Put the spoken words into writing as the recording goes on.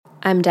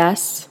I'm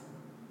Des,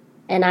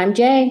 And I'm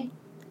Jay.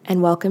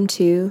 and welcome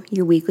to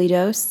your weekly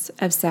dose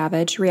of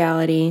savage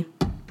reality.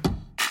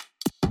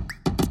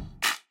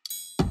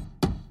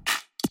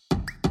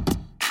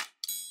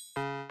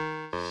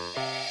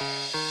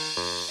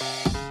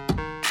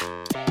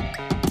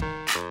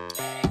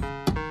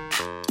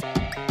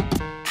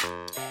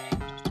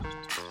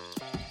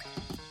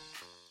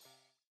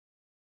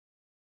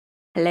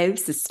 Hello,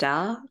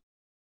 sister.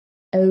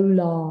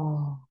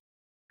 Hola.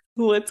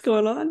 What's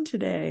going on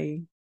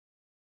today?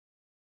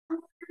 A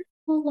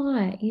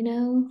lot,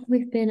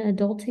 we've been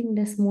adulting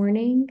this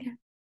morning.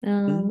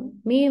 Mm.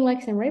 Me,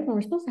 Lex, and Raven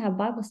were supposed to have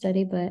Bible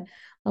study, but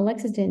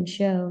Alexis didn't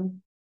show.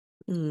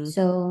 Mm.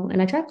 So,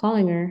 and I tried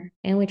calling her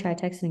and we tried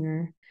texting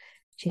her.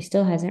 She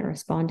still hasn't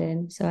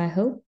responded. So I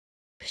hope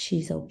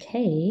she's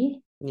okay.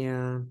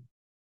 Yeah.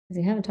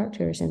 Because I haven't talked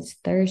to her since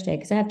Thursday.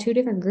 Because I have two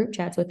different group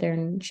chats with her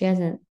and she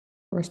hasn't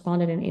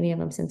responded in any of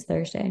them since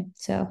Thursday.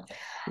 So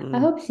I Mm.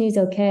 hope she's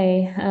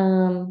okay.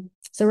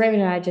 So Raven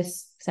and I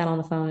just sat on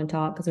the phone and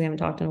talked because we haven't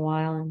talked in a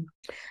while. And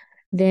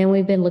then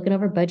we've been looking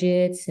over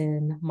budgets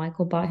and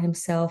Michael bought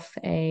himself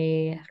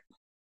a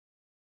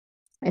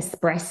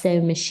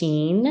espresso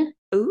machine.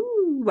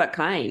 Ooh, what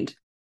kind?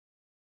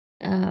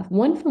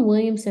 One from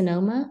Williams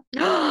Sonoma.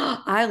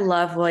 I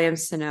love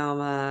Williams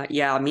Sonoma.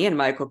 Yeah, me and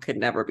Michael could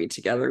never be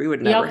together. We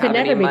would never Y'all could have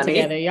any never be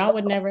together. money. Y'all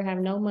would never have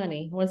no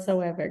money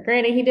whatsoever.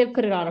 Granted, he did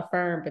put it on a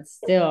firm, but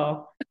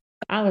still,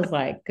 I was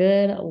like,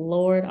 good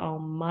Lord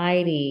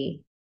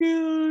Almighty.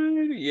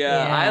 Good.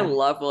 Yeah, I Yeah.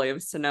 love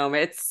Williams Sonoma.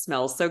 It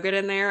smells so good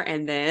in there.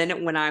 And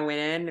then when I went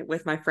in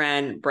with my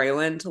friend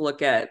Braylon to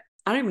look at,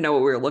 I don't even know what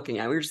we were looking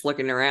at. We were just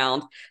looking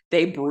around.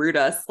 They brewed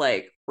us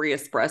like free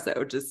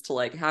espresso just to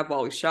like have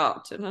while we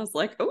shopped. And I was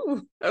like,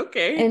 oh,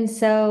 okay. And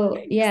so,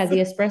 yeah, Thanks.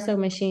 the espresso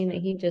machine that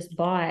he just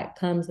bought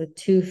comes with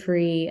two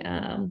free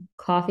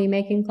coffee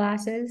making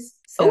classes.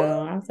 So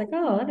I was like,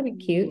 oh, that'd be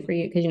cute Oh, for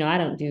you. Because, I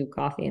don't do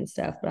coffee and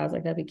stuff, but I was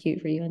like, that'd be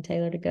cute for you and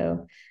Taylor to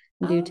go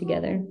do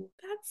together. oh,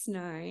 that's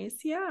nice.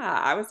 Yeah,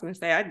 I was gonna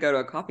say I'd go to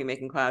a coffee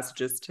making class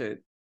just to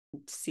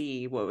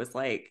see what it was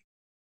like.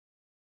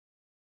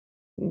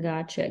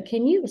 Gotcha.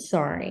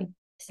 Sorry,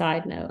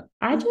 side note,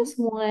 I Mhm. just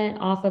want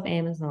off of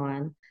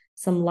Amazon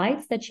some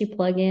lights that you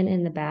plug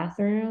in the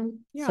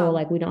bathroom. So, Yeah,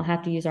 like, we don't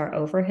have to use our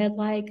overhead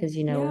light because,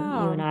 you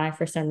and yeah, I,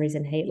 for some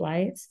reason, hate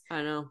lights.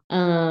 I know.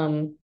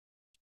 Um,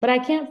 But I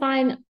can't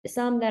find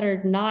some that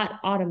are not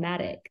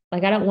automatic.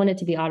 Like I don't want it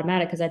to be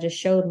automatic because I just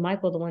showed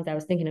Michael the ones I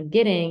was thinking of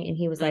getting, and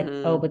he was like, "Oh,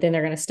 Mm-hmm. but then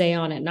they're gonna stay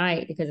on at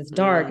night because it's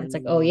dark." And it's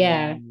like, "Oh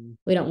yeah, Mm,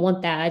 we don't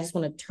want that. I just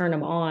want to turn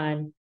them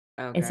on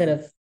instead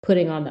okay. of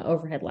putting on the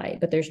overhead light."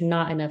 But there's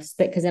not enough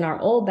space because in our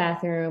old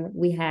bathroom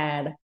we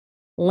had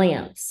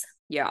lamps,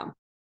 Yeah.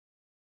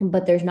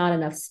 but there's not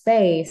enough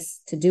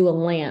space to do a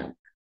lamp.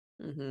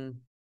 Mm-hmm.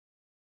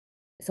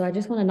 So I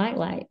just want a night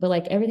light. But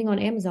like everything on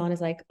Amazon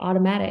is like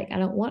automatic. I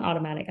don't want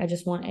automatic. I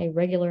just want a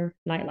regular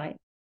night light.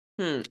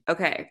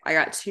 Okay. I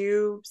got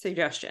two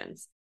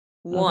suggestions.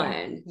 Okay.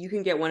 One, you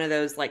can get one of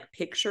those like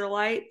picture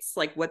lights,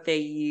 like what they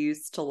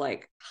use to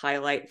like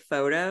highlight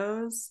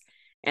photos.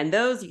 And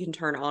those you can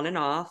turn on and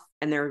off,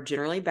 and they're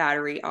generally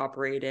battery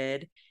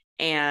operated.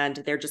 And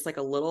they're just like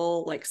a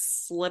little like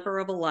sliver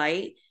of a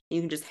light.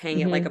 You can just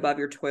hang it like Mm-hmm. above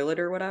your toilet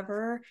or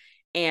whatever.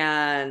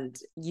 And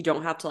you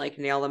don't have to like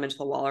nail them into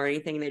the wall or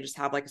anything. They just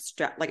have like a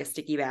strap, like a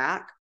sticky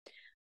back.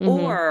 Mm-hmm.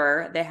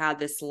 Or they had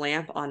this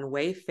lamp on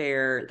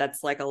Wayfair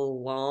that's like a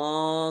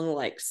long,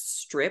 like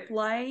strip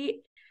light.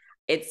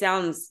 It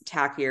sounds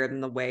tackier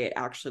than the way it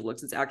actually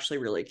looks. It's actually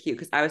really cute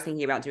because I was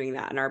thinking about doing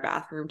that in our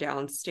bathroom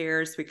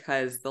downstairs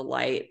because the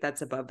light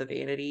that's above the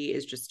vanity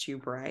is just too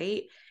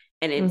bright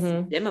and it's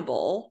Mm-hmm.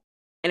 dimmable.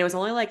 And it was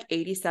only like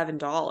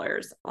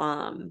 $87.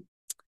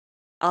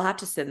 I'll have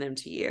to send them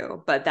to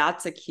you, but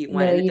that's a cute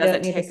one. No, And it you don't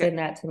doesn't need to take a send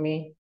that to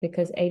me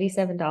because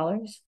 $87,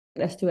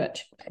 that's too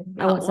much. I oh, want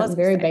well, I was something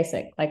gonna very say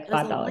basic, like it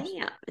was a $5.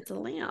 lamp. It's a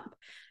lamp.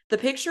 The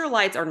picture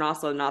lights are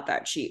also not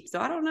that cheap.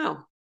 So I don't know.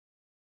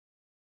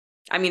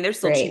 I mean, they're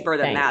still Great, cheaper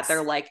than that. They're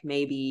thanks. like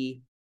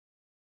maybe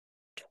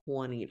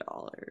 $20.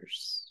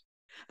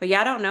 But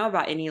yeah, I don't know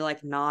about any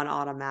like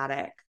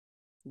non-automatic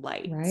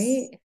lights.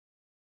 Right?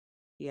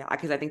 Yeah,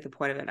 because I think the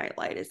point of a night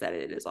light is that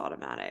it is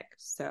automatic.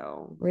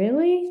 So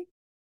Really?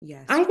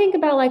 yes, I think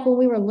about like when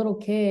we were little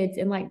kids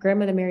in like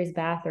Grandmother Mary's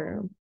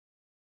bathroom.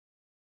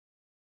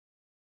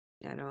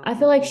 I don't. I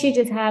feel like she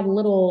just had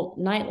little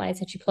night lights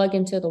that you plug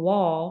into the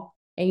wall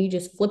and you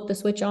just flip the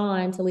switch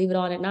on to leave it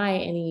on at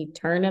night and you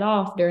turn it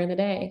off during the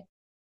day.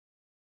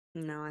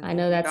 No, I I think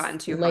know we've that's gotten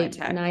too high late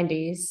tech.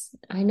 90s.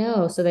 I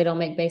know. So they don't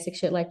make basic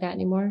shit like that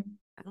anymore.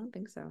 I don't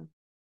think so.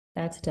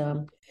 That's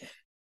dumb.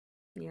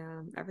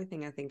 Yeah,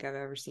 everything I think I've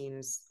ever seen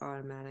is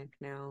automatic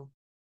now.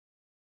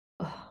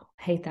 Oh,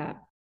 hate that.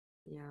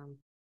 Yeah,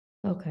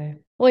 Okay.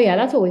 Well, yeah,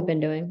 that's what we've been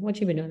doing. What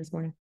you been doing this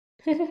morning?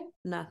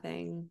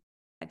 nothing.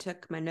 I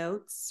took my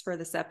notes for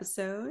this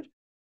episode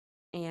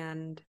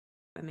and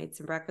I made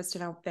some breakfast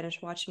and I'll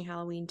finish watching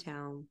Halloween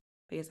Town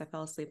because I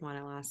fell asleep on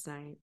it last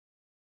night.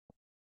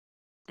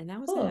 And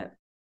that was it. Cool.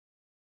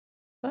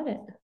 Got it.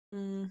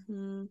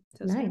 Mm-hmm.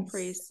 So it's been a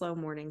pretty Nice. slow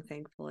morning,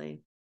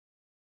 thankfully.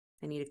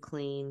 I need to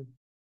clean.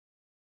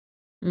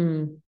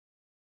 Mm,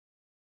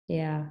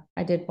 yeah,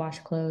 I did wash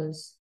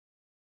clothes.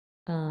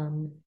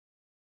 Um,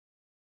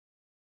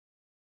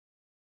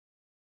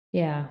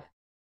 yeah,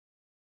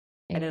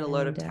 I did a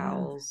load and of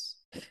towels.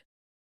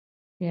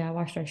 yeah, I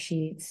washed our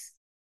sheets.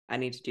 I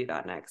need to do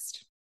that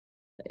next.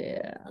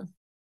 Yeah,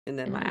 And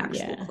then my and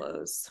actual yeah,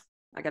 clothes.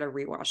 I got to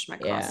rewash my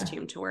yeah.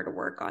 costume to wear to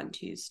work on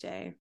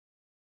Tuesday.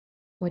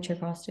 What's your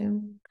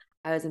costume?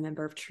 I was a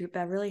member of Troop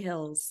Beverly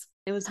Hills.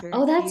 It was very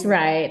Oh, that's cute.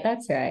 right.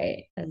 That's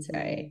right. That's Mm-hmm.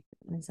 right.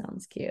 That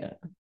sounds cute.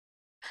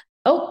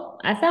 Oh,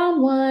 I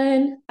found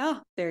one,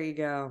 Oh, there you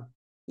go.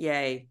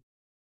 Yay.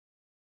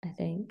 I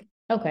think.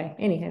 Okay,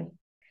 anywho.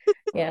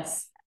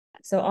 Yes.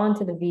 So on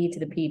to the V to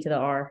the P to the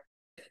R.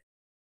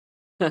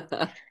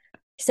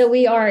 So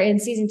we are in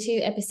season 2,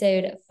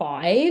 episode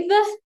 5.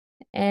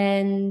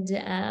 And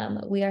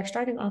we are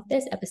starting off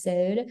this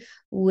episode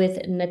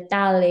with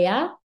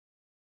Natalia.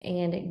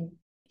 And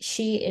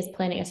she is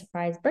planning a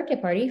surprise birthday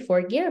party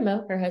for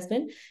Guillermo, her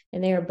husband.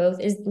 And they are both,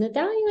 is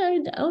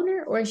Natalia the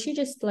owner or is she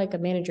just like a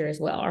manager as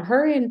well? Are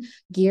her and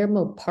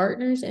Guillermo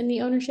partners in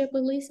the ownership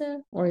with Lisa?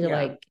 Or is it Yeah.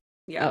 like,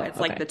 Yeah. oh, It's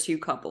like okay. the two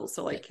couples.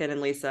 So like Ken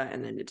and Lisa,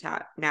 and then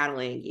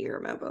Natalie and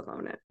Guillermo both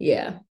own it.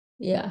 Yeah.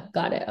 Yeah.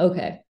 Got it.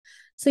 Okay.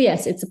 So,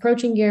 yes, it's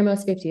approaching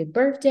Guillermo's 50th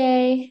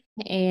birthday,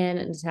 and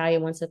Natalia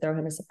wants to throw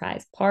him a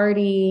surprise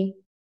party,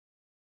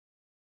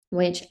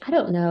 which I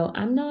don't know.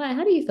 I'm not,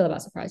 how do you feel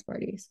about surprise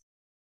parties?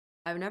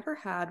 I've never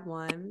had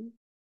one.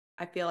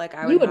 I feel like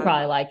I would You would have,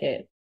 probably like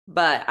it.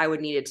 but I would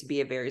need it to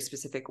be a very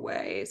specific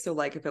way. So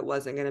like if it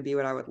wasn't going to be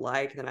what I would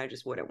like, then I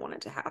just wouldn't want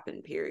it to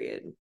happen,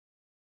 period.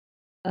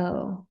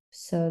 Oh,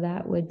 so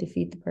that would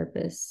defeat the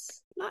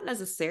purpose. Not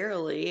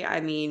necessarily.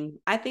 I mean,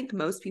 I think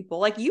most people,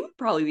 like you would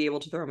probably be able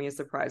to throw me a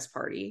surprise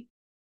party.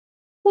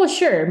 Well,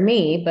 sure,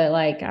 me, but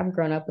like I've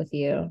grown up with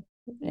you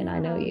and I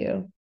know Yeah.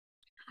 you.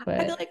 I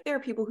feel But like there are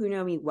people who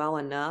know me well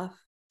enough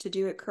to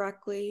do it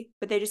correctly,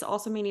 but they just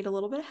also may need a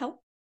little bit of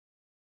help.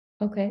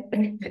 okay.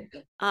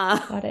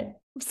 Uh, Got it.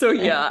 so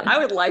yeah, I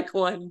would like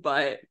one,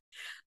 but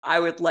I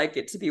would like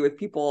it to be with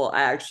people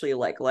I actually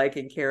like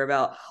and care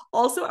about.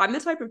 Also, I'm the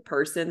type of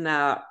person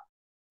that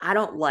I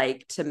don't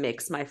like to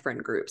mix my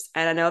friend groups.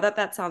 And I know that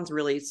that sounds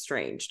really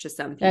strange to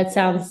some That people.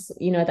 sounds,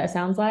 you know what that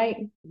sounds like?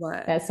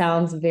 What? That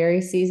sounds very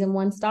season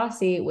 1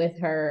 Stassi with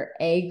her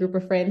A group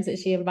of friends that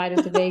she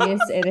invited to Vegas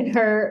and then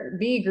her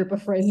B group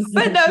of friends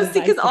But that she no, see,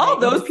 because invites to all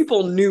those Vegas.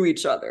 people knew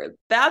each other.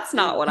 That's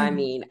not what I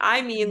mean.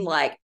 I mean,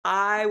 like,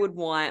 I would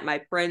want my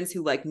friends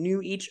who like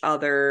knew each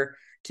other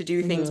to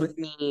do things Mm-hmm. with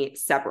me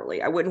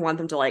separately. I wouldn't want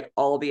them to like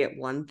all be at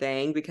one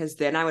thing because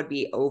then I would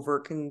be over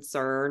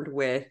concerned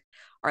with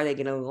are they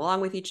getting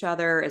along with each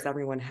other? Is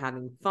everyone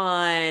having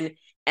fun?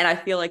 And I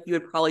feel like you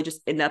would probably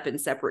just end up in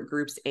separate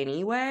groups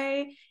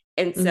anyway.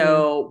 And Mm-hmm.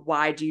 so,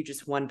 why do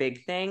just one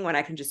big thing when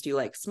I can just do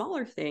like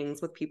smaller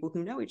things with people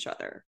who know each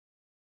other?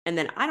 And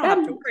then I don't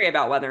have to That, worry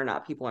about whether or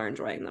not people are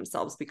enjoying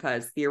themselves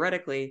because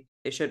theoretically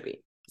they should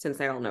be since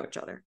they all know each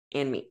other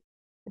and me.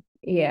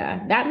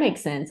 yeah, that makes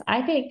sense.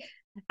 I think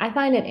I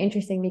find it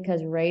interesting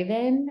because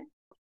Raven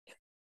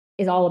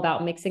is all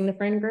about mixing the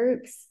friend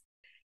groups,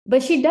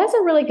 but she does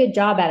a really good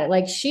job at it.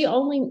 Like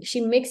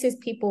she mixes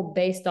people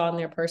based on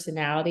their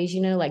personalities,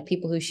 you know, like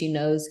people who she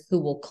knows who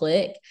will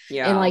click. And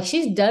Yeah. like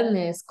she's done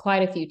this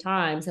quite a few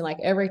times. And like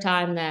every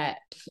time that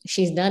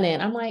she's done it,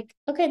 I'm like,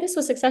 okay, this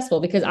was successful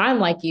because I'm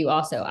like you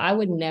also. I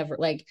would never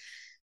like,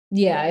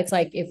 yeah, it's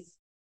like if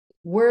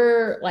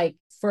we're like,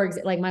 for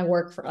example, like my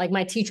work for like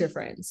my teacher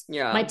friends. My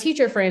Yeah.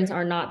 teacher friends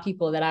are not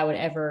people that I would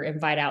ever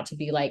invite out to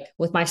be like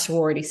with my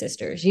sorority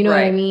sisters. You know what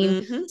I Right.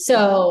 mean? Mm-hmm.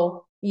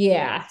 So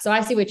yeah. So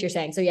I see what you're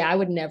saying. So yeah, I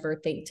would never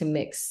think to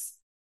mix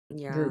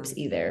Yeah. groups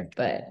either.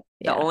 But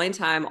The yeah. only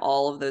time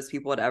all of those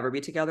people would ever be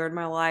together in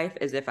my life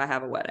is if I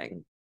have a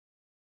wedding.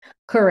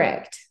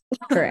 Correct.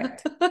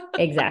 Correct.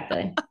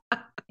 Exactly.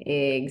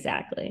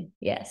 Exactly.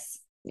 Yes.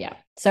 Yeah.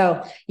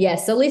 So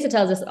yes. So Lisa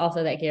tells us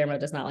also that Guillermo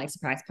does not like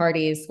surprise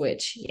parties,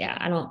 which yeah,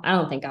 I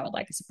don't think I would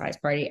like a surprise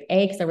party.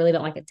 A, because I really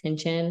don't like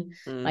attention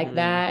like Mm-hmm.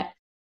 that.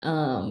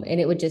 And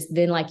it would just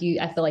then like you,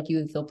 I feel like you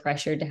would feel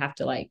pressured to have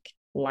to like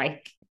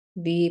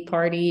the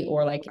party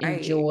or like Right.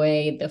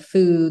 enjoy the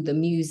food, the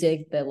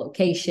music, the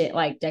location,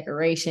 like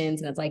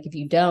decorations. And it's like if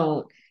you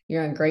don't,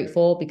 you're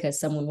ungrateful because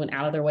someone went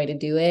out of their way to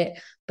do it.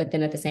 But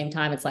then at the same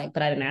time, it's like,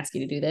 but I didn't ask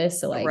you to do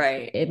this. So like,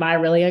 Right. am I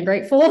really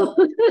ungrateful?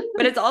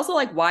 But it's also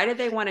like, why did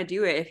they want to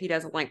do it if he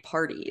doesn't like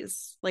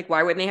parties? Like,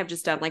 why wouldn't they have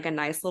just done like a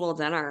nice little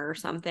dinner or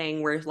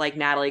something where like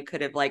Natalie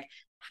could have like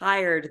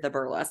hired the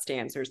burlesque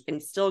dancers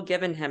and still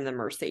given him the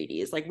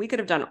Mercedes? Like, we could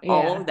have done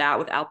all of Yeah. that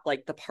without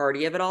like the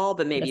party of it all,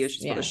 but maybe it was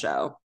That's just for the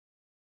yeah. show.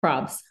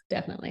 Probs,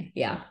 definitely.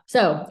 Yeah.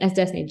 So as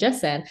Destiny just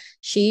said,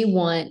 she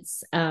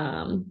wants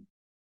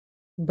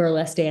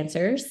burlesque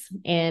dancers.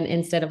 And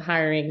instead of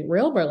hiring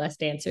real burlesque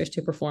dancers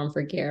to perform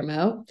for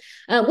Guillermo,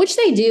 which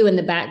they do in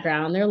the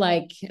background, they're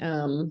like,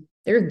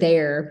 they're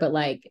there, but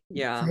like for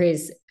Yeah.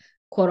 his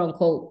quote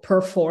unquote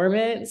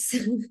performance,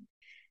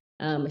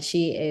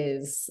 she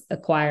is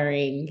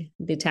acquiring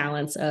the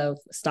talents of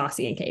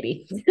Stassi and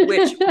Katie.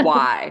 Which,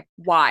 why?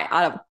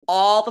 Out of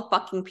all the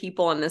fucking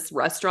people in this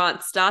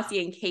restaurant,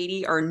 Stassi and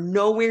Katie are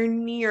nowhere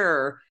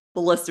near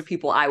the list of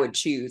people I would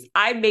choose.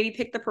 I'd maybe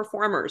pick the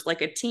performers,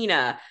 like a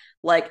Tina,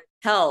 like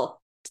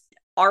hell,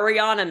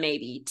 Ariana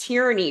maybe.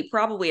 Tierney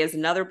probably as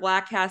another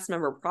Black cast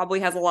member,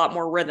 probably has a lot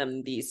more rhythm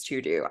than these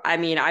two do. I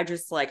mean, I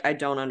just like, I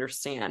don't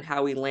understand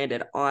how we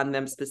landed on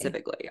them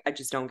specifically. I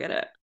just don't get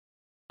it.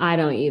 I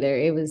don't either.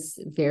 It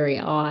was very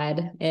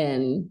odd.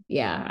 And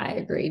yeah, I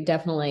agree.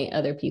 Definitely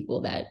other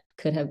people that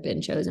could have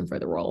been chosen for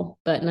the role.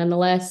 But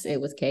nonetheless, it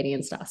was Katie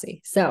and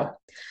Stassi. So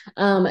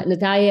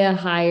Natalia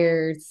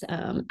hires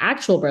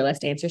actual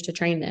burlesque dancers to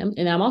train them.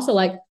 And I'm also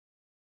like,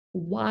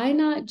 why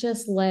not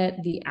just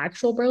let the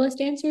actual burlesque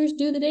dancers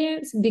do the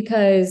dance?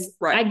 Because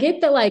I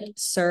get that like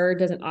SUR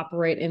doesn't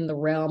operate in the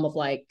realm of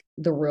like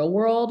the real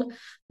world,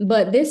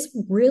 but this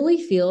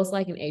really feels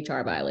like an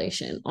HR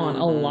violation on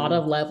a lot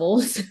of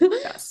levels.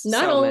 Yes,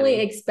 Not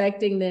only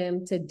expecting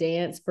them to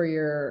dance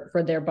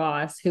for their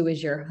boss, who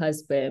is your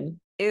husband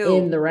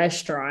in the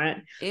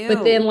restaurant,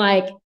 but then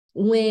like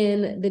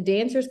when the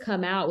dancers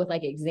come out with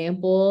like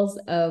examples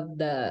of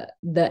the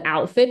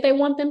outfit they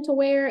want them to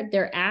wear,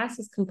 their ass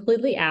is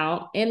completely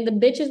out and the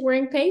bitch is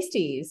wearing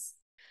pasties.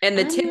 And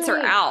the tits are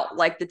out.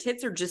 Like the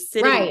tits are just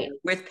sitting there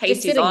with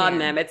pasties on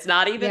them. It's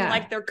not even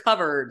like they're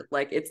covered.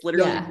 Like it's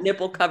literally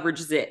nipple coverage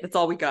is it. That's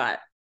all we got.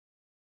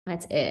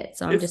 That's it.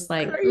 So I'm just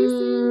like, but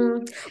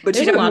you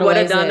know who would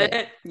have done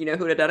it? You know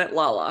who would have done it?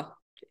 Lala.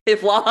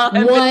 If Lala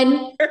had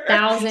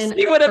 1,000%,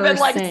 she would have been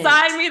like,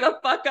 sign me the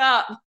fuck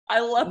up. I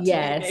love to be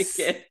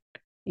naked.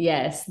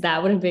 Yes,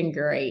 that would have been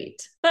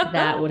great.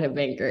 That would have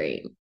been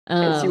great.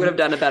 And she would have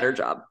done a better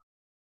job.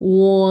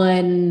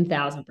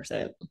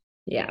 1,000%.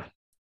 Yeah.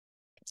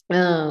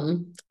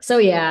 So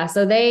yeah,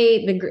 so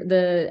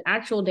the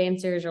actual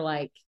dancers are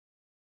like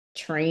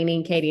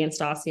training Katie and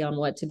Stassi on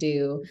what to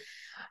do.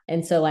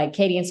 And so like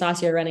Katie and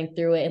Stassi are running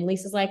through it and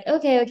Lisa's like,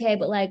 okay,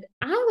 but like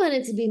I want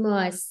it to be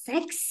more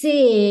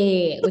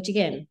sexy, which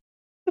again,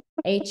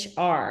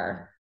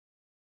 HR,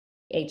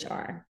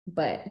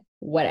 but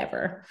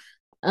whatever.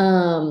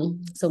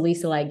 So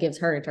Lisa like gives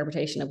her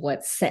interpretation of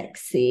what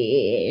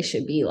sexy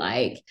should be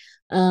like.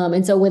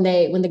 And so when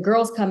the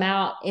girls come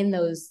out in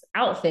those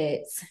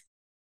outfits,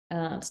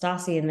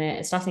 Stassi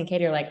and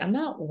Katie are like, I'm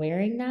not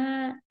wearing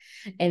that.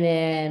 And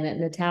then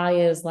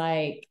Natalia is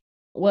like,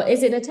 well,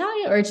 is it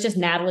Natalia or it's just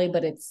Natalie,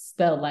 but it's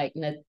spelled like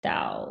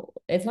Natal.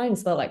 It's not even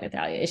spelled like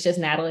Natalia. It's just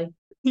Natalie.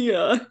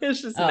 Yeah,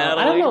 it's just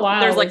Natalie. I don't know why.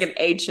 There's like an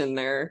H in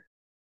there.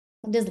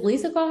 Does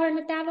Lisa call her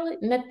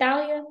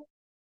Natalia?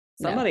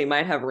 Somebody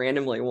might have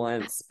randomly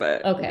once,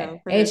 but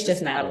okay, it's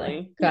just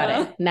Natalie. Got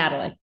it,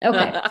 Natalie.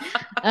 Okay.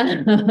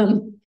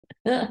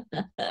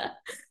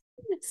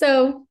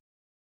 So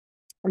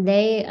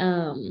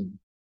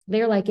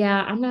they're like,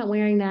 yeah, I'm not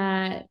wearing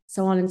that,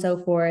 so on and so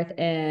forth.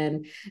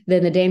 And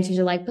then the dancers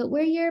are like, but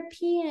we're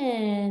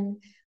European.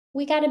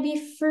 We got to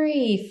be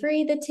free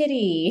the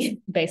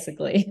titty,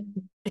 basically.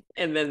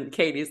 And then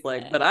Katie's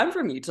like, but I'm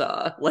from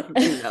Utah. Like,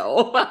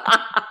 no.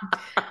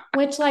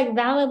 Which, like,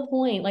 valid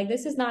point. Like,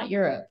 this is not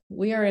Europe.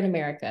 We are in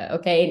America,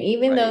 okay? And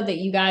even though that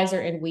you guys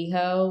are in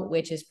WeHo,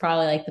 which is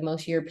probably like the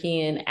most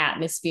European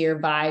atmosphere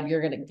vibe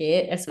you're going to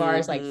get as far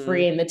as like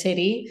free in the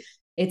titty,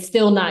 it's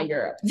still not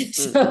Europe.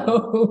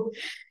 So,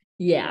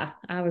 yeah,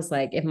 I was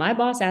like, if my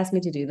boss asked me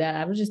to do that,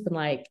 I would just been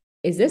like,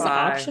 is this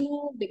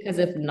optional? Because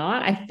if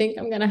not, I think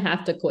I'm going to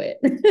have to quit.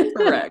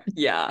 Correct.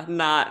 Yeah.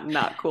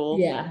 Not cool.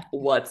 Yeah.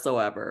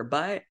 Whatsoever.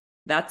 But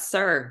that's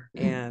SUR.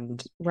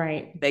 And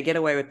they get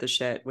away with the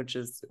shit, which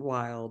is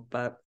wild.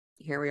 But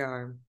here we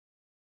are.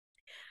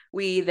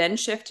 We then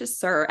shift to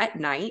SUR at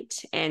night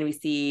and we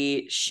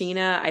see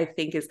Scheana, I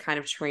think, is kind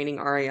of training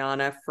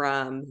Ariana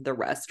from the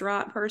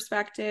restaurant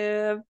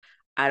perspective.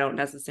 I don't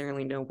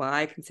necessarily know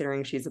why,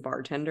 considering she's a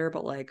bartender,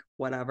 but like,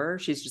 whatever.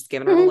 She's just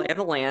giving her the lay of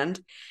the land.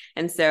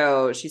 And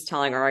so she's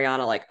telling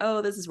Ariana, like,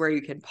 oh, this is where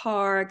you can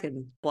park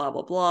and blah,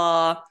 blah,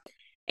 blah.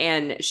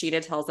 And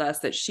Scheana tells us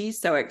that she's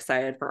so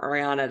excited for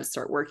Ariana to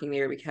start working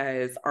there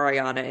because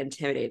Ariana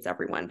intimidates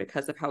everyone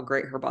because of how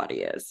great her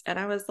body is. And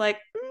I was like,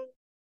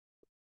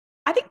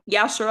 I think,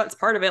 yeah, sure, that's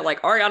part of it.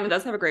 Like, Ariana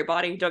does have a great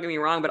body, don't get me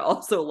wrong, but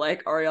also,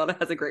 like, Ariana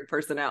has a great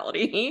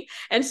personality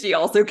and she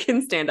also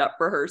can stand up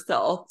for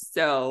herself.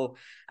 So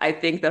I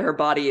think that her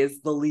body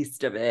is the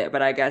least of it.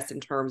 But I guess in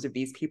terms of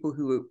these people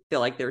who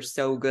feel like they're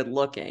so good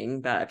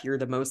looking, that if you're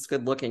the most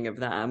good looking of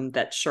them,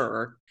 that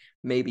sure,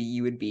 maybe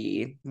you would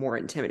be more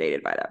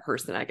intimidated by that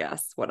person, I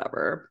guess,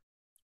 whatever.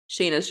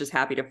 Scheana's just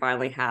happy to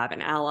finally have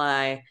an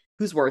ally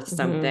who's worth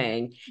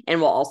something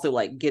and will also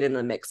like get in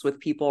the mix with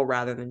people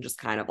rather than just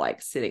kind of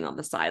like sitting on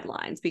the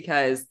sidelines,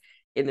 because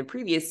in the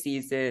previous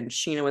season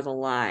Scheana was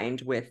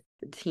aligned with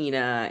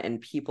Tina and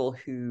people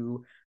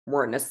who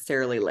weren't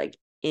necessarily like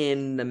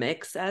in the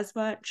mix as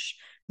much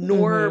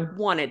nor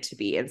wanted to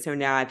be. And so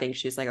now I think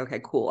she's like,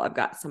 okay, cool, I've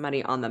got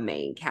somebody on the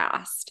main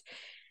cast.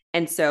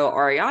 And so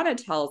Ariana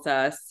tells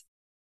us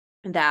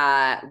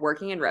that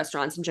working in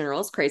restaurants in general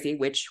is crazy,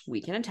 which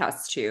we can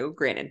attest to.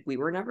 Granted, we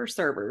were never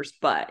servers,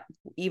 but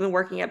even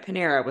working at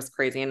Panera was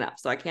crazy enough.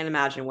 So I can't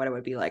imagine what it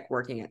would be like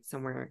working at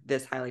somewhere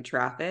this highly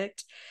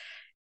trafficked.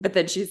 But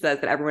then she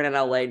says that everyone in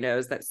LA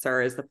knows that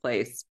SUR is the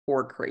place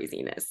for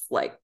craziness,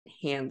 like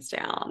hands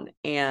down.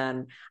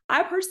 And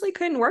I personally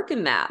couldn't work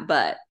in that,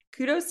 but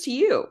kudos to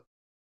you.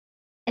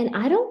 And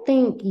I don't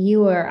think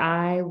you or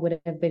I would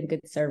have been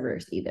good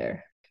servers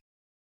either.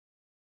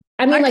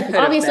 I mean, like,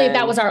 obviously, if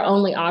that was our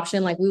only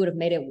option, like, we would have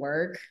made it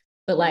work.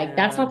 But, like,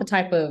 that's not the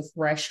type of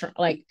restaurant,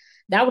 like,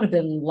 that would have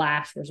been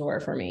last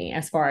resort for me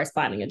as far as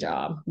finding a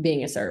job,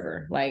 being a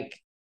server. Like,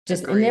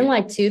 just, and then,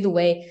 like, too, the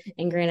way,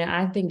 and granted,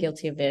 I've been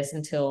guilty of this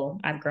until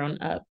I've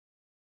grown up.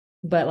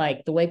 But,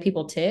 like, the way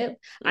people tip,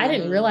 I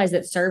didn't realize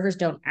that servers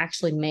don't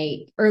actually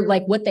make, or,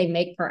 like, what they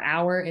make per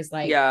hour is,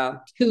 like,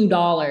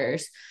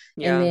 $2.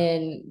 And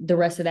then the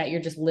rest of that,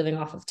 you're just living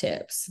off of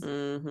tips.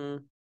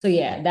 So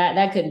yeah,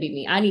 that couldn't be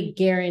me. I need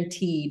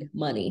guaranteed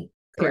money,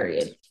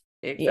 period. Correct.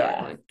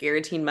 Exactly.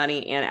 Guaranteed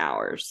money and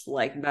hours.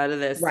 Like none of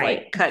this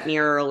like cut me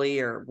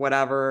early or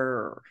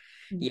whatever.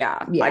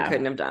 I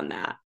couldn't have done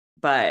that.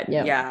 But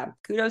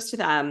kudos to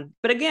them.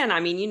 But again,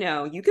 I mean, you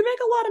know, you can make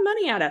a lot of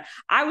money out of.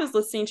 I was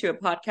listening to a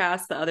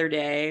podcast the other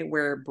day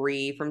where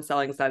Bree from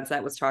Selling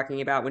Sunset was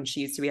talking about when she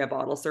used to be a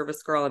bottle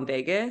service girl in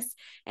Vegas.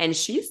 And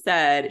she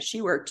said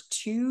she worked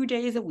 2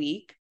 days a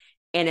week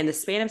and in the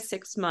span of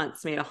 6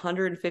 months made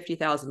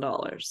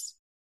 $150,000.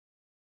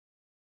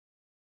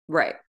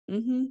 Right.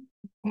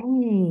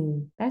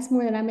 Dang, that's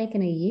more than I make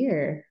in a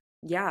year.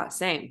 Yeah,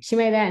 same. She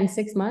made that in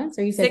 6 months,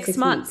 or you said 6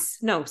 months? Weeks?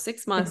 No,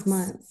 6 months. 6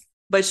 months.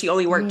 But she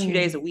only worked 2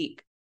 days a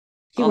week.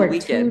 She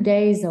worked 2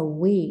 days a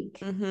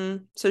week.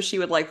 So she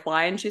would like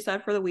fly in, she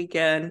said, for the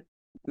weekend,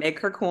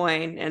 make her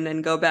coin, and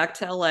then go back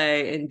to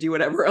LA and do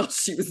whatever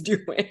else she was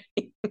doing.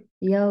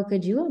 Yo,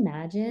 could you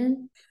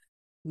imagine?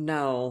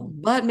 No,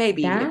 but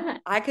maybe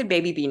I could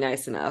maybe be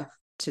nice enough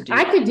to do.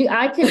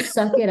 I could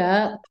suck it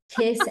up,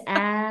 kiss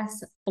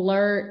ass,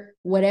 flirt,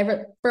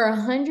 whatever for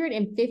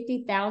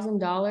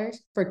 $150,000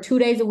 for 2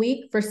 days a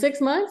week for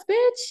 6 months,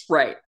 bitch.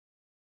 Right.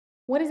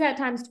 What is that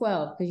times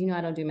 12? Because you know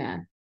I don't do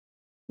math.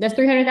 That's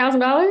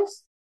 $300,000.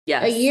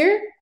 Yes. A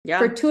year. Yeah.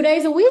 For 2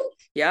 days a week.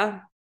 Yeah.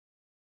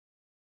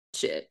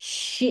 Shit.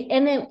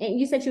 And then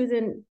you said she was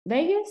in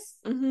Vegas.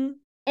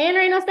 And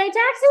there ain't no state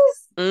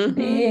taxes?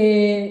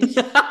 Bitch.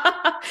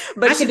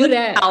 But she lived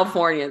in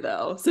California,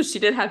 though. So she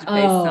did have to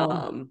pay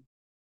some.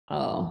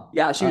 Oh.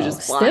 Yeah, she was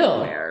just flying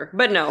there.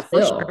 But no,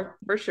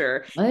 for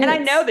sure. What? And I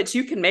know that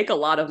you can make a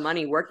lot of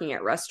money working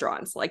at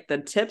restaurants. Like the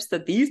tips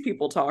that these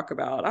people talk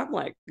about, I'm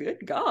like, good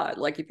God.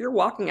 Like if you're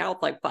walking out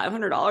with like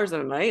 $500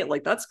 a night,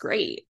 like that's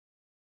great.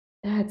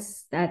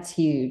 That's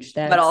huge.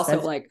 But also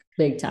that's like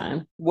big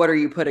time. What are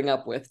you putting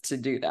up with to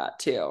do that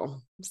too?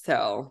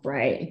 So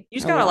right. You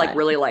just gotta like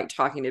really like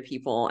talking to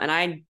people. And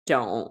I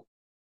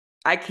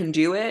can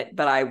do it,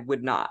 but I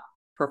would not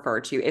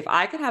prefer to. If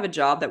I could have a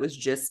job that was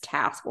just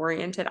task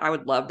oriented, I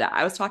would love that.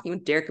 I was talking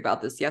with Derek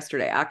about this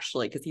yesterday,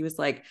 actually, because he was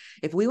like,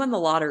 if we won the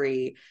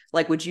lottery,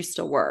 like, would you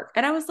still work?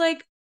 And I was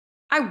like,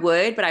 I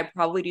would, but I'd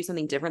probably do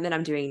something different than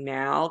I'm doing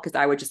now because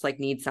I would just like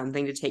need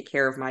something to take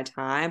care of my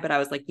time. But I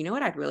was like, you know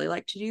what I'd really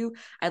like to do?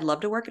 I'd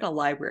love to work at a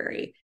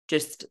library,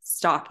 just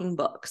stocking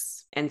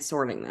books and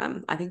sorting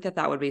them. I think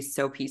that would be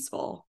so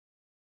peaceful.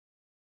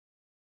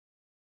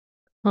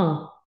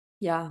 Huh.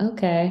 Yeah.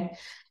 Okay.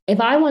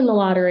 If I won the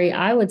lottery,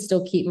 I would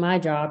still keep my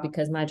job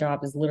because my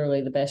job is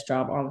literally the best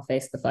job on the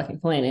face of the fucking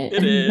planet.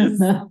 It is.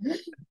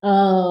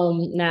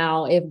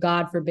 Now, if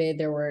God forbid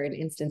there were an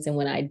instance in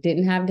when I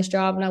didn't have this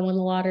job and I won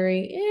the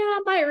lottery, yeah, I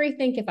might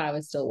rethink if I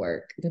would still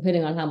work,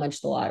 depending on how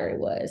much the lottery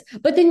was.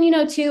 But then, you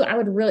know, too, I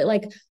would really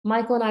like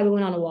Michael and I, we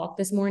went on a walk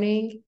this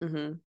morning.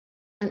 And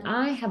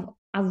I've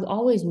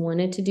always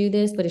wanted to do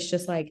this, but it's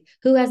just like,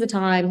 who has the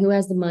time? Who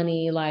has the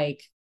money?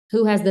 Like,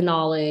 who has the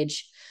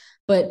knowledge?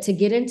 But to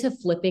get into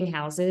flipping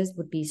houses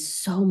would be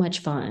so much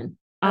fun.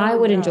 I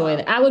would enjoy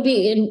that. I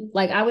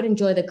would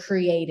enjoy the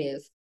creative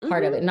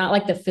part of it, not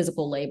like the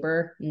physical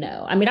labor.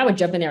 No, I mean, I would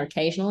jump in there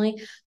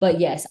occasionally, but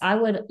yes, I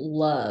would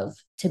love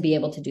to be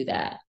able to do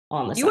that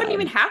on the side. You wouldn't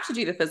even have to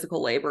do the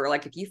physical labor.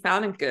 Like if you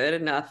found a good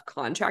enough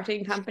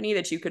contracting company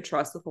that you could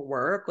trust with the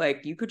work,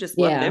 like you could just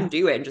let them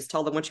do it and just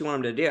tell them what you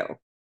want them to do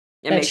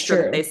and make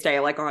sure that they stay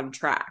like on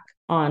track.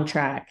 On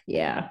track.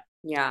 Yeah.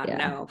 Yeah,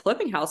 no,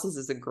 flipping houses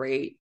is a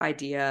great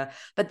idea.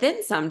 But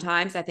then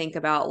sometimes I think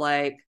about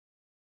like,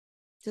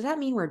 does that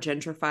mean we're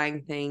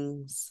gentrifying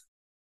things?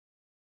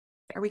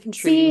 Are we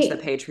contributing to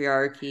the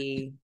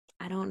patriarchy?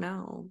 I don't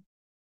know.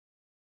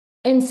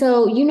 And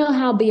so, you know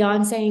how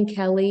Beyonce and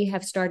Kelly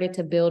have started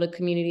to build a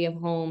community of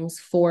homes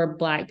for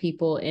Black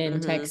people in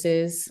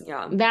Texas?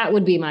 Yeah. That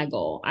would be my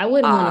goal. I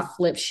wouldn't want to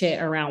flip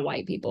shit around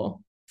white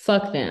people.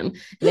 Fuck them.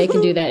 They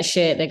can do that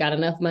shit. They got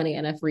enough money,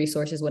 enough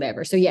resources,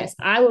 whatever. So yes,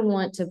 I would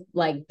want to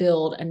like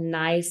build a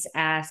nice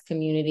ass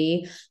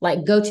community,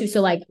 like go to.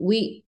 So like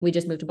we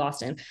just moved to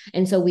Boston.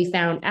 And so we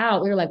found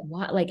out, we were like,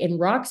 what, like in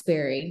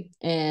Roxbury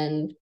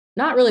and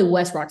not really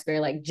West Roxbury,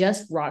 like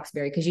just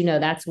Roxbury, because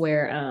that's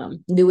where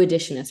New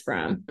Edition is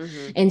from.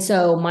 And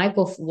so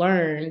Michael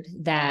learned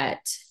that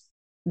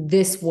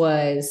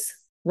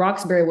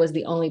Roxbury was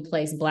the only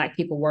place Black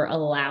people were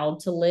allowed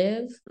to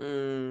live,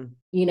 way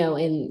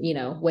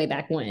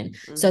back when.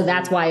 So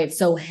that's why it's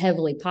so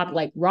heavily popular.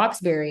 Like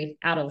Roxbury,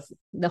 out of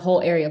the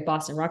whole area of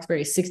Boston,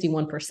 Roxbury is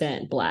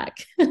 61% Black,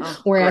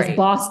 whereas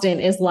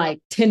Boston is like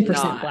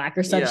 10% Black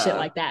or some shit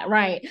like that.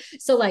 Right.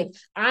 So like,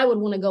 I would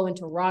want to go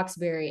into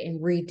Roxbury and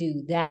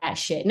redo that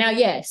shit. Now,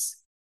 yes,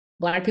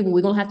 Black people,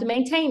 we're going to have to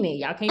maintain it.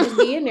 Y'all can't just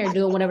be in there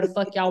doing whatever the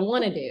fuck y'all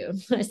want to do.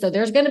 So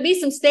there's going to be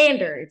some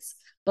standards.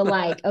 But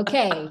like,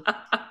 okay,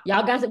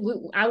 y'all got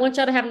I want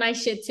y'all to have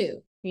nice shit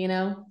too,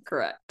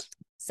 Correct.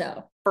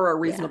 So for a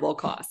reasonable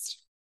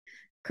cost.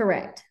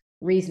 Correct.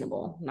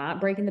 Reasonable. Not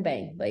breaking the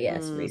bank, but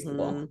yes,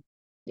 reasonable.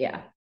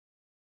 Yeah.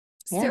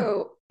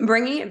 So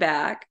bringing it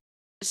back,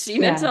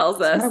 Scheana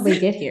tells us. How did we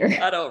get here?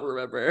 I don't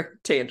remember.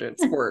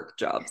 Tangents, work,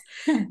 jobs.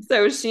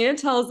 So Scheana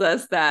tells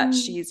us that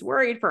she's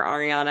worried for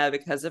Ariana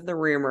because of the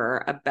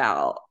rumor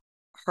about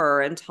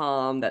her and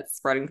Tom that's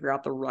spreading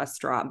throughout the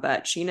restaurant,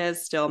 but Scheana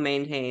still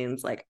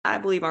maintains, like, I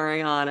believe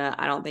Ariana.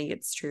 I don't think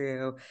it's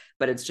true,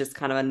 but it's just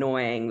kind of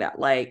annoying that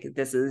like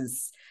this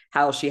is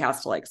how she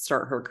has to like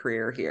start her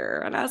career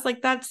here. And I was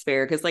like, that's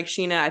fair, because like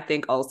Scheana, I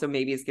think also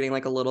maybe is getting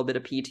like a little bit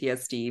of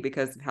PTSD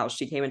because of how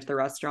she came into the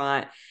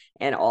restaurant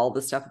and all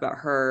the stuff about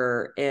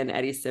her and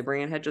Eddie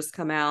Cibrian had just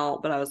come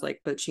out. But I was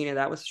like, but Scheana,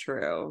 that was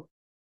true.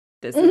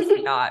 This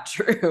is not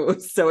true,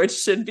 so it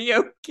should be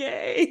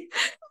okay.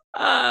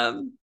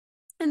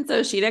 And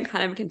so Scheana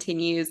kind of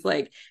continues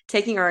like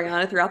taking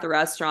Ariana throughout the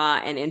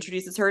restaurant and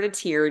introduces her to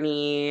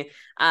Tierney.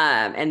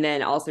 And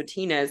then also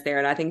Tina is there.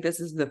 And I think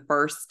this is the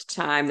first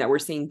time that we're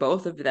seeing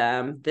both of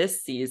them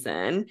this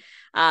season.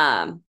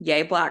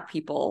 Yay, Black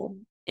people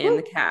in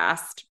the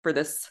cast for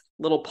this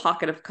little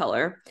pocket of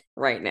color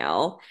right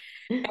now.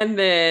 And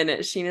then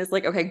Sheena's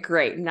like, okay,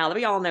 great. Now that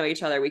we all know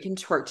each other, we can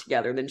twerk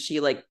together. Then she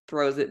like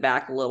throws it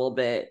back a little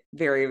bit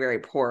very, very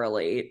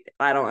poorly.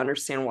 I don't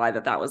understand why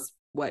that was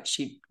what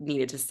she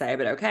needed to say,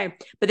 but okay.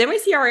 But then we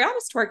see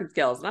Ariana's twerking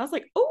skills, and I was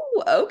like,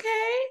 oh,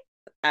 okay.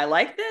 I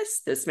like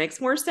this. This makes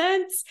more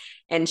sense.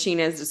 And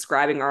Scheana is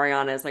describing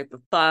Ariana as like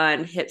the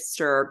fun,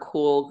 hipster,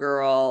 cool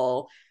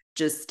girl,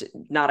 just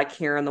not a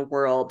care in the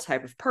world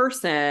type of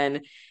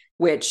person,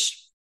 which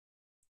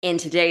in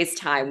today's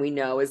time we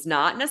know is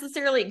not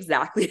necessarily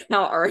exactly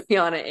how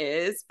Ariana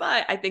is,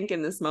 but I think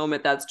in this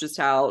moment that's just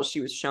how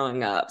she was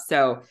showing up.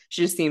 So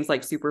she just seems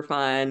like super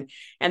fun.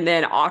 And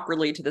then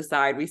awkwardly to the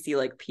side we see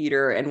like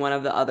Peter and one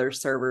of the other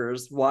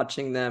servers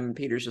watching them.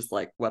 Peter's just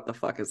like, what the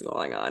fuck is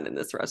going on in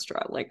this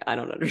restaurant? Like, I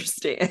don't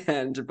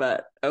understand,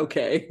 but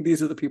okay,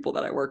 these are the people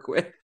that I work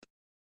with.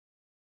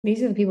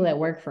 These are the people that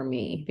work for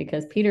me,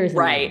 because Peter is the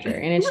manager.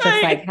 And it's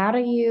just like, how do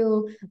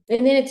you,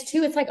 and then it's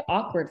like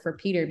awkward for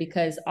Peter,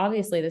 because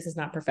obviously this is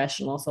not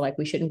professional. So like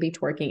we shouldn't be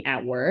twerking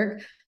at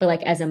work, but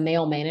like as a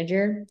male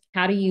manager,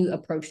 how do you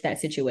approach that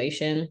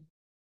situation?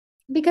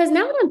 Because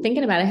now that I'm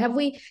thinking about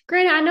it,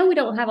 granted, I know we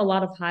don't have a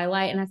lot of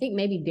highlight, and I think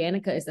maybe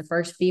Danica is the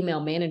first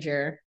female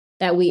manager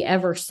that we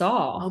ever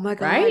saw. Oh my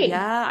God. Right?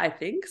 Yeah, I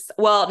think so.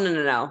 Well,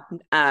 no.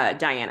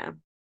 Diana.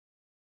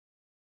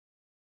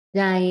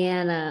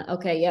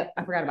 Okay, yep,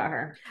 I forgot about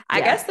her.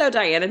 I guess though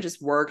Diana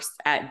just works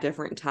at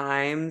different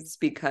times,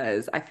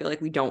 because I feel like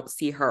we don't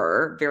see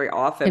her very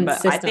often.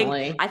 But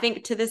I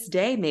think to this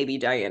day maybe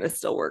Diana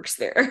still works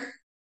there.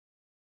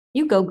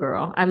 You go,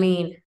 girl. I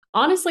mean,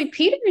 honestly,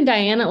 Peter and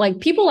Diana, like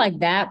people like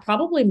that,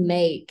 probably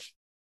make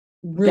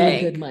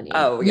really good money.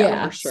 Oh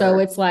yeah, for sure. So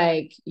it's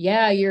like,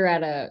 yeah, you're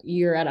at a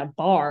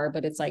bar,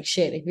 but it's like,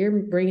 shit, if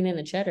you're bringing in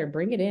the cheddar,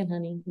 bring it in,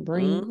 honey.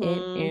 Bring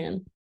it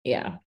in.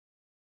 Yeah.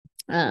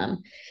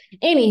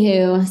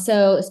 Anywho,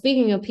 so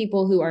speaking of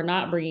people who are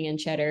not bringing in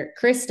cheddar,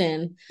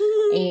 Kristen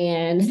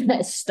and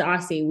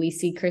Stassi, we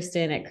see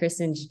Kristen at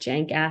Kristen's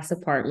jank ass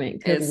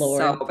apartment. Good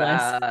Lord. So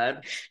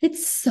bad.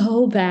 It's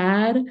so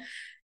bad.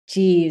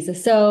 Jeez.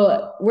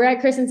 So we're at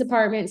Kristen's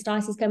apartment.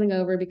 Stassi's coming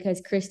over because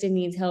Kristen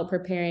needs help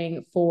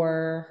preparing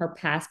for her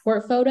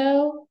passport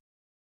photo.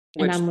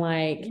 And I'm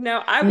like,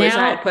 I wish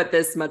I had put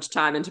this much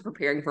time into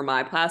preparing for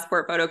my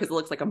passport photo, because it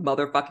looks like a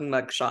motherfucking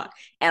mugshot.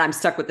 And I'm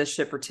stuck with this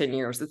shit for 10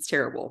 years. It's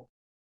terrible.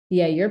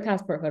 Yeah, your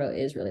passport photo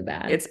is really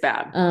bad. It's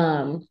bad.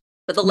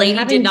 But the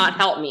lady did not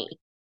help me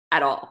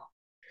at all.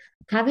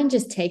 Having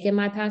just taken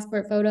my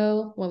passport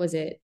photo, what was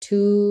it?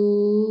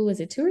 2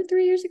 or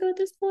 3 years ago at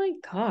this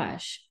point?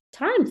 Gosh,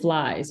 time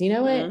flies. You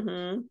know what?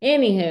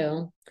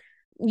 Anywho,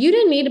 you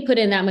didn't need to put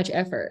in that much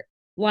effort.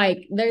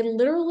 Like, they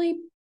literally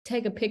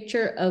take a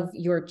picture of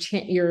your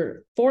chin,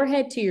 your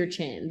forehead to your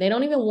chin. They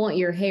don't even want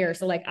your hair.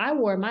 So like, I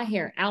wore my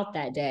hair out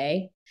that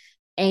day,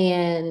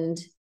 and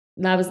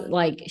I was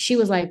like, she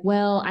was like,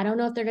 well, I don't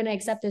know if they're going to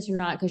accept this or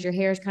not, because your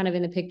hair is kind of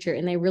in the picture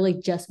and they really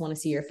just want to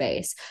see your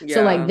face. Yeah.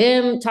 So like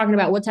them talking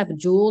about what type of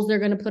jewels they're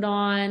going to put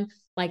on,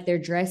 like their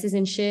dresses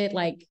and shit,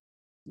 like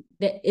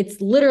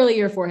it's literally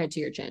your forehead to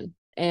your chin,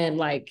 and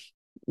like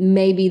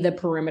maybe the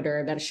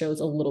perimeter that shows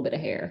a little bit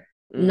of hair,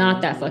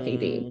 not that fucking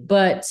deep.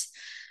 But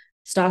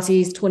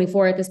Stassi's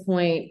 24 at this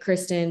point.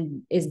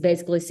 Kristen is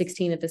basically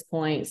 16 at this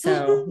point.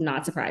 So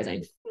not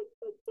surprising.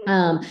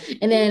 And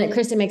then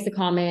Kristen makes the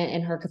comment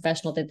in her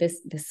confessional that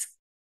this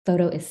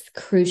photo is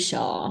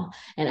crucial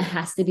and it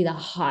has to be the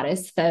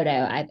hottest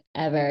photo I've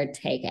ever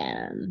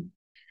taken.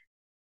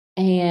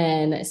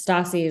 And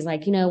Stassi is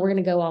like, we're going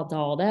to go all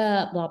dolled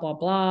up, blah, blah,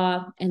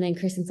 blah. And then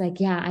Kristen's like,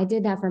 yeah, I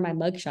did that for my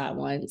mugshot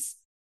once.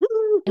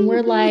 And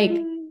we're like,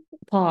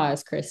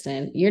 pause,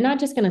 Kristen. You're not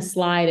just going to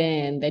slide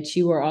in that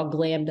you were all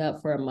glammed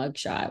up for a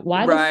mugshot.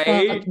 Why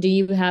the fuck do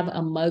you have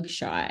a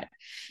mugshot?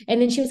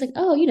 And then she was like,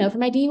 oh, for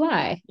my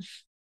DUI.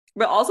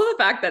 But also the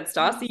fact that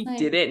Stassi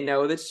didn't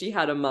know that she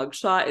had a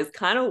mugshot is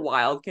kind of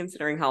wild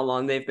considering how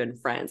long they've been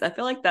friends. I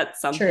feel like that's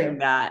something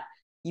that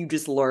you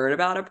just learn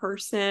about a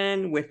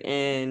person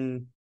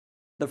within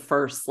the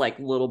first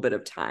little bit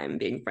of time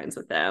being friends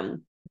with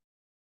them.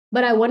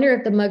 But I wonder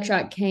if the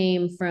mugshot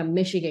came from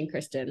Michigan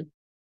Kristen.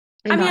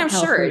 I mean, I'm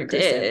sure it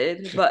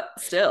did, but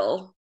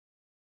still.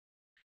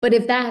 But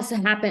if that has to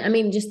happen, I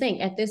mean, just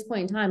think at this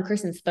point in time,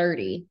 Kristen's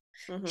 30.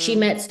 Mm-hmm. She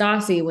met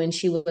Stassi when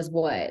she was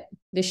what?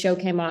 This show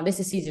came on. This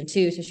is season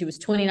 2. So she was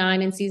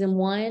 29 in season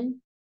 1.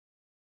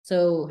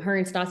 So her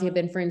and Stassi have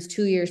been friends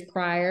 2 years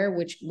prior,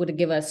 which would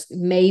give us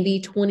maybe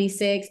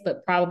 26,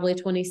 but probably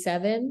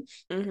 27.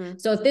 Mm-hmm.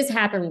 So if this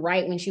happened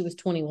right when she was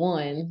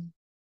 21,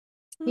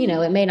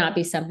 it may not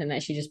be something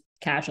that she just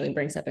casually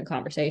brings up in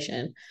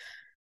conversation.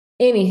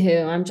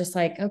 Anywho, I'm just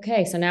like,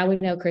 okay, so now we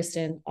know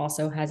Kristen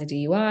also has a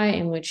DUI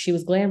in which she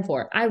was glammed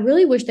for. I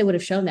really wish they would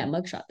have shown that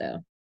mugshot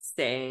though.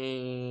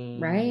 Same.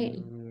 Right?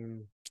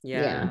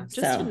 Yeah.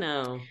 Just to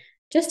know.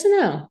 Just to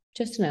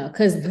know.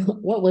 Because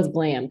what was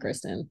glam,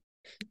 Kristen?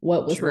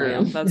 What was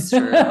glam? That's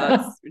true.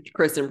 That's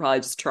Kristen probably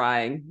just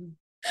trying.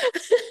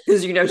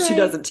 Because she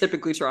doesn't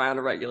typically try on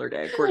a regular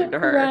day, according to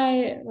her.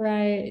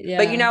 Right. Yeah.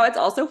 But it's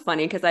also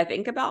funny because I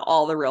think about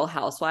all the Real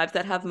Housewives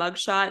that have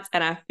mugshots,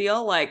 and I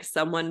feel like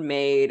someone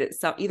made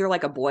either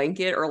a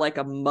blanket or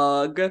a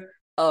mug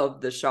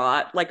of the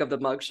shot, of the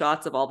mug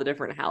shots of all the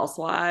different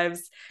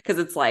housewives, because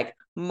it's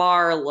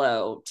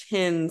Marlo,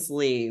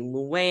 Tinsley,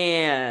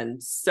 Luann,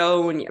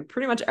 Sonia,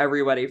 pretty much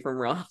everybody from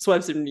Real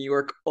Housewives of New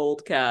York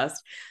old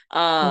cast.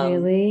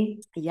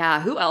 Really? Yeah,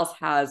 who else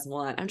has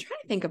one? I'm trying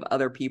to think of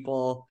other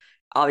people.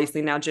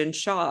 Obviously now Jen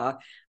Shaw.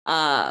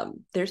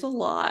 There's a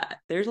lot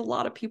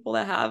of people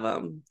that have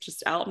them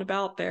just out and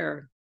about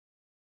there.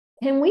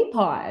 Can we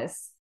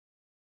pause?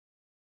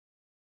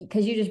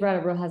 Because you just brought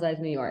up Real Housewives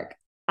of New York.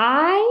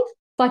 I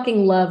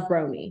fucking love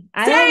RHONY.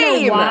 I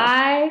don't know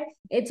why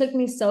it took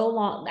me so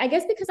long. I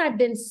guess because I've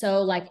been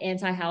so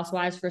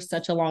anti-housewives for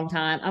such a long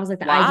time. I was like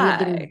the idea of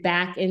getting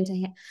back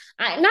into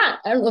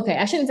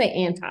I shouldn't say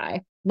anti,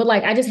 but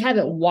I just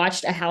haven't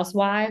watched a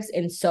Housewives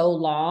in so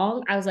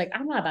long. I was like,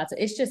 I'm not about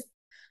to. It's just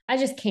I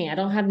just can't.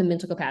 I don't have the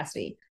mental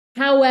capacity.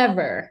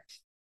 However,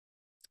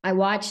 I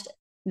watched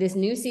this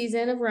new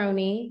season of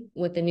RHONY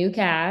with the new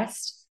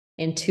cast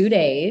in 2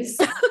 days.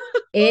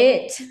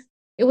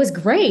 It was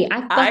great.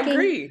 I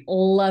agree.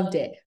 Loved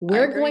it.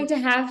 We're going to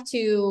have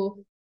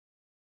to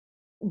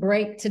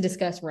break to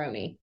discuss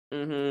RHONY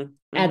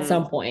at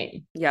some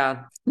point.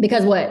 Yeah.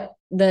 Because what?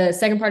 The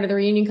second part of the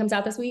reunion comes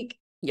out this week?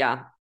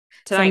 Yeah.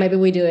 Tonight. So maybe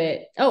we do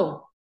it.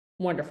 Oh,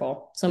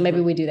 wonderful. So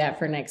maybe we do that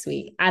for next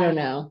week. I don't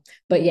know.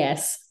 But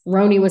yes,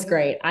 RHONY was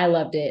great. I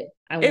loved it.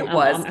 I'm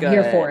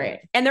here for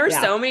it. And there were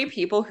so many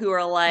people who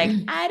are like,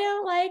 I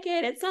don't like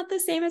it. It's not the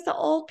same as the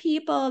old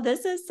people.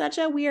 This is such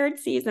a weird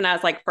season. I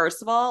was like,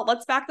 first of all,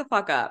 let's back the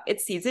fuck up.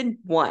 It's season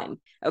 1.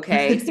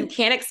 Okay. So you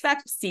can't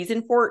expect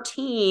season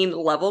 14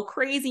 level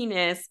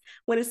craziness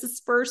when it's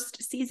this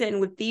first season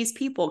with these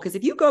people. Because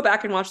if you go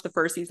back and watch the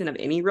first season of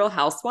any Real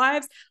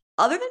Housewives,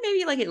 other than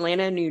maybe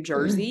Atlanta and New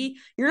Jersey,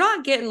 you're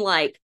not getting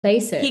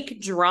basic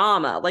peak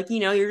drama.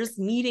 You're just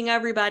meeting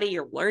everybody.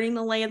 You're learning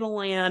the lay of the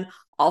land.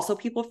 Also,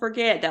 people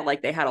forget that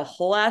they had a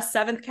whole ass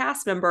 7th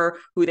cast member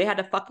who they had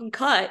to fucking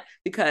cut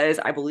because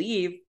I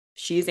believe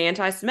she's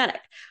anti-Semitic,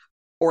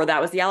 or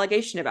that was the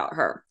allegation about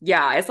her.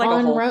 Yeah, it's a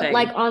whole thing.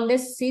 On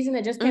this season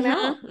that just came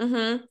out.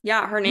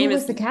 Yeah, her name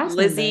is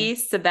Lizzie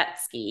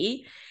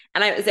Savetsky.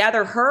 And it was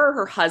either her or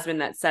her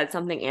husband that said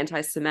something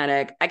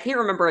anti-Semitic. I can't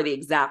remember the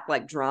exact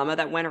drama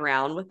that went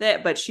around with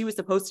it, but she was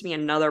supposed to be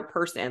another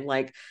person.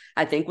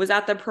 I think was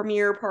at the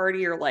premiere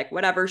party or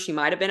whatever. She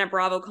might have been at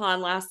BravoCon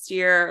last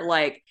year.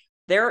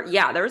 There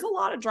was a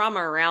lot of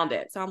drama around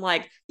it. So I'm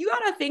like, you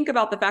got to think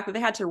about the fact that they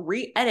had to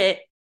re-edit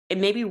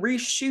and maybe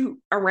reshoot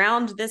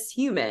around this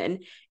human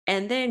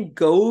and then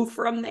go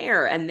from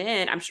there. And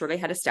then I'm sure they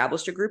had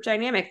established a group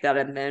dynamic that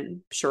and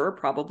then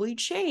probably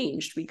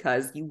changed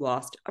because you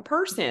lost a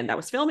person that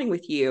was filming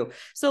with you.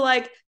 So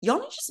y'all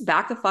need to just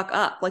back the fuck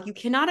up. You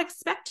cannot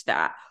expect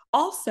that.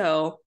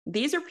 Also,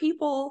 these are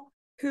people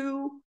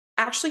who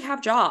actually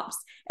have jobs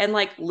and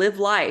live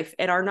life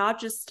and are not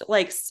just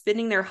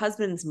spending their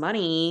husband's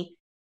money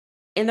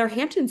in their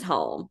Hamptons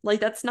home.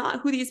 That's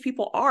not who these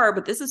people are,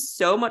 but this is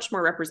so much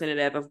more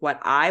representative of what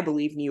I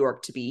believe New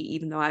York to be,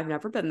 even though I've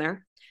never been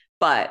there.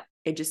 But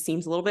it just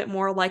seems a little bit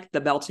more like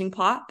the melting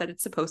pot that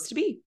it's supposed to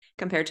be.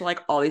 compared to like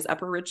all these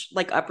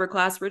upper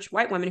class rich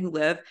white women who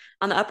live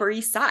on the Upper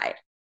East Side.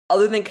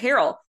 Other than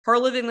Carol, her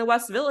living in the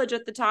West Village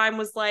at the time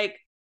was like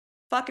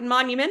fucking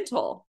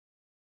monumental.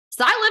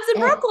 Cy lives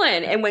in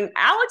Brooklyn. And when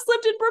Alex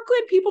lived in Brooklyn,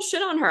 people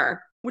shit on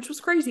her, which was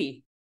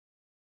crazy.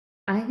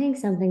 I think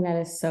something that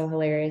is so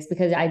hilarious,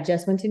 because I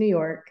just went to New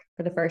York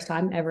for the first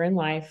time ever in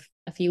life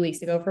a few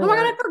weeks ago for Oh my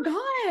God, work.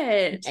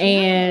 I forgot.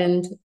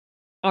 And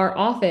our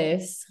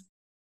office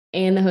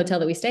and the hotel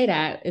that we stayed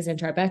at is in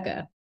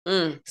Tribeca.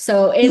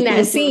 So in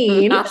that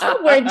scene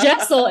where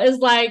Jessel is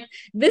like,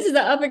 this is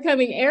the up and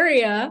coming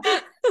area.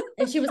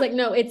 And she was like,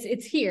 no,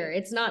 it's here.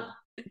 It's not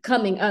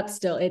coming up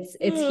still. It's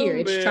here.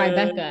 It's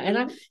Tribeca.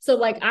 And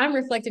I'm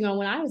reflecting on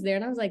when I was there,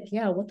 and I was like,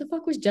 yeah, what the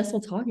fuck was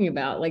Jessel talking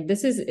about? Like,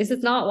 this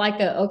is not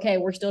like okay,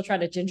 we're still trying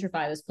to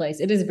gentrify this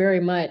place. It is very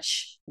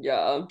much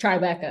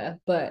Tribeca,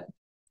 but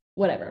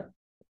whatever.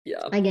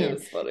 Yeah. Again,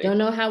 don't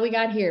know how we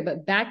got here,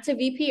 but back to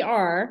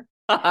VPR.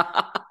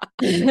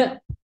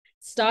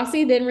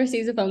 Stassi then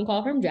receives a phone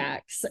call from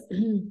Jax,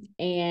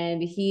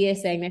 and he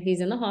is saying that he's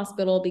in the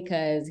hospital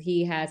because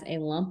he has a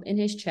lump in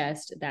his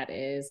chest that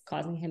is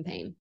causing him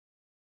pain.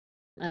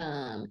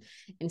 And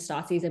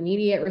Stassi's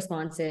immediate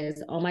response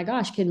is, oh my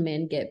gosh, can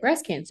men get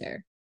breast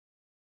cancer?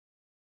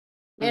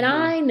 And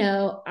I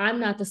know I'm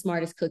not the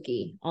smartest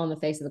cookie on the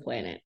face of the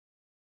planet,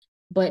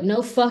 but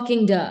no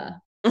fucking duh.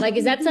 Like,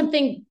 is that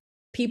something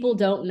people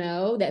don't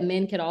know, that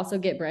men could also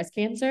get breast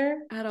cancer?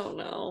 I don't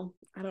know.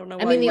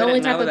 I mean, the only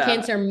type of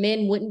cancer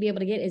men wouldn't be able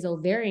to get is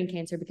ovarian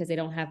cancer because they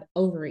don't have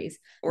ovaries.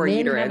 Or men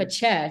uterine. Have a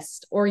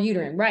chest, or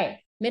uterine, right?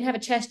 Men have a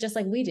chest just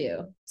like we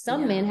do.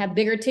 Some men have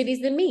bigger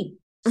titties than me.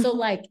 So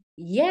like,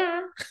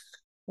 yeah,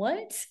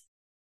 what?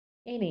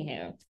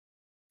 Anywho.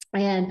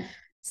 And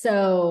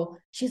so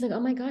she's like,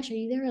 oh my gosh, are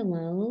you there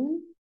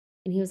alone?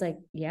 And he was like,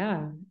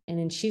 yeah. And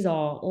then she's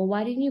all, well,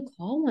 why didn't you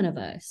call one of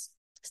us?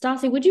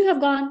 Stassi, would you have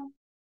gone?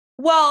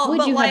 Well,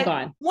 would you have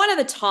gone? One of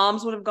the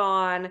Toms would have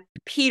gone.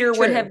 Peter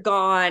would have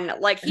gone.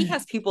 Like, he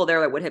has people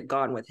there that would have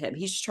gone with him.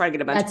 He's just trying to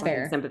get a bunch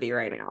of sympathy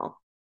right now.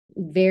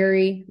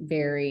 Very,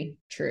 very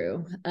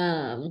true.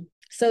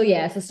 So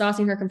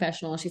Stassi, her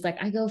confessional, she's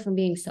like, I go from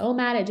being so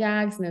mad at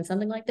Jax, and then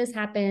something like this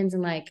happens,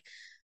 and like,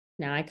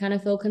 now I kind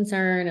of feel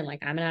concerned, and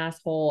like, I'm an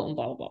asshole, and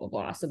blah, blah, blah, blah,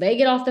 blah. So they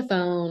get off the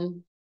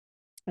phone.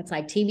 It's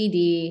like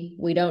TBD.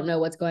 We don't know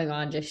what's going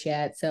on just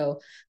yet. So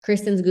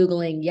Kristen's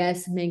Googling,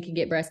 yes, men can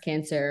get breast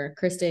cancer.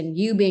 Kristen,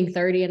 you being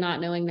 30 and not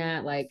knowing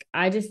that, like,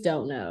 I just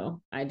don't know.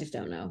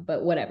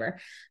 But whatever.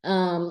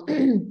 And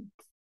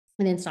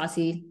then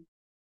Stassi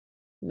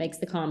makes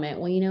the comment,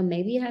 well,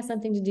 maybe it has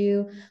something to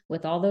do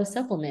with all those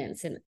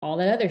supplements and all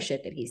that other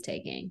shit that he's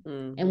taking.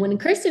 And when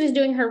Kristen is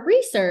doing her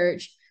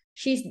research,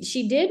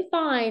 she did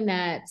find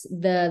that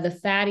the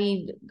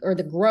fatty, or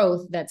the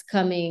growth that's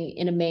coming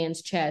in a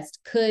man's chest,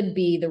 could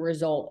be the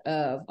result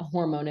of a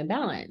hormone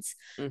imbalance.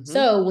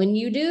 So when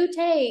you do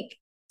take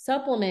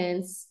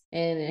supplements,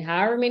 and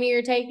however many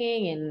you're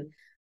taking,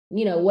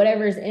 and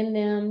whatever's in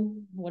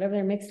them, whatever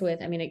they're mixed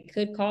with, I mean, it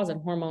could cause a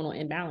hormonal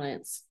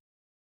imbalance.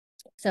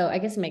 So I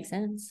guess it makes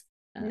sense.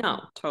 No,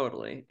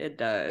 totally. It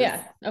does.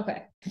 Yeah.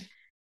 Okay.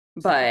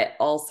 But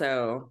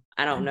also,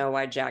 I don't know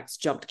why Jax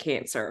jumped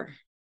cancer.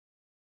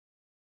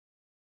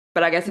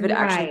 But I guess if it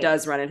actually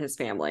does run in his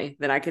family,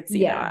 then I could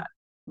see that.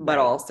 But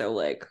also,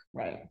 like,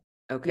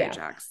 okay,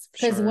 Jax.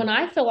 Because when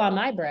I feel on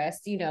my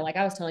breast, like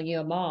I was telling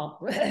you, Mom,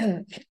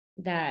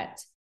 that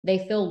they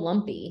feel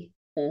lumpy.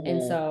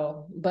 And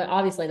so, but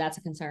obviously that's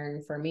a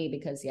concern for me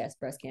because, yes,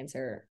 breast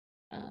cancer,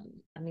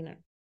 I mean,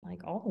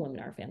 like all the women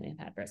in our family have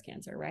had breast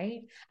cancer,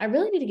 right? I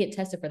really need to get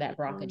tested for that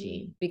BRCA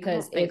gene,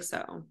 because I think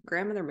so.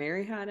 Grandmother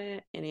Mary had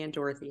it and Aunt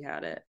Dorothy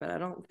had it, but I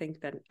don't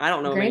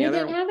know. Granny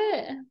didn't have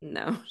it?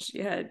 No, she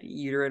had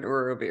uterine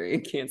or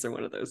ovarian cancer,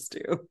 one of those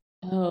two.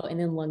 Oh, and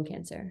then lung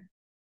cancer.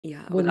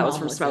 Yeah, well, that was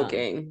from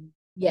smoking.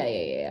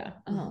 Yeah.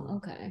 Oh,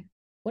 okay.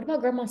 What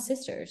about grandma's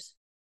sisters?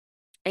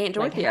 Aunt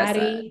Dorothy has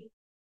it.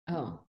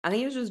 Oh, I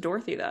think it was just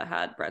Dorothy that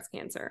had breast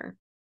cancer.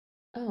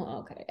 Oh,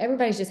 okay.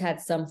 Everybody's just had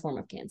some form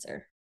of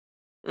cancer.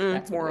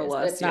 That's more or less.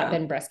 But it's not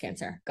been breast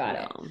cancer. Got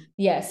it.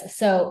 Yes.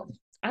 So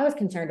I was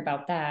concerned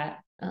about that.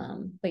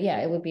 But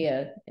yeah, it would be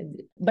I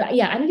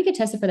need to get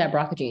tested for that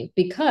BRCA gene,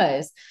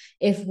 because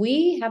if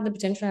we have the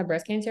potential to have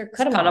breast cancer,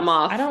 cut them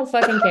off. I don't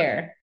fucking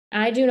care.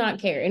 I do not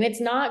care. And it's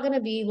not going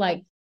to be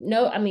like,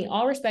 no, I mean,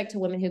 all respect to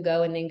women who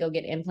go and then go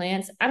get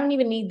implants. I don't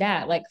even need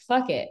that. Like,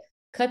 fuck it.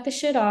 Cut the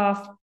shit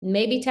off.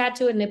 Maybe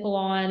tattoo a nipple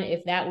on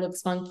if that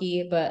looks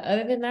funky. But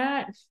other than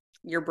that,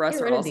 your breasts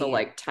are also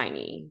like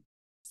tiny.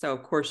 So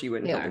of course you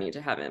wouldn't feel the need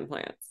to have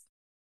implants.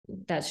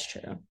 That's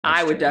true.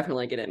 I would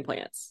definitely get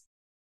implants.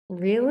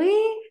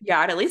 Really?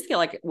 Yeah, I'd at least get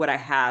like what I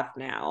have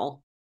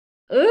now.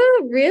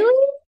 Oh,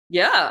 really?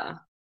 Yeah.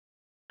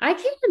 I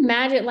can't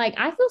imagine, like,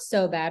 I feel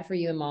so bad for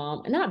you and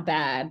Mom. Not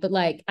bad, but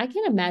like, I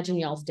can't imagine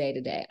y'all's day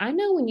to day. I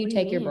know when you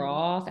take your bra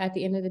off at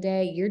the end of the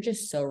day, you're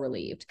just so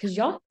relieved because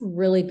y'all have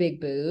really big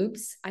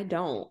boobs. I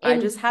don't. I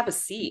just have a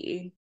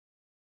C.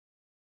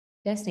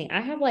 Destiny,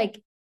 I have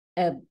like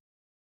a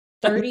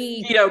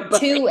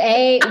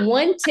 32A.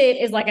 One tit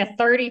is like a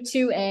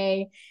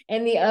 32A,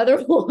 and the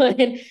other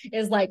one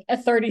is like a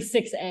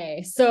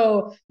 36A.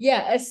 So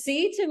yeah, a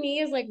C to me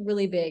is like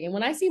really big. And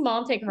when I see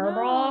mom take her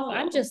bra off,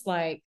 I'm just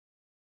like,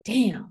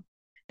 damn,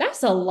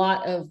 that's a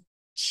lot of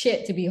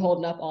shit to be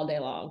holding up all day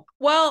long.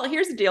 Well,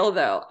 here's the deal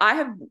though. I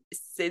have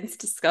since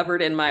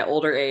discovered in my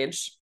older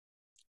age,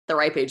 the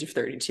ripe age of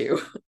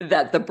 32,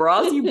 that the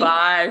bras you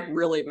buy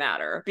really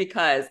matter,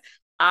 because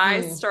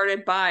I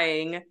started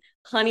buying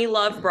Honey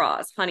Love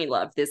bras. Honey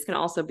Love, this can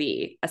also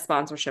be a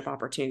sponsorship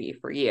opportunity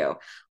for you.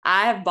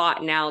 I have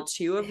bought now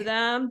 2 of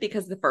them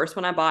because the first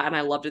one I bought and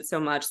I loved it so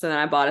much. So then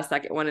I bought a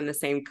second one in the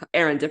same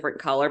or in a different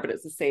color, but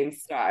it's the same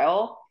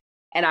style.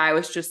 And I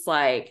was just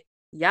like,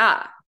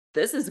 yeah,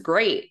 this is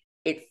great.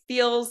 It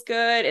feels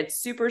good. It's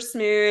super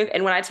smooth.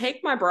 And when I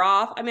take my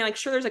bra off, I mean, like,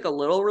 sure, there's like a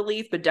little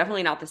relief, but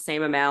definitely not the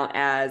same amount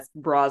as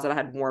bras that I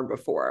had worn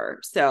before.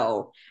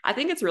 So I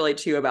think it's really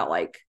too about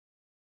like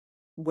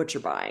what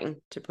you're buying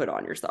to put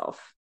on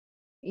yourself.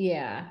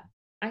 Yeah,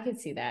 I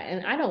could see that.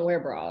 And I don't wear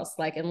bras,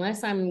 like,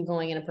 unless I'm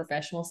going in a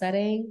professional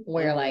setting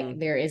where like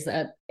there is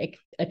a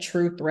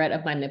true threat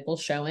of my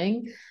nipples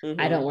showing.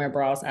 I don't wear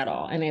bras at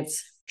all. And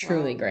it's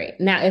truly great.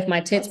 Now, if my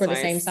tits were the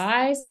same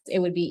size, it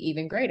would be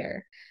even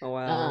greater. Oh,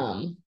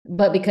 wow.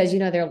 But because, you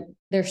know,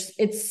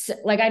 it's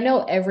like, I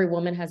know every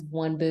woman has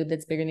one boob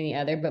that's bigger than the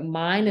other, but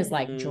mine is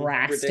like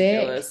drastic.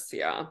 Ridiculous.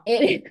 Yeah.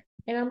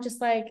 And I'm just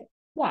like,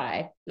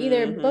 why?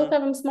 Either both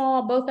of them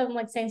small, both of them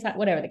like same size,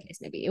 whatever the case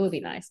may be. It would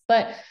be nice.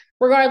 But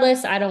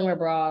regardless, I don't wear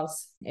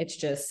bras.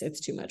 It's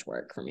too much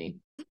work for me.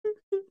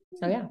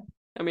 So yeah.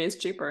 I mean, it's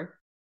cheaper.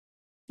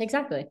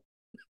 Exactly.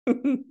 I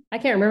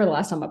can't remember the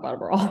last time I bought a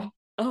bra.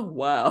 Oh,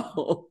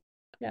 wow.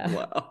 Yeah.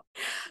 Wow.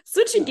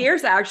 Switching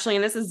gears, actually,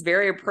 and this is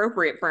very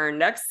appropriate for our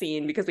next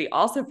scene because we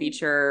also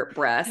feature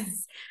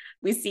breasts.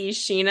 We see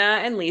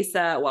Scheana and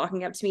Lisa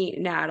walking up to meet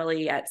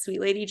Natalie at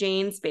Sweet Lady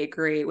Jane's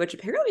Bakery, which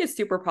apparently is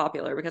super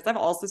popular because I've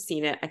also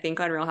seen it, I think,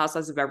 on Real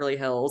Housewives of Beverly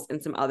Hills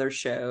and some other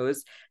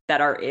shows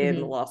that are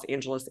in the Los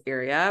Angeles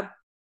area.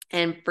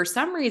 And for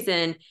some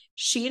reason,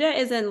 Scheana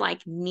is in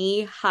like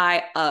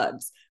knee-high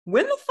Uggs.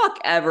 When the fuck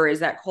ever is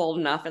that cold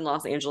enough in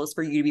Los Angeles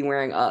for you to be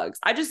wearing Uggs?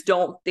 I just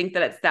don't think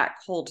that it's that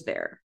cold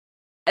there,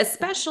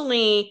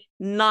 especially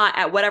not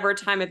at whatever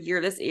time of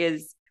year this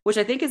is, which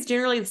I think is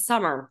generally the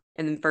summer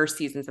in the first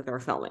seasons that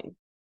they're filming.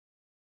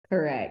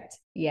 Correct.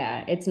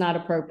 Yeah, it's not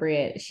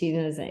appropriate. She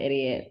is an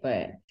idiot,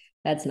 but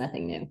that's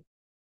nothing new.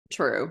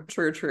 True.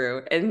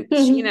 And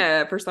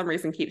Scheana, for some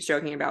reason, keeps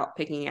joking about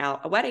picking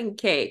out a wedding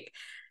cake.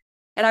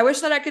 And I wish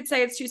that I could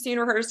say it's too soon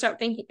for her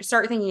to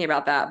start thinking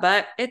about that,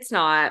 but it's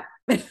not,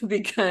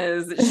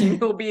 because she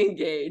will be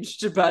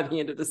engaged by the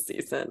end of the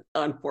season,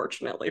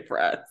 unfortunately for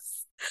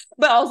us.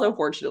 But also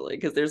fortunately,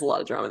 because there's a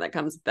lot of drama that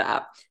comes with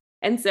that.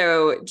 And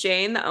so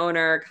Jane, the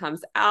owner,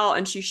 comes out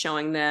and she's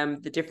showing them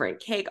the different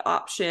cake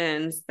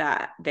options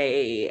that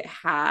they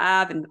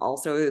have and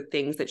also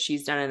things that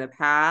she's done in the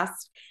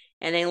past.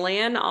 And they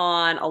land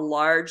on a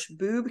large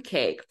boob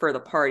cake for the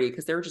party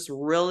because they're just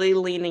really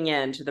leaning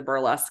into the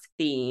burlesque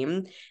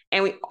theme.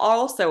 And we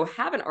also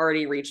haven't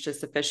already reached a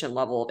sufficient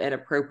level of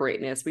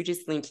inappropriateness. We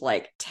just need to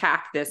like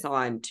tack this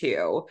on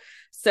too.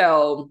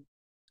 So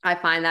I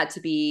find that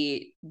to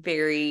be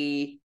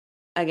very,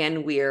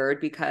 again, weird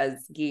because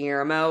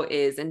Guillermo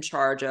is in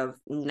charge of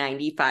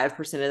 95%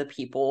 of the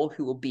people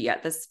who will be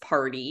at this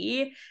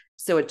party.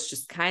 So it's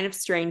just kind of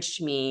strange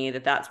to me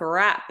that that's where we're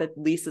at. But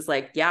Lisa's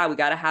like, yeah, we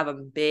got to have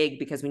them big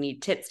because we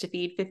need tits to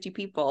feed 50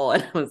 people.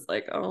 And I was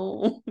like,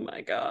 oh my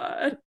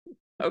God.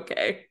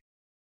 Okay,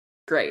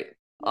 great.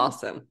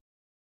 Awesome.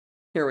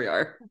 Here we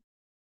are.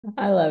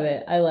 I love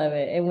it.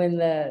 And when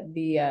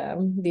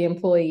the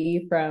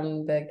employee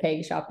from the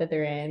cake shop that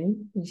they're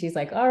in, she's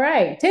like, all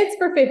right, tits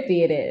for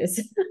 50 it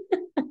is.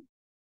 I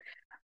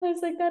was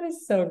like, that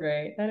is so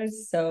great. That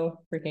is so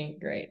freaking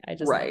great. I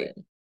just love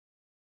it.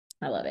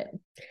 I love it.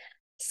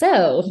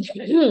 So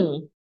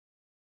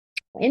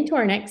into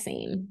our next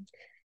scene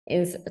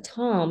is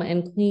Tom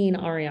and Queen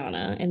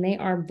Ariana, and they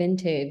are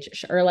vintage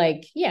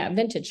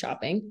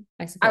shopping,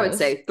 I suppose. I would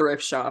say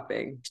thrift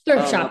shopping.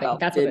 Shopping.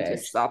 That's what it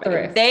is.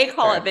 Thrift. They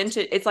call it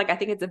vintage. It's like, I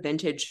think it's a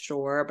vintage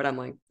store, but I'm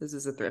like, this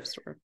is a thrift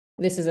store.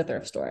 This is a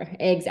thrift store.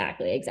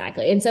 Exactly.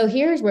 And so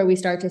here's where we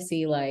start to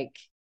see like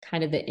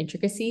kind of the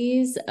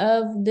intricacies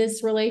of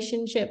this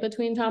relationship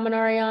between Tom and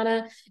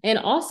Ariana. And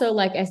also,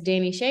 like, as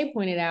Danny Shay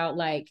pointed out,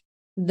 like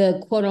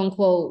the quote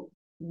unquote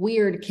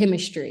weird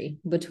chemistry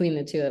between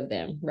the two of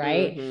them,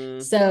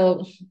 right?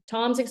 So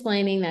Tom's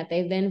explaining that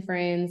they've been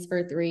friends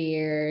for 3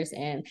 years,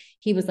 and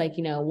he was like,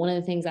 you know, one of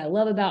the things I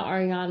love about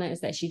Ariana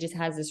is that she just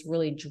has this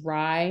really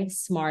dry,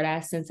 smart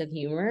ass sense of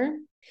humor,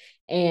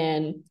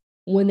 and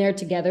when they're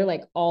together,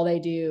 like all they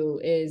do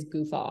is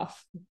goof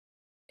off.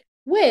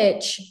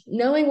 Which,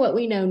 knowing what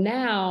we know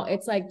now,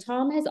 it's like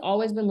Tom has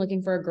always been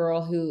looking for a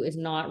girl who is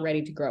not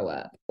ready to grow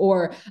up,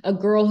 or a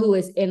girl who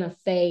is in a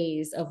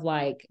phase of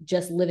like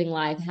just living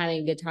life, having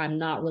a good time,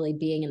 not really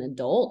being an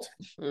adult.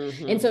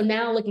 And so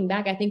now looking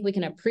back, I think we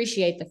can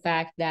appreciate the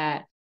fact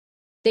that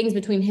things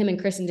between him and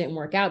Kristen didn't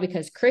work out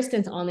because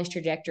Kristen's on this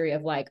trajectory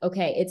of like,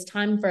 okay, it's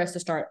time for us to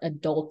start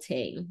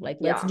adulting. Like,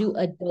 let's do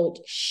adult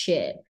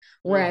shit.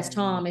 Whereas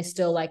Tom is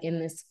still like in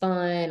this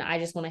fun, I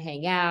just want to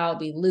hang out,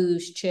 be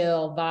loose,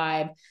 chill,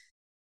 vibe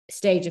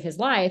stage of his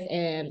life.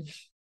 And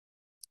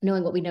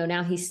knowing what we know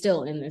now, he's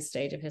still in this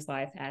stage of his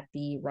life at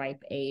the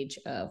ripe age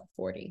of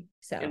 40.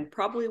 So, and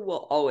probably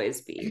will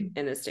always be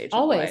in this stage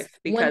always, of life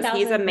because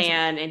he's a 1000%.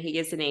 man and he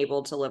isn't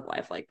able to live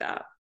life like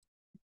that.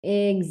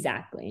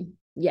 Exactly.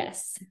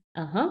 Yes.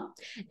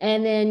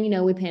 And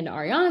then, we pan to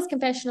Ariana's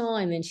confessional,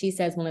 and then she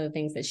says one of the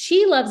things that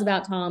she loves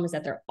about Tom is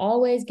that they're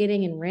always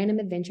getting in random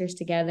adventures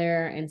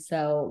together. And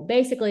so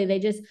basically they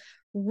just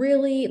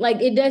really,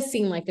 like, it does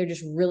seem like they're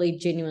just really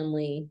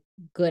genuinely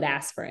good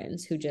ass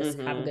friends who just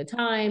have a good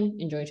time,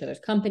 enjoy each other's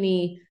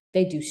company.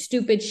 They do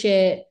stupid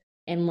shit,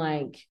 and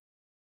like,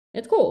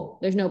 it's cool.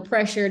 There's no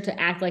pressure to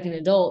act like an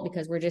adult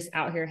because we're just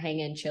out here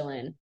hanging,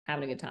 chilling,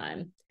 having a good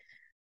time,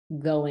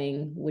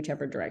 going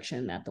whichever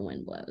direction that the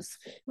wind blows.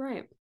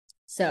 Right.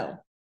 So,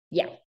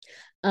 yeah.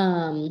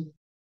 And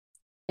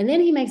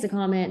then he makes a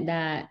comment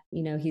that,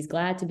 he's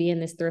glad to be in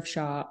this thrift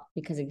shop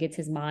because it gets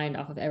his mind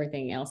off of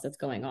everything else that's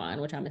going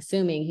on, which I'm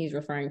assuming he's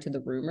referring to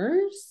the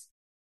rumors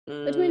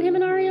between him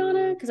and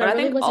Ariana. Because I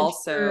really think wasn't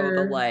also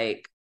sure. the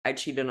like, I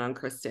cheated on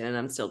Kristen and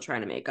I'm still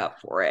trying to make up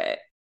for it.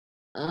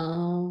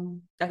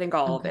 I think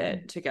all of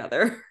it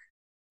together.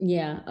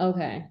 Yeah.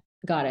 Okay.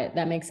 Got it.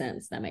 That makes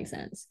sense.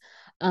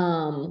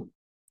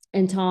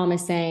 And Tom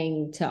is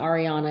saying to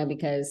Ariana,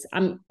 because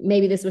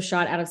maybe this was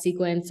shot out of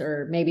sequence,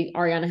 or maybe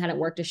Ariana hadn't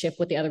worked a shift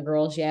with the other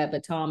girls yet,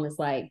 but Tom is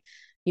like,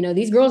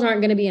 these girls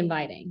aren't going to be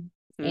inviting.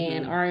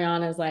 And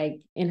Ariana's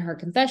like, in her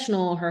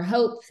confessional, her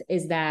hope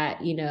is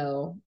that,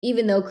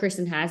 even though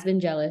Kristen has been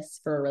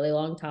jealous for a really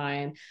long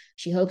time,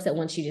 she hopes that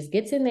once she just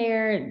gets in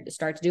there,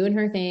 starts doing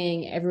her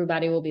thing,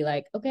 everybody will be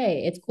like,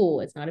 okay, it's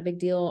cool. It's not a big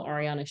deal.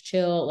 Ariana's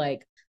chill.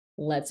 Like,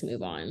 let's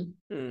move on.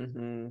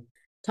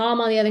 Tom,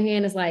 on the other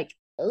hand, is like,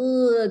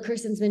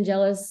 Kristen's been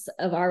jealous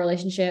of our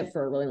relationship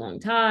for a really long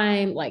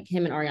time, like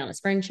him and Ariana's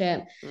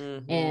friendship.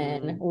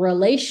 And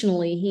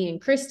relationally, he and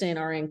Kristen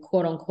are in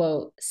quote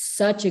unquote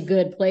such a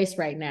good place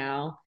right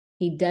now.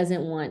 He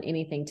doesn't want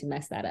anything to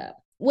mess that up,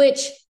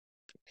 which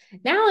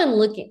now I'm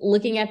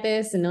looking at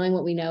this and knowing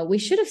what we know, we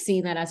should have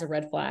seen that as a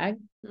red flag,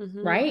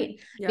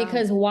 right? Yeah.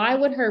 Because why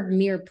would her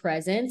mere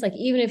presence, like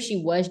even if she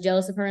was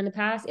jealous of her in the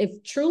past,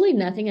 if truly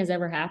nothing has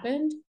ever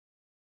happened,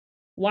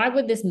 why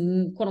would this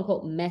quote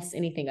unquote mess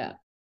anything up?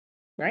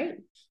 Right?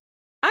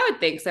 I would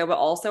think so, but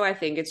also I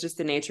think it's just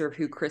the nature of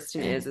who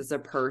Kristen is as a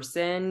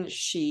person.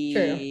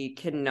 She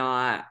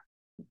cannot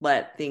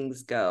let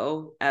things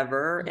go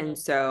ever. And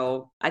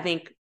so I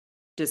think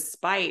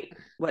despite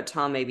what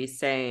Tom may be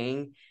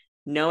saying,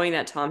 knowing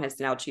that Tom has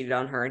now cheated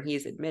on her and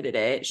he's admitted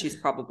it, she's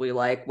probably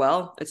like,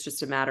 well, it's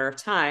just a matter of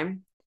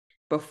time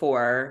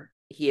before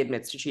he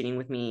admits to cheating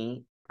with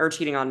me or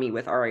cheating on me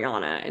with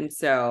Ariana. And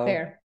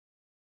so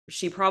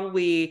she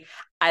probably,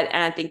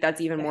 and I think that's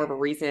even more of a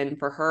reason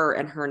for her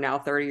and her now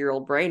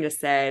 30-year-old brain to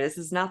say, this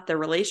is not the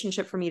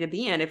relationship for me to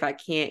be in if I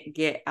can't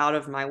get out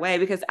of my way.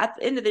 Because at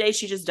the end of the day,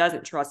 she just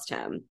doesn't trust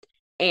him.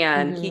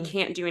 And he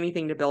can't do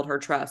anything to build her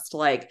trust.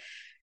 Like,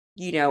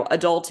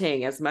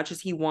 adulting as much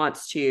as he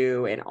wants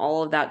to and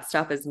all of that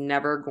stuff is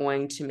never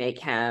going to make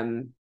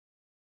him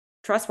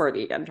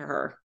trustworthy again to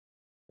her.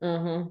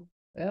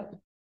 Yep.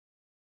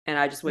 And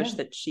I just wish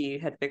that she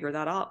had figured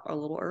that out a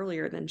little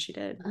earlier than she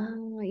did.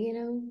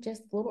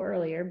 Just a little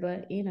earlier,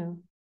 but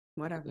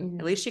whatever.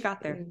 At least she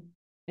got there.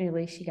 At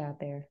least she got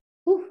there.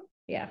 Whew.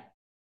 Yeah.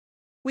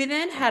 We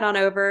then head on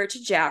over to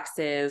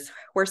Jax's,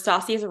 where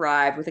Stassi has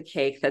arrived with a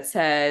cake that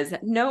says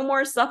no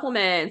more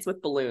supplements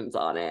with balloons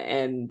on it.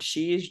 And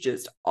she's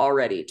just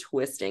already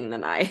twisting the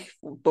knife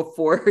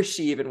before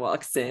she even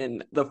walks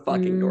in the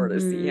fucking door to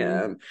see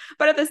him.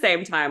 But at the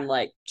same time,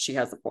 like, she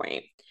has a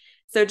point.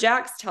 So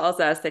Jax tells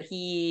us that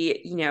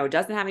he,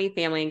 doesn't have any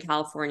family in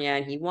California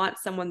and he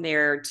wants someone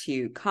there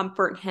to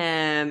comfort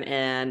him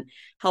and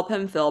help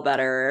him feel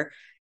better.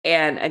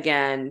 And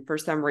again, for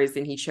some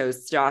reason, he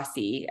chose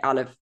Stassi out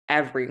of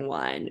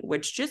everyone,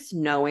 which just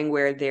knowing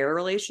where their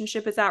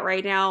relationship is at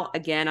right now,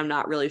 again, I'm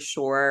not really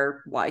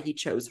sure why he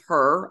chose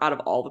her out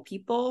of all the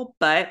people,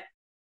 but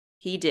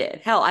he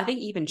did. Hell, I think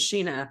even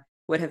Scheana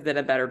would have been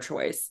a better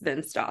choice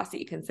than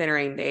Stassi,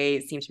 considering they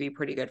seem to be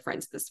pretty good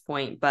friends at this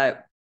point,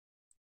 but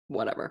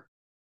whatever.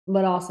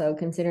 But also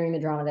considering the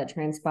drama that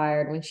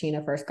transpired when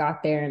Scheana first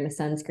got there and the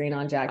sunscreen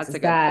on Jax's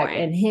back,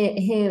 and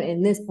him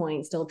in this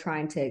point still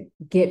trying to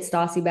get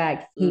Stassi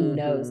back, he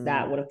knows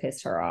that would have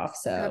pissed her off.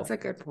 So that's a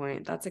good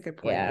point.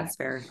 Yeah. That's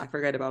fair. I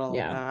forget about all of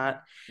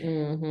that.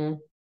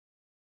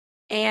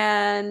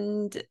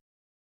 And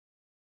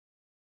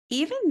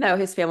even though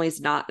his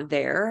family's not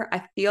there,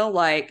 I feel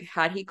like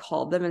had he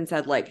called them and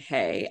said like,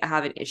 hey, I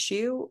have an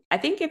issue, I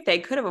think if they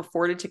could have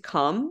afforded to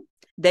come,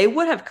 they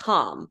would have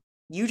come.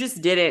 You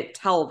just didn't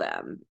tell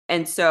them.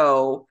 And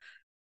so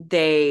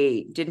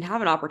they didn't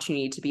have an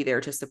opportunity to be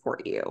there to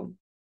support you.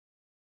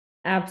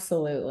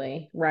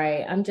 Absolutely.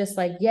 Right. I'm just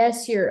like,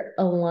 yes, you're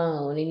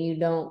alone and you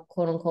don't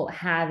quote unquote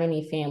have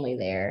any family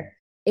there.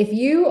 If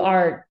you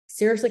are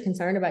seriously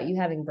concerned about you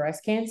having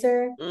breast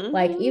cancer,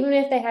 like Mm-hmm. even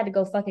if they had to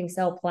go fucking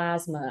sell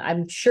plasma,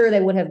 I'm sure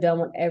they would have done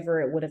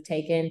whatever it would have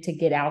taken to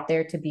get out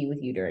there to be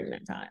with you during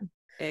that time.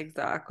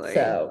 Exactly.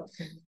 So,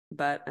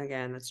 But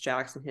again, that's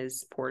Jackson,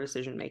 his poor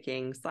decision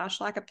making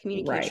slash lack of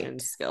communication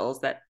right.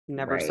 skills that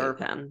never serve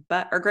Right. him,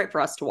 but are great for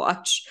us to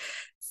watch.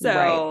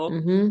 Right. So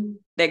Mm-hmm.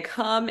 they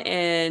come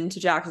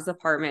into Jackson's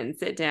apartment and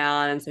sit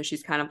down. And so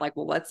she's kind of like,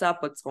 well, what's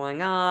up? What's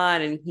going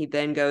on? And he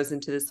then goes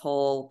into this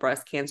whole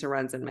breast cancer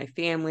runs in my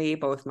family.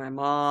 Both my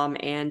mom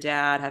and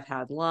dad have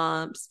had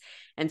lumps.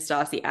 And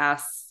Stassi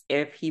asks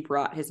if he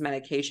brought his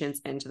medications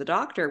into the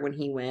doctor when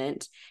he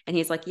went. And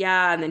he's like,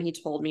 yeah. And then he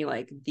told me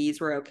like, these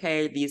were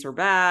okay, these were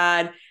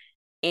bad.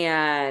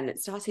 And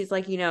Stassi's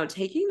like,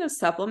 taking those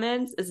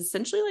supplements is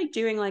essentially like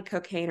doing like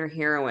cocaine or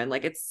heroin.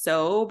 Like it's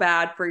so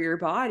bad for your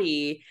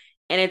body.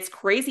 And it's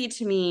crazy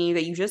to me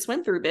that you just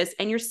went through this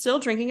and you're still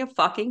drinking a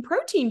fucking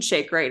protein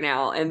shake right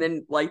now. And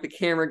then like the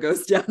camera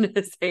goes down to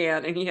his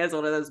hand and he has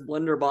one of those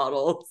blender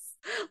bottles,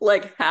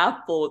 like half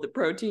full of the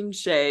protein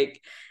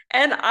shake.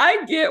 And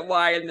I get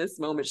why in this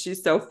moment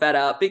she's so fed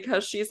up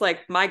because she's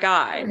like, my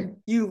guy,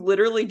 you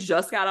literally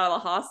just got out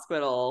of the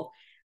hospital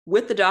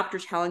with the doctor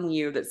telling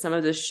you that some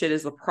of this shit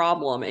is a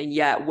problem. And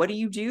yet, what do?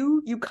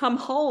 You come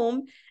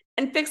home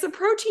and fix a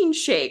protein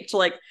shake to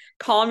like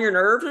calm your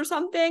nerves or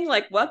something.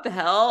 Like, what the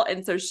hell?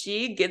 And so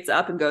she gets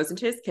up and goes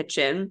into his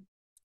kitchen,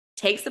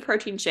 takes the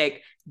protein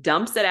shake,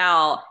 dumps it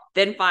out,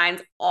 then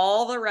finds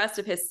all the rest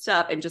of his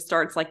stuff and just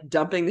starts like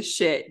dumping the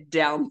shit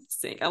down the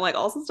sink. I'm like,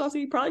 also,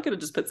 Stassi, you probably could have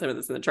just put some of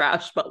this in the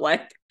trash, but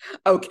like,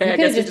 okay, You I could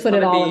have guess you just just put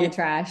want it to all in the be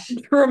trash.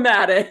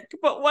 dramatic,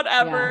 but Yeah.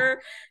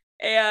 whatever.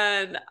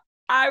 And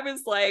I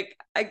was like,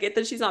 I get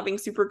that she's not being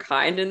super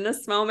kind in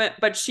this moment,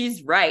 but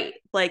she's right.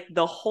 Like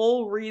the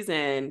whole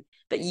reason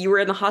that you were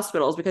in the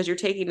hospital is because you're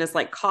taking this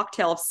like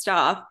cocktail of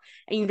stuff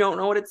and you don't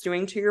know what it's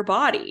doing to your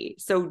body.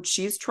 So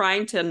she's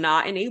trying to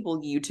not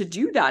enable you to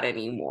do that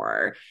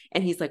anymore.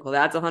 And he's like, well,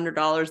 that's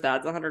 $100.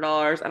 That's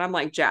 $100. And I'm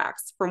like,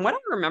 Jax, from what I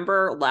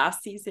remember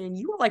last season,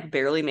 you were like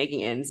barely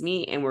making ends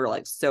meet and were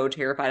like so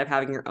terrified of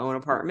having your own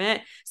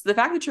apartment. So the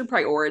fact that you're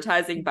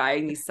prioritizing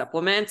buying these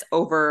supplements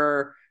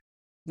over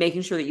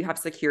making sure that you have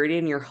security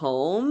in your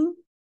home,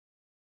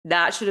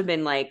 that should have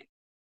been like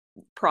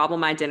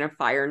problem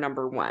identifier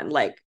number one,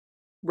 like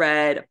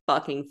red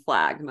fucking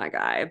flag, my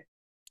guy.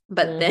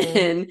 But Mm-hmm.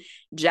 then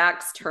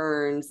Jax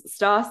turns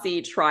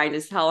Stassi trying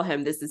to tell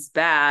him this is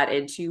bad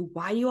into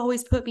why do you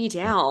always put me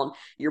down?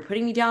 You're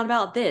putting me down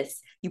about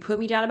this. You put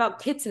me down about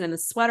Kitson and the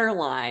sweater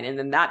line. And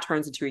then that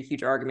turns into a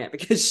huge argument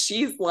because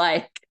she's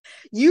like,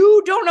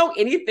 you don't know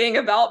anything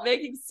about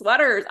making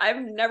sweaters.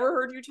 I've never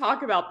heard you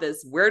talk about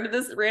this. Where did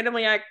this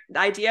randomly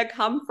idea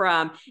come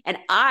from? And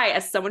I,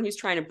 as someone who's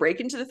trying to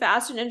break into the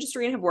fashion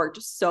industry and have worked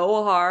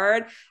so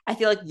hard, I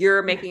feel like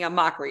you're making a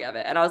mockery of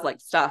it. And I was like,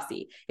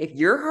 Stassi, if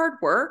your hard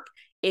work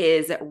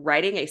is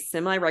writing a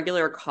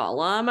semi-regular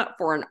column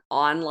for an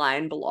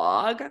online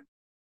blog,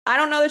 I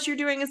don't know that you're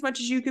doing as much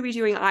as you could be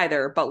doing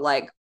either, but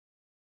like,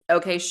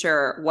 okay,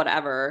 sure,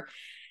 whatever.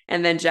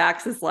 And then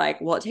Jax is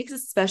like, well, it takes a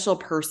special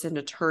person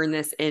to turn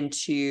this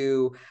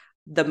into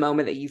the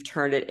moment that you've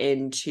turned it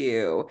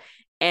into.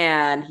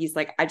 And he's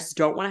like, I just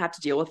don't want to have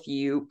to deal with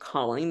you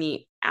calling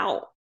me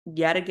out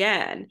yet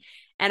again.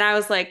 And I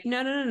was like,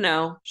 no, no, no,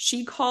 no.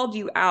 She called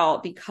you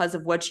out because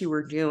of what you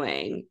were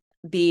doing,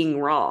 being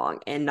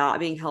wrong and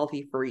not being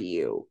healthy for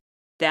you.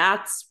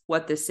 That's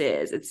what this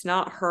is. It's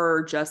not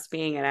her just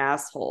being an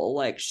asshole.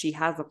 Like, she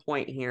has a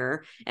point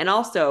here. And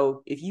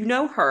also, if you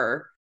know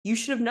her, you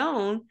should have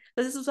known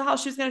that this is how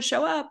she was going to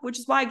show up, which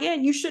is why,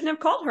 again, you shouldn't have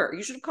called her.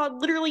 You should have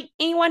called literally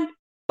anyone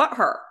but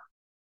her.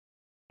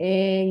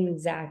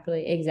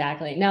 Exactly.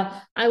 Exactly.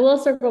 Now, I will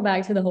circle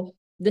back to the whole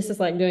this is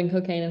like doing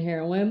cocaine and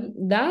heroin.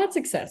 That's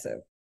excessive.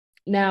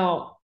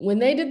 Now, when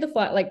they did the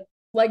flat,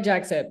 like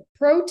Jack said,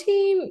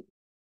 protein,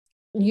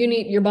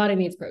 your body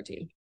needs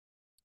protein.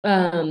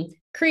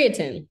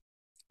 Creatine,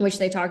 which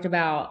they talked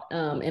about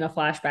in a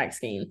flashback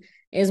scene,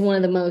 is one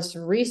of the most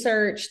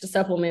researched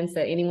supplements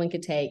that anyone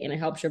could take, and it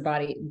helps your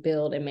body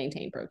build and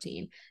maintain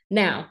protein.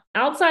 Now,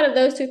 outside of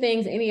those two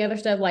things, any other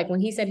stuff, like when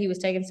he said he was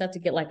taking stuff to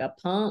get like a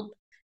pump,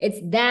 it's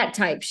that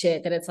type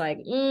shit that it's like,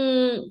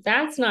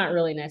 that's not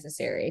really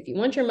necessary. If you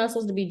want your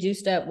muscles to be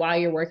juiced up while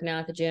you're working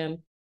out at the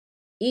gym,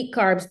 eat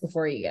carbs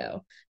before you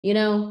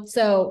go,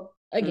 So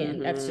again,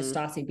 that's just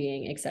Mm-hmm. Stassi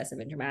being excessive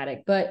and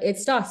dramatic, but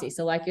it's Stassi.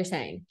 So like you're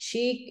saying,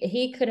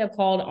 he could have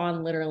called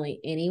on literally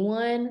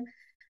anyone,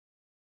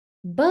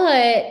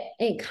 but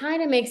it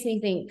kind of makes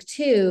me think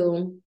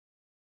too,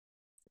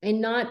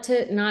 and not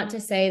to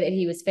say that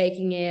he was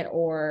faking it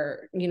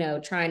or,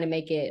 trying to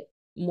make it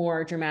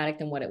more dramatic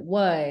than what it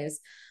was,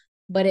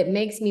 but it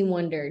makes me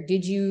wonder,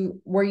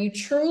 were you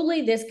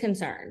truly this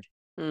concerned?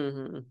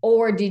 Mm-hmm.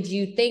 Or did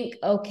you think,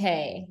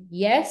 okay,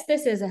 yes,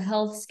 this is a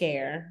health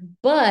scare,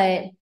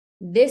 but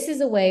this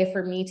is a way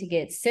for me to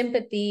get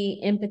sympathy,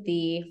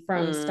 empathy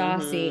from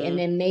Stassi, and Mm-hmm.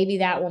 then maybe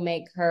that will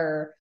make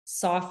her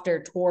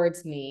softer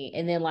towards me.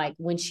 And then like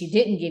when she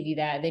didn't give you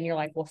that, then you're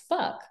like, well,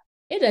 fuck.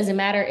 It doesn't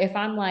matter if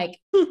I'm like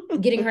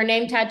getting her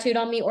name tattooed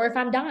on me or if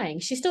I'm dying.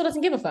 She still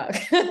doesn't give a fuck.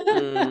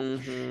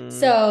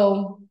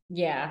 So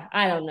yeah,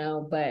 I don't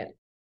know, but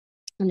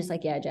I'm just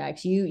like, yeah,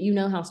 Jax, you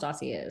know how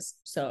Stassi is.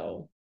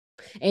 So,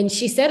 and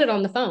she said it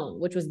on the phone,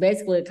 which was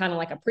basically kind of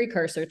like a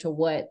precursor to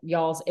what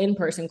y'all's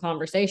in-person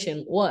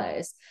conversation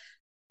was.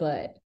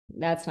 But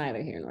that's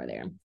neither here nor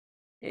there.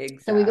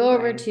 Exactly. So we go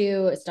over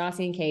to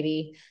Stassi and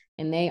Katie,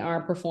 and they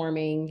are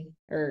performing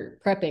or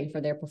prepping for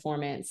their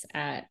performance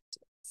at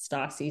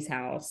Stassi's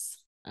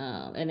house.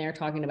 And they're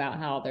talking about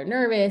how they're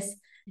nervous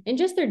and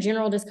just their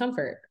general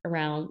discomfort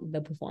around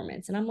the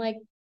performance. And I'm like,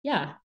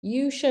 yeah,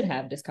 you should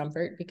have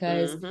discomfort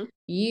because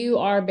you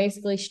are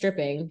basically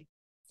stripping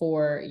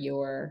for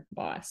your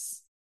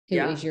boss, who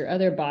is your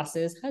other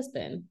boss's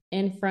husband,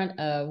 in front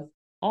of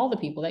all the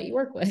people that you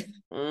work with.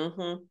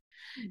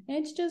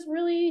 It's just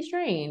really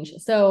strange.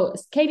 So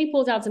Katie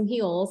pulls out some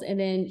heels, and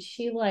then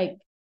she like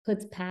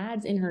puts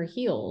pads in her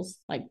heels,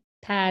 like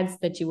pads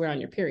that you wear on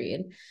your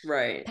period.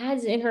 Right.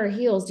 Pads in her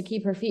heels to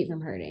keep her feet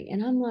from hurting.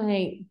 And I'm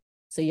like,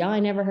 so y'all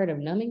ain't never heard of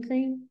numbing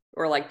cream?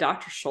 Or like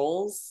Dr.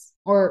 Scholl's?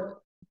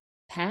 Or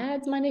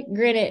pads,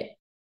 granted,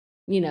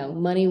 you know,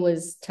 money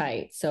was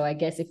tight. So I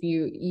guess if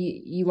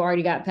you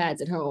already got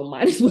pads at home,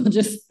 might as well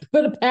just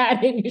put a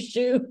pad in your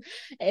shoe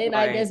and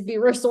I guess be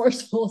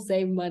resourceful,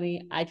 save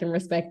money. I can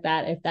respect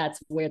that if that's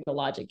where the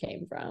logic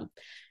came from.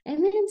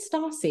 And then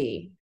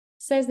Stassi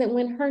says that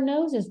when her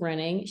nose is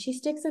running, she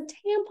sticks a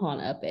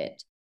tampon up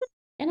it.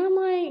 And I'm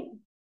like,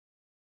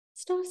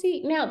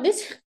 Stassi, now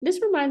this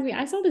reminds me,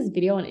 I saw this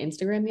video on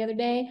Instagram the other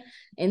day,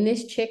 and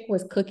this chick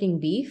was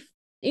cooking beef.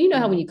 And you know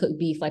how when you cook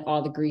beef, like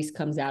all the grease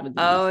comes out of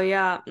the beef. Oh,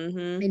 yeah.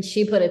 And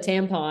she put a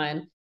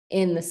tampon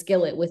in the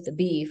skillet with the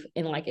beef,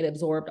 and like it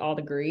absorbed all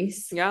the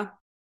grease. Yeah.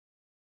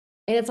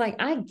 And it's like,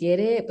 I get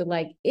it, but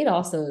like it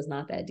also is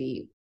not that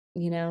deep,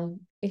 you know?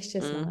 It's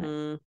just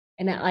not.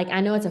 And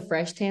I know it's a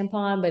fresh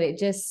tampon, but it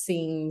just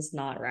seems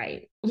not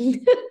right. Yeah.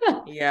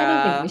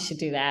 I don't think we should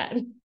do that.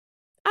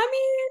 I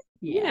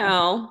mean, you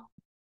know,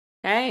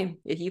 hey,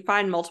 if you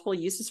find multiple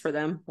uses for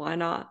them, why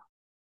not?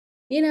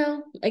 You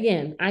know,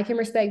 again, I can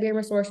respect being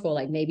resourceful.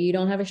 Like maybe you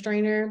don't have a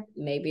strainer.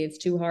 Maybe it's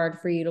too hard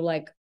for you to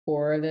like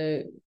pour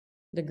the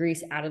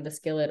grease out of the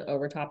skillet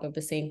over top of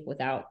the sink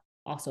without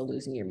also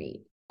losing your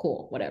meat.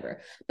 Cool,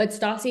 whatever. But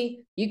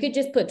Stassi, you could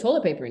just put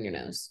toilet paper in your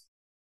nose.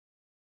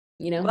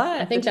 You know,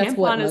 but I think that's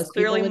what most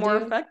people would do. More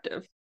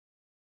effective.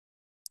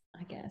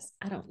 I guess.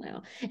 I don't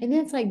know. And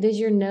then it's like, is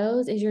your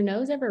nose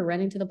ever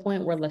running to the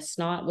point where the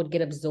snot would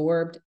get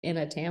absorbed in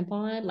a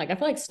tampon? Like, I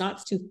feel like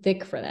snot's too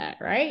thick for that,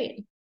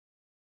 right?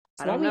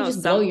 So I don't know. You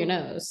just blow your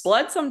nose?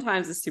 Blood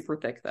sometimes is super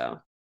thick, though.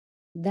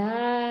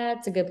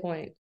 That's a good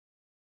point.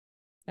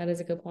 That is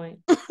a good point.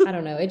 I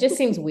don't know. It just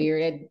seems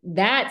weird.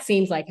 That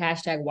seems like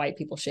hashtag white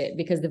people shit,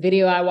 because the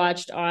video I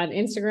watched on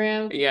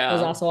Instagram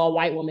was also a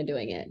white woman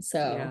doing it.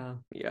 So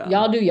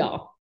y'all do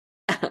y'all.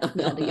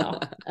 Y'all do y'all.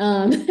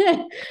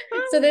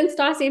 So then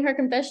Stassi in her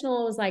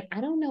confessional was like,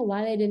 I don't know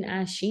why they didn't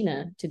ask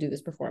Scheana to do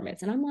this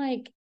performance. And I'm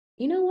like,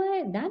 you know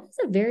what? That is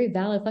a very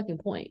valid fucking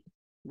point.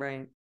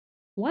 Right.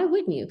 Why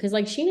wouldn't you? Because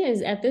like Scheana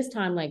is at this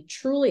time like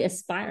truly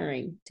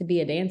aspiring to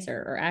be a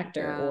dancer or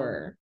actor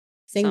or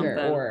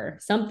singer or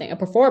something, a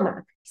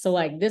performer. So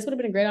like this would have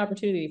been a great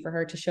opportunity for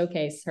her to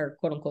showcase her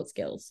quote unquote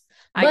skills.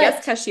 I guess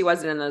because she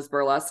wasn't in those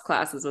burlesque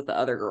classes with the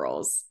other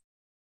girls.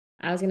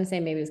 I was gonna say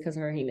maybe it's because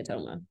of her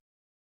hematoma.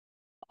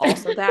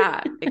 Also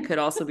that. It could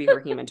also be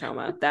her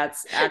hematoma.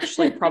 That's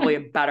actually probably a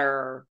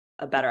better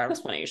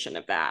explanation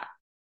of that.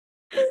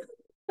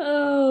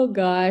 Oh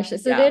gosh. So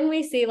then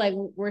we see like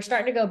we're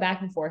starting to go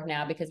back and forth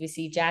now, because we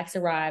see Jax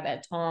arrive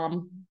at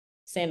Tom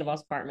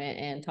Sandoval's apartment,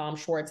 and Tom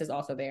Schwartz is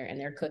also there, and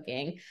they're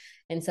cooking.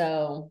 And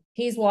so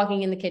he's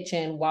walking in the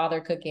kitchen while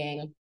they're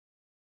cooking.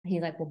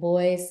 He's like, well,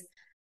 boys,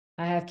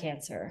 I have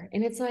cancer.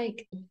 And it's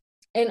like,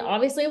 and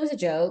obviously it was a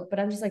joke, but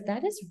I'm just like,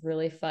 that is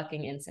really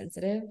fucking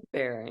insensitive.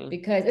 Very.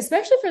 Because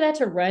especially for that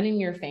to run in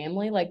your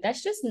family, like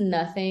that's just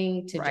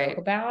nothing to joke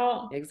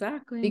about.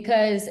 Exactly.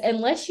 Because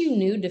unless you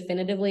knew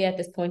definitively at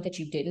this point that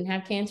you didn't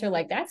have cancer,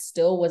 like that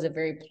still was a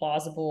very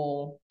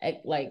plausible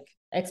like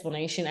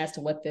explanation as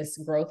to what this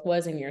growth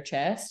was in your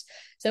chest.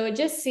 So it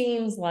just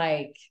seems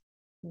like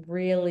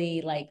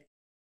really like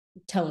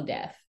tone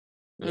deaf.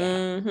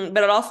 Yeah.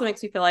 But it also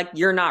makes me feel like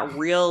you're not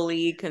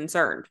really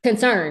concerned.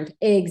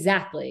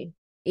 Exactly.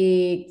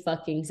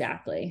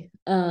 Exactly.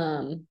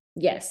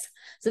 Yes.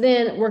 So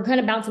then we're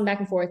kind of bouncing back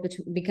and forth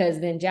because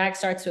then Jack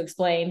starts to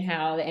explain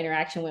how the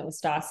interaction went with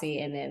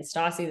Stassi, and then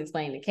Stassi's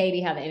explaining to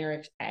Katie how the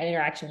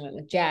interaction went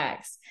with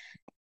Jax.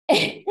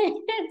 And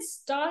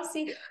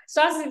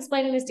Stassi's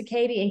explaining this to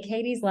Katie, and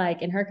Katie's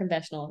like, in her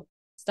confessional,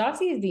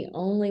 Stassi is the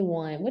only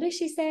one. What does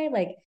she say?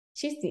 Like,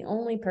 she's the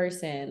only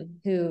person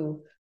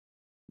who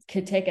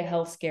could take a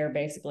health scare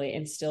basically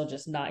and still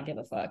just not give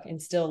a fuck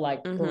and still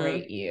like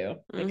berate you,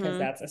 because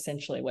that's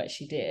essentially what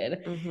she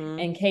did.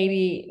 And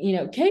Katie,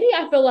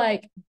 I feel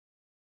like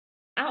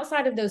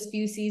outside of those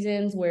few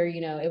seasons where,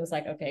 you know, it was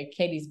like, okay,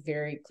 Katie's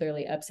very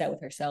clearly upset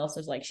with herself. So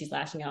it's like she's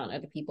lashing out on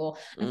other people.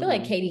 I feel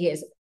like Katie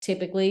is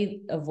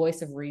typically a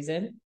voice of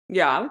reason.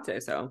 Yeah, I would say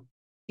so.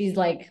 She's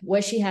like,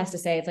 what she has to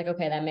say, it's like,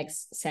 okay, that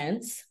makes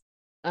sense.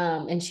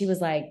 And she was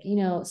like, you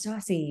know,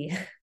 Stassi,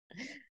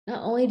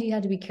 not only do you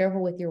have to be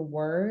careful with your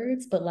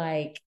words, but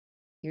like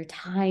your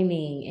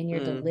timing and your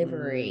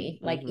delivery.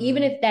 Like,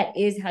 even if that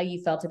is how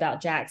you felt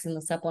about Jax and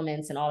the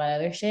supplements and all that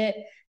other shit,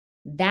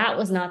 that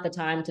was not the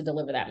time to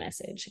deliver that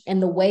message.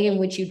 And the way in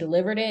which you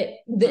delivered it,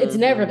 it's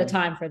never the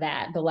time for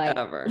that. But like,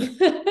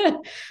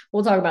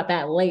 we'll talk about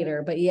that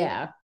later. But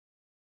yeah.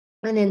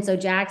 And then so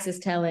Jax is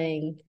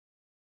telling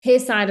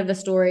his side of the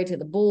story to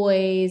the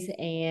boys.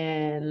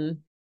 And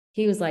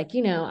he was like,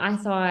 you know, I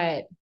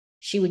thought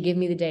she would give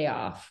me the day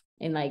off.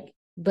 And like,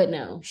 but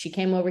no, she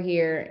came over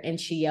here and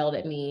she yelled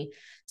at me.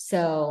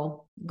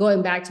 So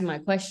going back to my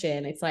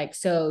question, it's like,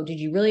 so did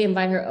you really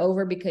invite her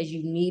over because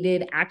you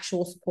needed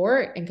actual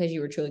support and because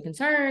you were truly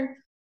concerned,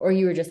 or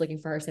you were just looking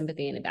for her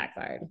sympathy and it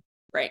backfired?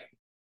 Right.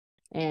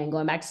 And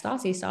going back to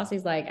Stassi,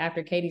 Stassi's like,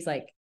 after Katie's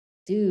like,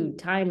 dude,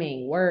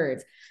 timing,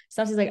 words.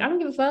 Stassi's like, I don't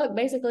give a fuck,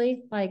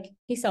 basically. Like,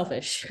 he's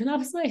selfish. And I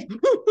was like,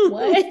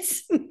 what?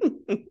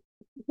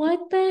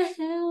 What the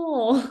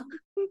hell?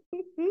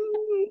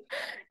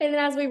 And then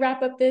as we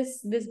wrap up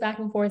this back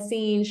and forth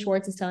scene,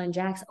 Schwartz is telling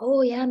Jax,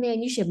 oh yeah,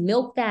 man, you should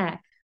milk that.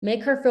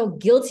 Make her feel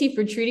guilty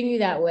for treating you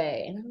that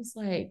way. And I was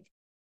like,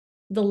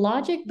 the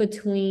logic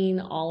between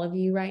all of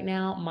you right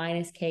now,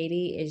 minus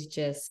Katie, is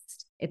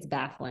just, it's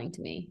baffling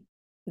to me.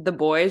 The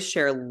boys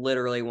share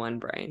literally one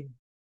brain.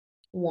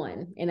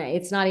 One. And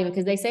it's not even,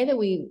 because they say that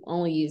we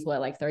only use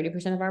what, like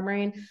 30% of our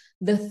brain.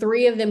 The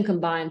three of them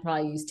combined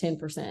probably use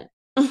 10%.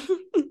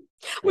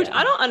 Which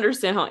I don't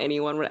understand how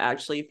anyone would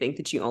actually think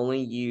that you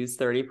only use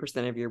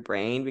 30% of your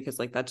brain, because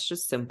like that's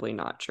just simply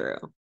not true.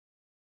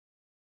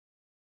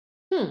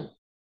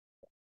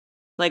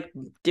 Like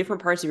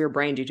different parts of your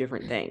brain do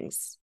different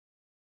things.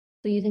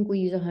 So you think we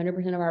use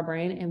 100% of our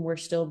brain and we're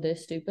still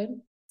this stupid?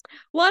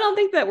 Well, I don't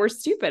think that we're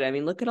stupid. I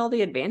mean, look at all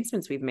the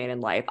advancements we've made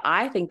in life.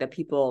 I think that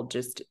people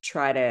just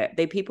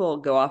people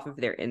go off of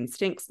their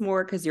instincts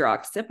more, because your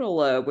occipital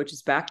lobe, which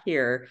is back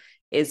here,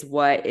 is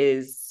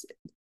what's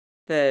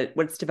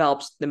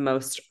developed the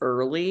most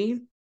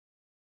early.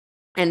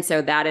 And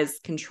so that is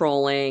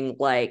controlling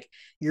like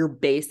your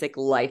basic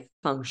life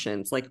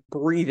functions, like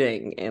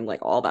breathing and like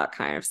all that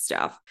kind of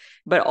stuff.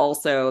 But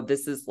also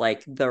this is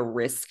like the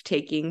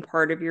risk-taking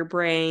part of your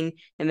brain.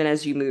 And then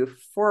as you move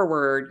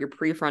forward, your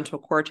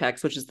prefrontal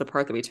cortex, which is the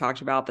part that we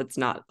talked about that's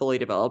not fully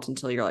developed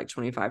until you're like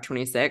 25,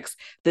 26.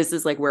 This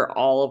is like where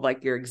all of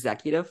like your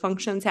executive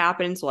functions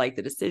happen. So like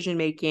the decision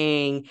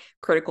making,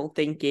 critical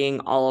thinking,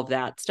 all of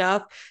that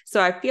stuff.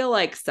 So I feel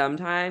like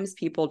sometimes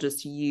people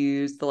just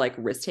use the like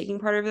risk-taking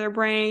part of their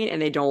brain and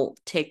they don't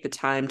take the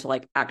time to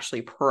like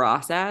actually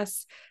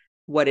process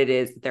what it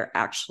is that they're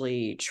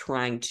actually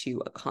trying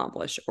to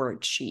accomplish or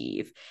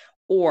achieve,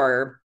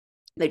 or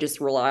they just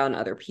rely on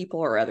other people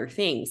or other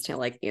things to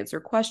like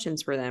answer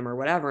questions for them or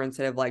whatever,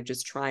 instead of like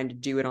just trying to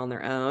do it on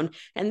their own.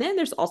 And then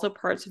there's also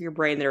parts of your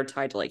brain that are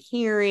tied to like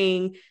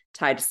hearing,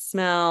 tied to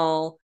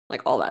smell,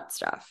 like all that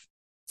stuff.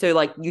 So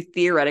like you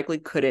theoretically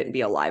couldn't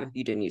be alive if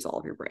you didn't use all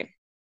of your brain.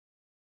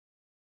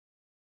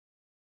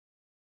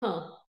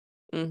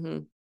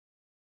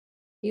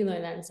 You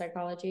learned that in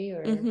psychology,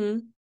 or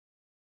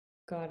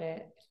got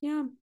it?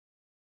 Yeah.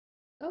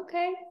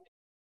 Okay.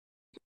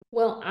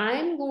 Well,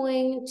 I'm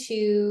going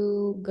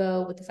to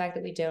go with the fact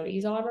that we don't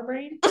use all of our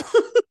brain.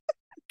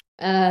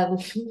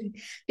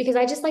 Because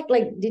I just like,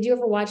 did you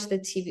ever watch the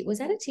TV? Was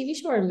that a TV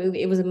show or a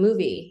movie? It was a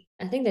movie.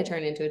 I think that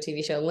turned into a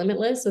TV show,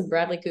 Limitless, with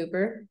Bradley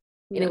Cooper.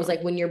 No. And it was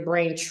like when your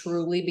brain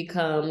truly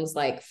becomes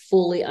like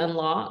fully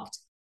unlocked.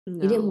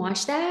 No. You didn't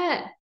watch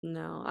that?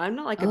 No, I'm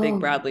not like a big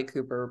Bradley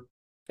Cooper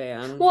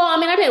fan. Well, I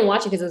mean, I didn't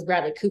watch it because it was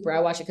Bradley Cooper.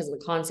 I watched it because of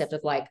the concept of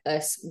like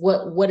us.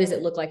 What does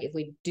it look like if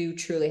we do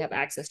truly have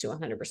access to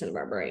 100% of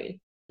our brain?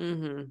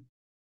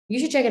 You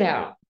should check it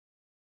out.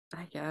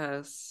 I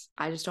guess.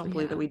 I just don't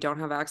believe that we don't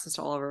have access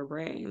to all of our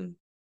brain.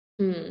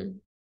 Okay.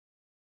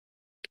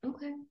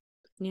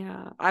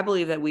 Yeah. I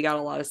believe that we got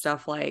a lot of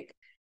stuff like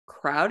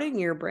crowding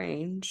your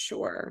brain.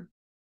 Sure.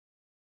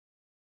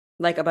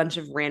 Like a bunch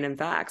of random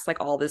facts,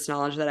 like all this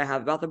knowledge that I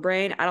have about the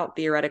brain. I don't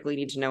theoretically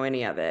need to know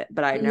any of it,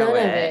 but I know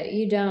none of it.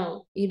 You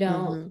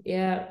don't.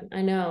 Yeah,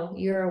 I know.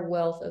 You're a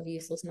wealth of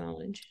useless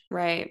knowledge.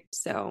 Right.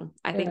 So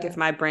I think if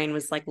my brain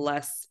was like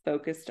less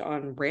focused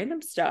on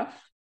random stuff,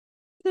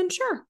 then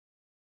sure.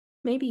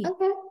 Maybe.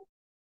 Okay.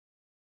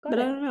 But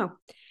I don't know.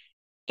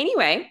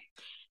 Anyway,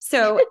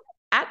 so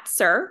at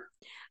SUR,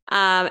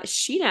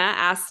 Scheana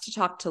asks to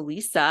talk to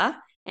Lisa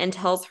and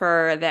tells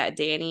her that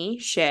Danny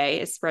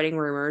Shay is spreading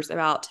rumors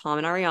about Tom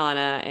and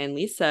Ariana. And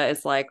Lisa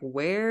is like,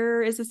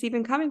 where is this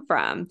even coming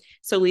from?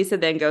 So Lisa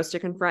then goes to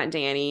confront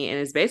Danny and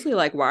is basically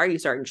like, why are you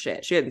starting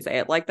shit? She didn't say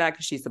it like that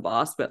because she's the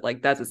boss, but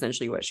like that's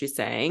essentially what she's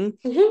saying.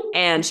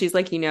 And she's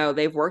like,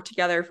 they've worked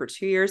together for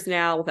 2 years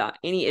now without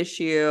any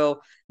issue.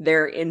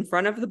 They're in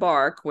front of the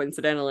bar,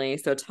 coincidentally.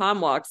 So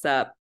Tom walks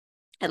up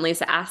And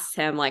Lisa asks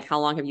him, like, how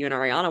long have you and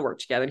Ariana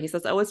worked together? And he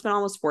says, oh, it's been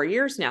almost 4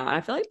 years now. And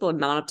I feel like the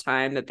amount of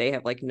time that they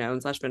have like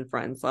known slash been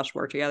friends slash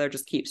worked together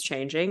just keeps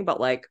changing,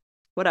 but like,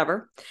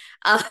 whatever.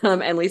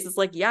 And Lisa's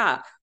like,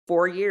 yeah,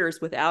 4 years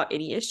without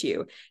any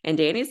issue. And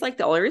Danny's like,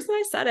 the only reason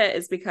I said it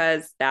is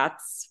because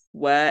that's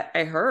what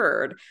I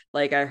heard.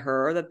 Like, I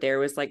heard that there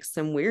was like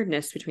some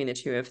weirdness between the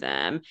two of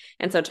them.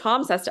 And so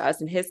Tom says to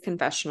us in his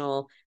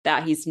confessional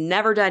that he's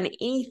never done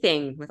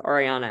anything with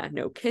Ariana.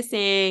 No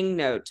kissing,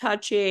 no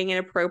touching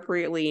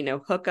inappropriately, no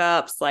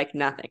hookups, like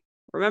nothing.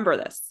 Remember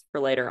this for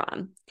later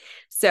on.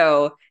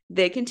 So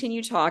they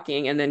continue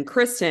talking, and then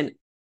Kristen,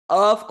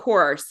 of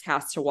course,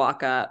 has to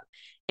walk up.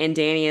 And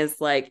Danny is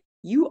like,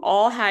 you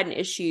all had an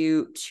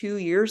issue 2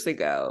 years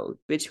ago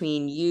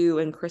between you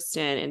and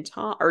Kristen and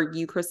Tom, or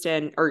you,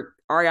 Kristen, or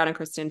Ariana,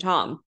 Kristen,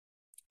 Tom.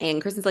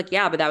 And Kristen's like,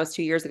 yeah, but that was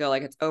 2 years ago.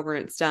 Like, it's over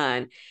and it's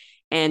done.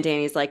 And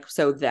Danny's like,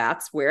 so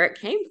that's where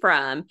it came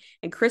from.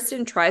 And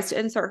Kristen tries to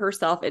insert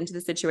herself into the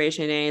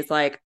situation. And Danny's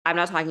like, I'm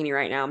not talking to you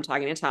right now. I'm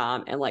talking to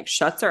Tom, and like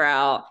shuts her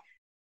out.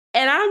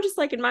 And I'm just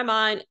like, in my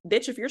mind,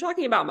 bitch, if you're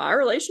talking about my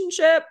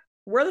relationship,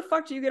 where the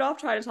fuck do you get off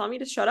trying to tell me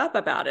to shut up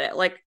about it?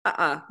 Like,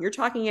 you're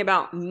talking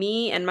about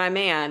me and my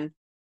man.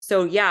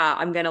 So yeah,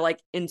 I'm going to like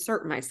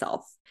insert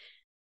myself.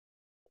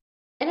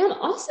 And I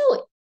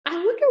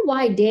wonder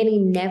why Danny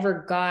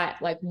never got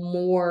like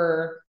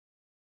more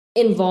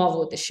involved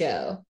with the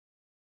show.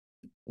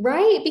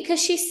 Right?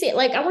 Because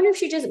I wonder if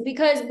she just,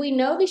 because we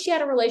know that she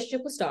had a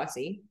relationship with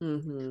Stassi.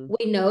 Mm-hmm.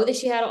 We know that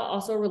she had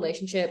also a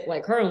relationship,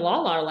 like her and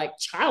Lala are like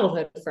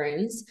childhood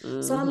friends.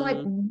 Mm-hmm. So I'm like,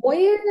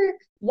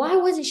 why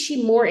wasn't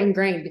she more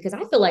ingrained? Because I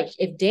feel like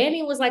if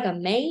Danny was like a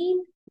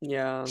main,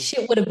 yeah,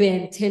 shit would have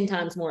been 10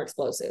 times more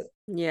explosive.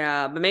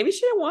 Yeah, but maybe she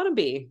didn't want to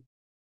be.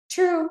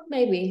 True,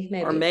 maybe.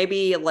 Or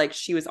maybe like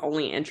she was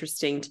only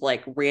interesting to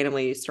like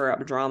randomly stir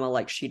up drama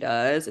like she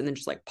does and then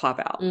just like pop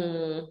out.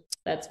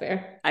 That's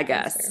fair. I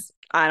guess.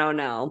 I don't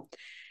know.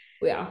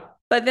 Yeah.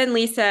 But then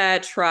Lisa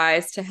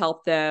tries to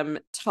help them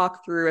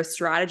talk through a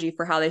strategy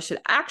for how they should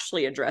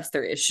actually address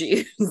their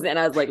issues. And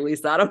I was like,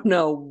 Lisa, I don't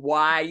know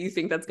why you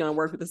think that's going to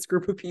work with this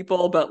group of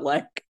people, but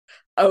like,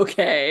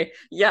 okay,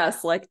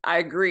 yes, like I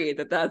agree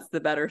that that's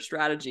the better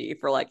strategy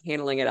for like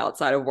handling it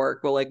outside of work.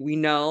 But like, we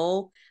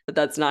know that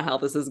that's not how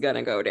this is going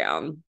to go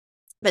down.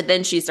 But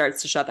then she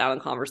starts to shut down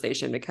the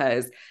conversation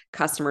because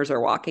customers are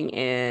walking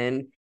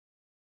in.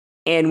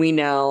 And we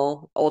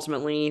know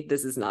ultimately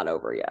this is not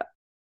over yet.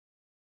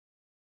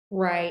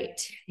 Right.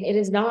 It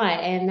is not.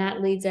 And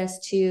that leads us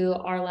to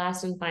our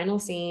last and final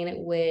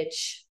scene,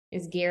 which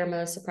is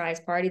Guillermo's surprise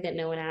party that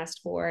no one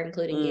asked for,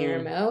 including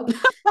Guillermo.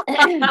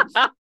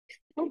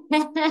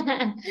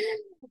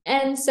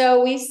 And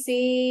so we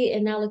see,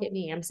 and now look at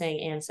me, I'm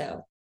saying, and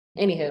so.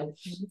 Anywho,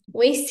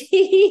 we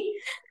see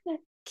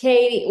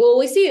Katie. Well,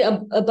 we see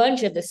a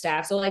bunch of the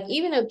staff. So, like,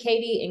 even though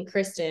Katie and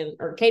Kristen,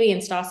 or Katie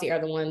and Stassi are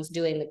the ones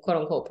doing the quote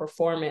unquote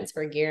performance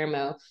for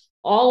Guillermo,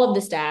 all of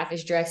the staff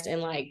is dressed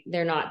in like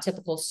they're not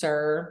typical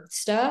SUR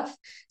stuff.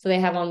 So they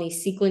have on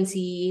these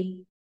sequency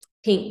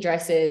pink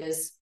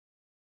dresses.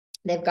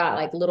 They've got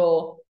like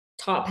little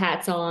top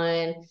hats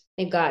on.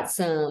 They've got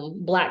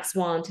some black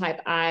swan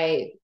type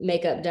eye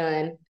makeup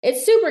done.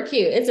 It's super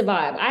cute. It's a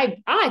vibe.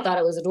 I thought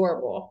it was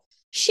adorable.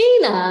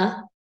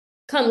 Scheana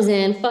comes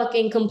in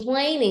fucking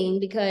complaining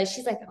because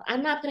she's like,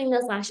 I'm not putting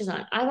those lashes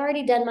on. I've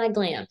already done my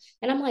glam.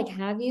 And I'm like,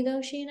 have you though,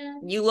 Scheana?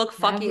 You look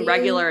fucking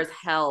regular as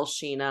hell,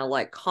 Scheana.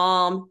 Like,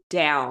 calm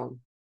down.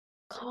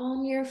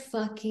 Calm your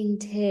fucking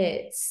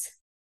tits.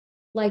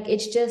 Like,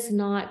 it's just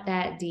not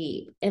that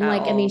deep. And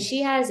like, I mean,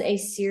 she has a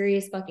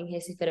serious fucking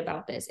hissy fit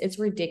about this. It's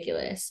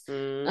ridiculous.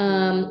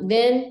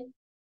 Then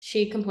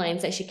she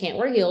complains that she can't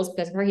wear heels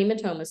because of her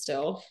hematoma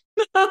still.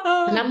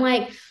 And I'm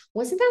like,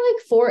 wasn't that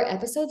like 4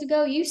 episodes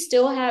ago? You're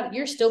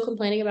still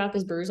complaining about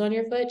this bruise on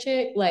your foot,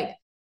 chick? Like,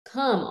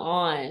 come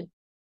on.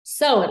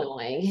 So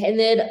annoying. And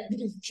then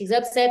she's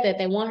upset that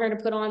they want her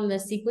to put on the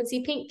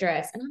sequency pink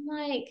dress. And I'm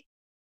like,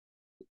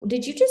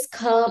 did you just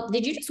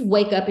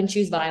wake up and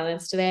choose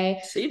violence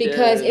today?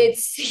 Because it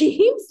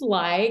seems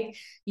like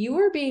you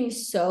were being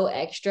so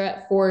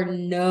extra for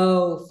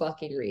no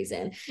fucking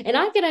reason. And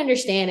I could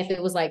understand if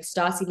it was like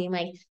Stassi being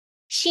like,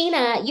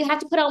 Scheana, you have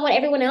to put on what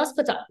everyone else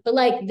puts on. But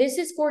like, this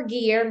is for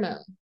Guillermo.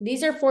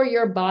 These are for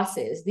your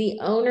bosses,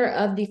 the owner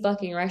of the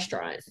fucking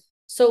restaurant.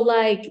 So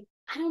like,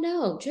 I don't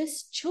know,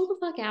 just chill the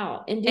fuck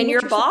out and do. And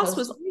your boss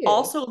was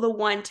also the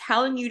one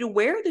telling you to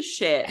wear the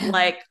shit.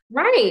 Like,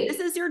 right. This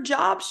is your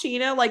job,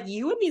 Scheana. Like,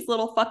 you and these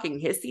little fucking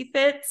hissy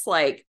fits.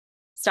 Like,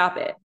 stop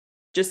it.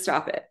 Just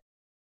stop it.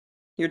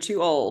 You're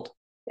too old.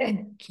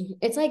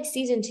 It's like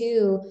season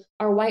 2,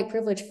 our white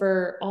privilege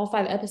for all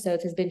 5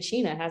 episodes has been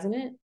Scheana, hasn't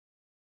it?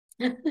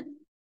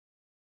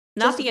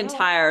 Not the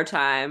entire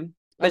time,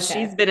 but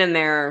she's been in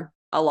there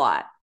a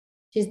lot.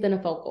 She's been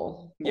a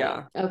focal point.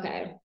 Yeah.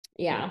 Okay.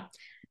 Yeah.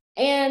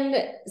 And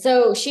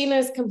so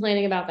Scheana's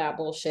complaining about that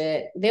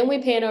bullshit. Then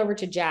we pan over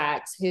to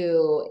Jax,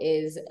 who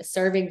is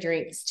serving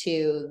drinks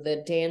to the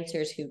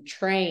dancers who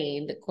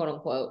trained, quote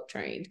unquote,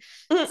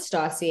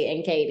 Stassi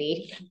and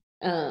Katie.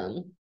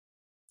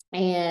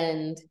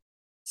 And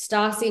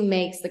Stassi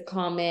makes the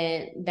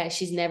comment that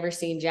she's never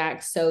seen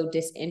Jack so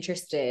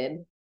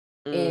disinterested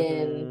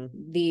in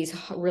these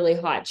really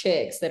hot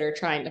chicks that are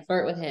trying to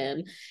flirt with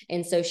him.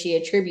 And so she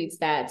attributes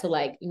that to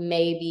like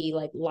maybe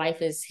like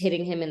life is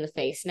hitting him in the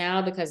face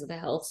now because of the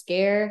health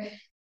scare,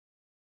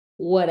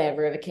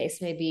 whatever the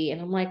case may be. And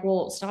I'm like,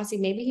 well, Stassi,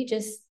 maybe he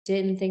just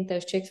didn't think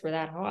those chicks were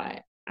that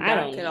hot. I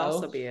don't know. That could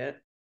also be it.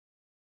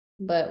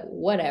 But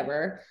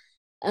whatever.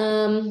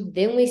 Then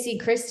we see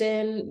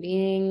Kristen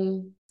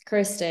being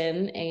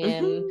Kristen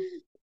and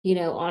you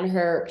know, on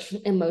her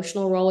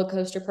emotional roller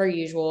coaster per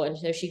usual. And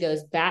so she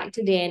goes back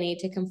to Danny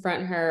to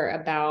confront her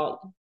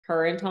about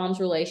her and Tom's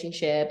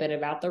relationship and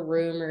about the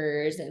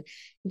rumors. And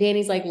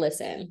Danny's like,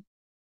 listen,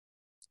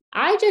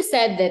 I just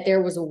said that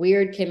there was a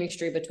weird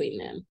chemistry between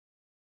them.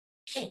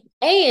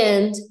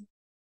 And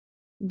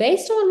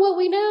based on what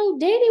we know,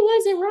 Danny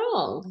wasn't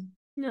wrong.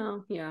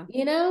 No, yeah.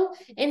 You know?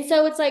 And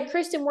so it's like,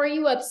 Kristen, were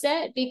you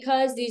upset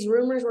because these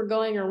rumors were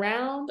going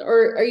around?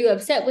 Or are you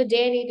upset with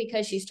Danny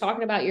because she's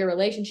talking about your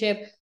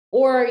relationship?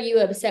 Or are you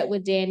upset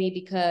with Danny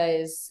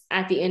because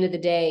at the end of the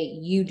day,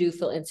 you do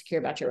feel insecure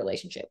about your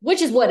relationship,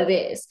 which is what it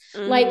is.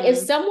 Like, if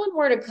someone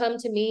were to come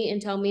to me and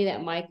tell me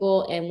that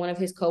Michael and one of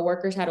his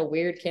coworkers had a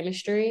weird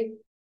chemistry,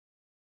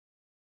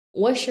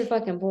 what's your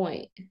fucking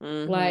point?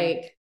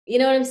 Like, you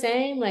know what I'm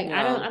saying? Like,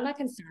 I'm not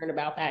concerned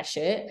about that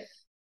shit.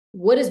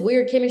 What does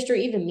weird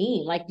chemistry even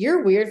mean? Like,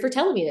 you're weird for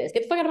telling me this.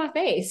 Get the fuck out of my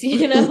face,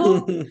 you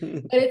know?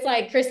 But it's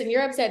like, Kristen,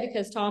 you're upset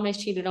because Tom has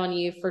cheated on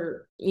you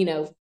for, you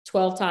know,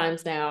 12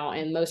 times now,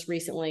 and most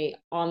recently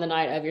on the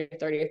night of your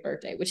 30th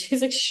birthday, which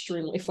is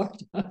extremely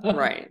fucked up.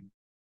 Right.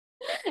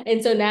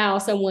 And so now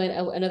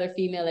another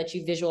female that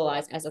you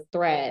visualize as a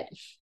threat,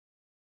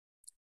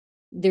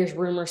 there's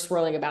rumors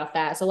swirling about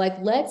that. So like,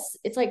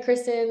 it's like,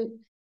 Kristen,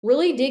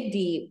 really dig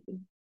deep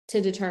to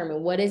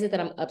determine what is it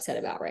that I'm upset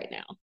about right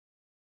now.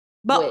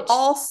 But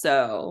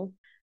also,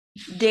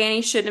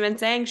 Danny shouldn't have been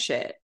saying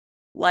shit.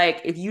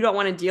 Like, if you don't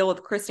want to deal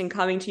with Kristen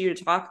coming to you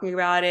to talking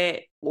about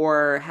it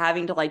or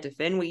having to like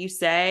defend what you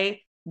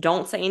say,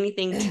 don't say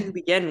anything to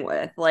begin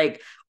with.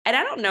 Like, and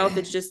I don't know if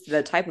it's just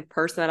the type of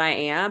person that I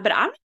am, but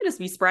I'm not going to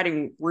be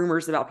spreading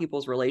rumors about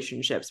people's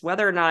relationships,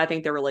 whether or not I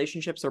think their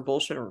relationships are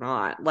bullshit or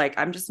not. Like,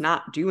 I'm just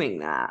not doing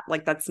that.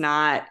 Like, that's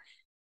not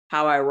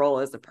how I roll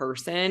as a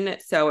person.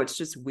 So it's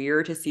just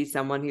weird to see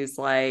someone who's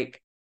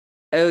like,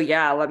 oh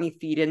yeah, let me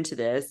feed into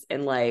this.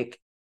 And like,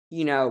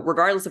 you know,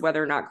 regardless of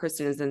whether or not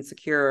Kristen is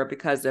insecure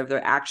because of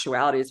the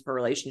actualities of her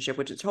relationship,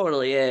 which it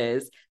totally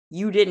is,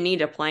 you didn't need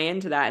to play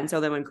into that. And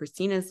so then when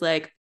Christina's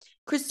like,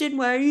 Kristen,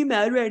 why are you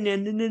mad right now?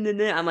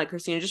 I'm like,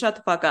 Christina, just shut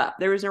the fuck up.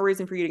 There was no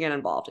reason for you to get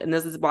involved. And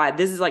this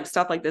is like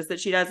stuff like this that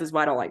she does is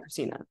why I don't like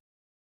Christina.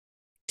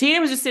 Tina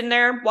was just sitting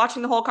there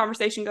watching the whole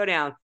conversation go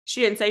down.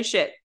 She didn't say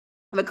shit.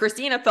 But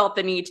Christina felt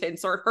the need to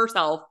insert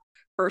herself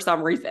for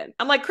some reason.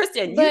 I'm like,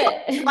 Kristen, you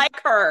don't like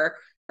her.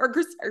 Or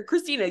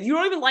Christina, you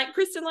don't even like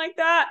Kristen like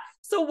that.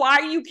 So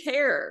why do you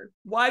care?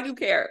 Why do you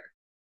care?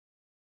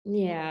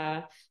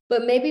 Yeah.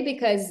 But maybe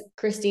because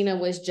Christina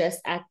was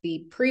just at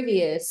the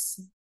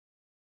previous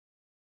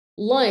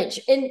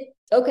lunch. And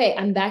okay,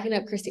 I'm backing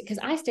up Christina because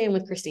I stand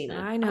with Christina.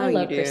 I know I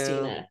love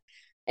Christina.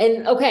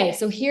 And okay,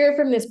 so here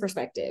from this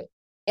perspective,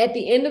 at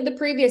the end of the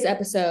previous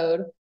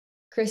episode,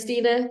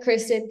 Christina,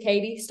 Kristen,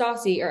 Katie,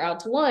 Stassi are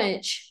out to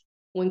lunch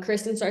when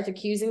Kristen starts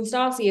accusing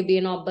Stassi of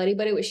being all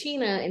buddy-buddy with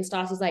Scheana, and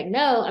Stassi's like,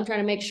 no, I'm trying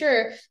to make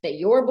sure that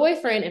your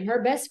boyfriend and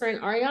her best friend,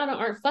 Ariana,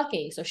 aren't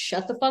fucking, so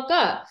shut the fuck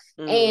up.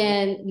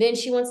 And then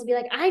she wants to be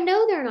like, I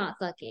know they're not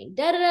fucking,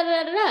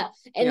 da-da-da-da-da-da.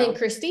 And then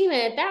Christina,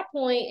 at that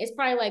point, is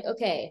probably like,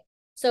 okay,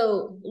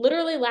 so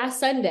literally last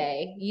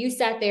Sunday, you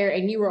sat there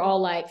and you were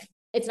all like,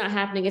 it's not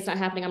happening,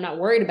 I'm not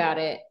worried about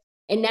it.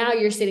 And now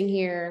you're sitting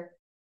here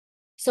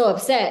so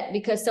upset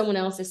because someone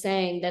else is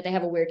saying that they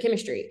have a weird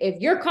chemistry. If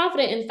you're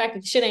confident in the fact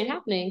that shit ain't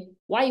happening,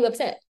 why are you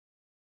upset?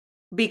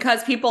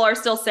 Because people are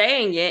still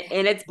saying it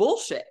and it's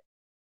bullshit.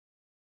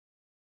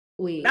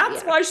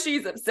 That's why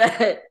she's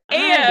upset.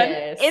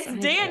 And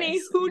it's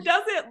Danny who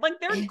doesn't, like,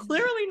 they're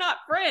clearly not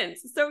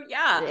friends. So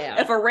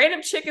if a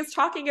random chick is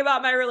talking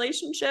about my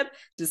relationship,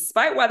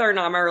 despite whether or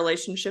not my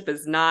relationship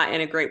is not in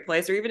a great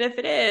place, or even if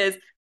it is,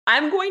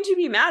 I'm going to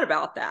be mad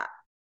about that.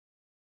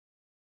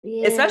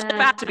 Yeah, especially if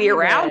I have to be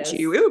around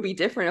you. It would be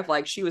different if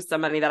like she was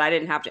somebody that I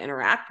didn't have to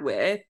interact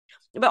with.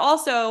 But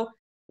also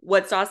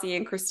what Stassi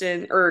and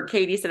Kristen or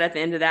Katie said at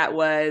the end of that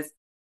was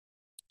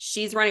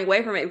she's running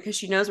away from it because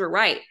she knows we're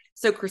right.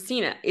 So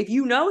Christina, if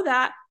you know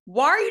that,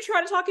 why are you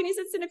trying to talk any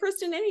sense into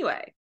Kristen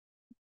anyway?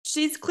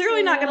 She's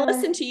clearly not going to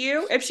listen to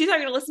you. If she's not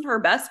going to listen to her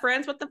best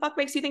friends, what the fuck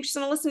makes you think she's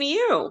going to listen to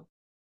you?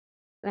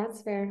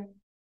 That's fair.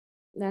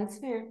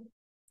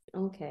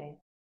 Okay.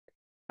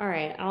 All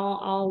right,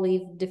 I'll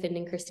leave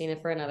defending Christina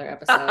for another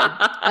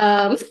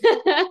episode.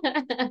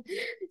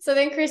 So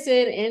then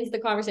Kristen ends the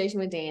conversation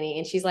with Danny,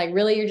 and she's like,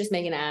 really, you're just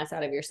making an ass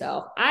out of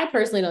yourself. I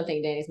personally don't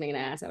think Danny's making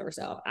an ass out of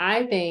herself.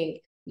 I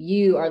think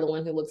you are the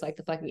one who looks like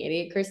the fucking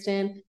idiot,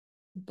 Kristen.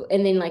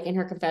 And then like in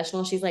her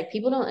confessional, she's like,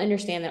 people don't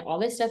understand that all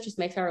this stuff just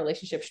makes our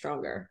relationship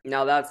stronger.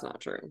 No, that's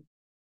not true.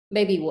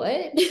 Baby,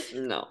 what?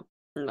 No.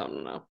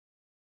 No.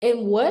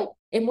 What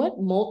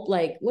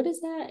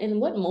is that? In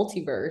what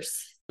multiverse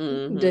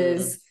Mm-hmm.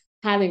 does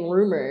having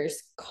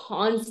rumors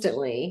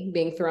constantly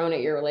being thrown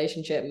at your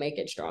relationship make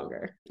it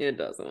stronger? It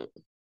doesn't.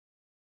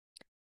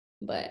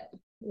 But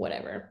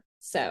whatever.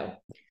 So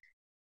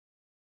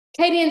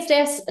Katie and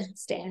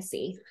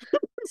Stassi.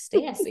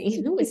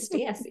 Stassi. Who is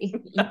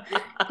Stassi?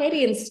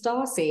 Katie and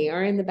Stassi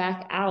are in the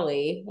back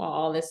alley while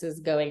all this is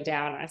going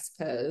down, I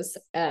suppose.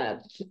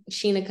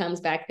 Scheana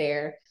comes back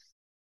there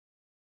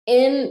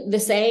in the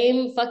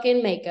same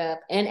fucking makeup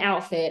and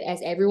outfit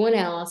as everyone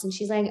else. And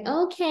she's like,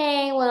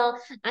 okay, well,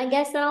 I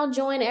guess I'll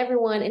join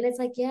everyone. And it's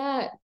like,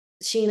 yeah,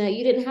 Scheana,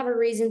 you didn't have a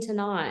reason to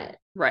not.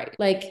 Right.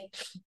 Like,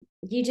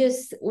 you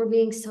just were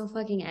being so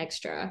fucking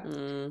extra.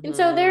 And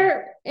so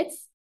Mm-hmm.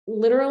 it's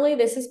literally,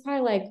 this is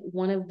probably like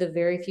one of the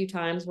very few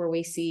times where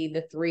we see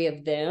the three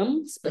of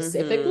them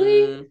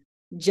specifically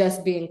Mm-hmm.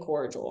 just being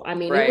cordial. I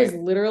mean, it was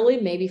Right.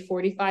 literally maybe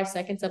 45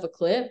 seconds of a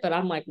clip, but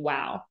I'm like,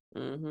 wow,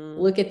 Mm-hmm.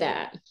 look at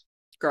that.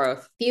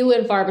 Growth. Few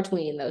and far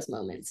between those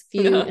moments.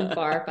 Few and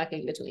far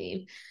fucking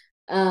between.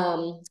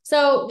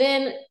 So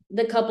then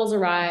the couples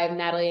arrive,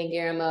 Natalie and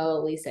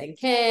Guillermo, Lisa and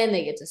Ken,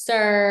 they get to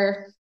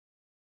SUR.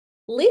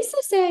 Lisa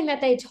saying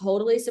that they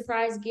totally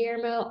surprised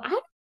Guillermo. I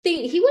don't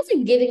think he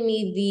wasn't giving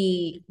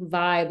me the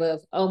vibe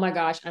of, oh my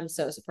gosh, I'm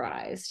so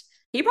surprised.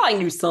 He probably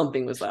knew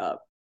something was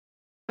up.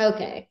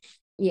 Okay.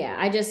 Yeah,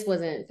 I just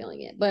wasn't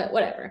feeling it, but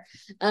whatever.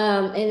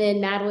 And then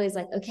Natalie's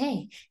like,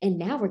 okay, and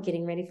now we're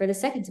getting ready for the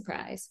second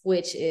surprise,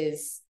 which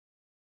is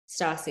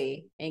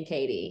Stassi and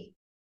Katie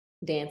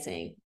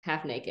dancing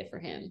half naked for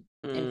him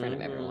in front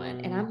of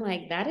everyone. And I'm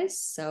like, that is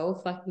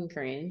so fucking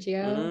cringe,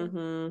 yo.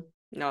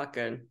 Mm-hmm. Not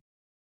good.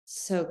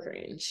 So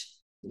cringe.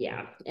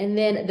 Yeah. And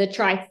then the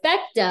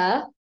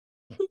trifecta,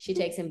 she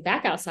takes him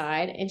back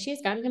outside and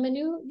she's gotten him a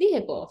new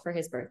vehicle for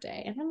his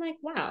birthday. And I'm like,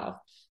 wow.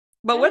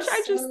 But That which is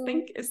I just so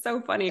think is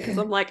so funny because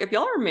I'm like, if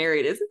y'all are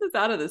married, isn't this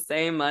out of the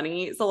same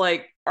money? So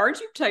like,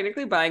 aren't you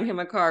technically buying him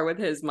a car with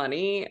his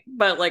money?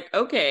 But like,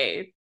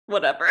 okay,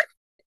 whatever.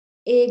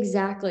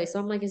 exactly. So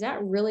I'm like, is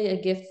that really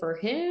a gift for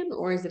him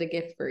or is it a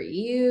gift for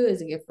you?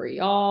 Is it a gift for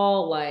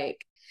y'all? Like,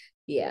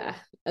 yeah,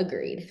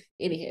 agreed.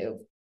 Anywho,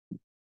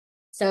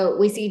 so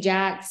we see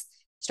Jax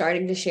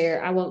starting to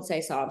share, I won't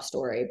say sob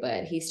story,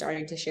 but he's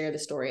starting to share the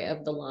story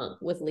of the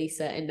lump with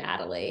Lisa and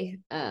Natalie.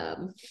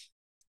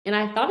 And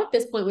I thought at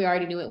this point we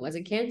already knew it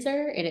wasn't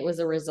cancer and it was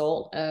a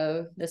result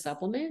of the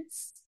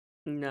supplements.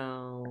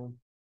 No.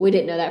 We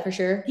didn't know that for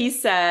sure. He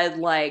said,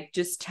 like,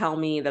 just tell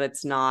me that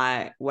it's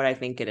not what I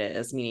think it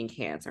is, meaning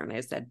cancer. And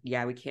they said,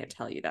 yeah, we can't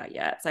tell you that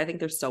yet. So I think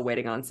they're still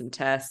waiting on some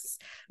tests.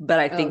 But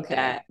I think Okay.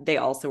 that they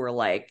also were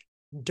like,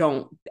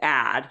 don't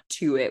add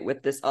to it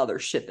with this other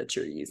shit that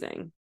you're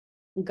using.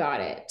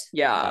 Got it. Got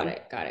Yeah.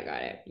 it. Got it.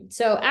 Got it.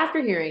 So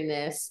after hearing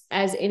this,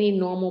 as any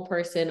normal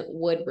person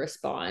would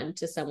respond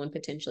to someone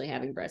potentially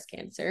having breast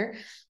cancer,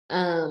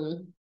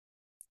 um,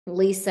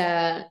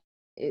 Lisa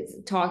is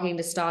talking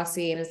to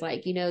Stassi and is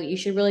like, you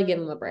should really give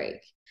him a break.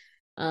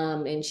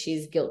 And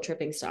she's guilt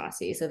tripping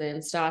Stassi. So then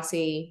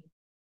Stassi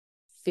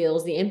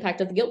feels the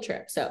impact of the guilt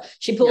trip. So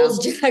she Yeah.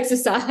 pulls Jax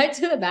aside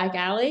to the back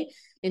alley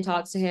and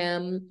talks to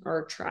him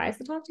or tries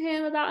to talk to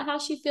him about how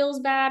she feels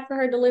bad for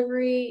her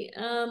delivery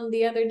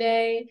the other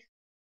day.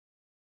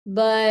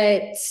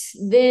 But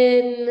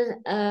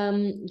then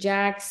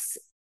Jax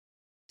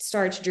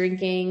starts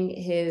drinking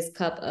his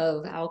cup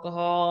of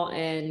alcohol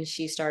and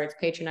she starts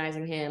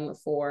patronizing him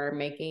for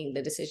making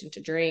the decision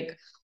to drink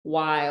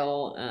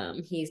while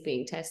he's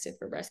being tested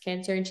for breast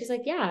cancer. And she's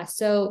like, yeah,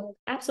 so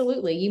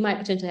absolutely, you might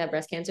potentially have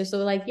breast cancer. So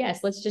like,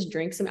 yes, let's just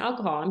drink some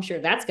alcohol. I'm sure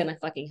that's going to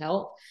fucking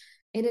help.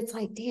 And it's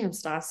like, damn,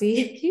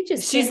 Stassi, you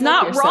just can't She's help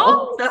not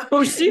yourself. wrong,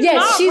 though. She's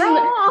Yes, not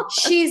wrong.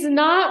 she's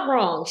not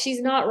wrong.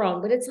 She's not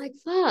wrong. But it's like,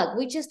 fuck,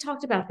 we just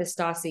talked about this,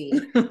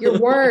 Stassi. Your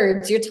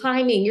words, your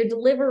timing, your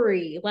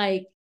delivery,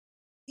 like,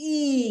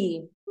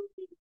 and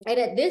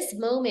at this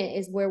moment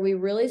is where we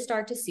really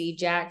start to see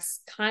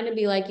Jax kind of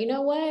be like, you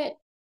know what?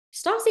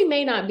 Stassi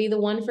may not be the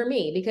one for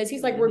me because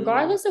he's like, Mm-hmm.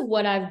 regardless of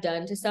what I've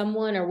done to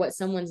someone or what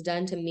someone's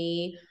done to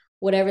me,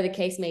 whatever the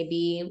case may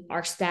be,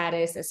 our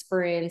status as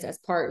friends, as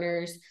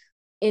partners,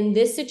 in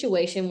this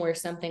situation where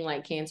something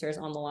like cancer is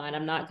on the line,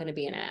 I'm not going to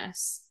be an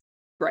ass.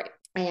 Right.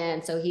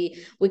 And so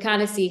we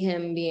kind of see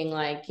him being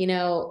like,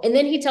 and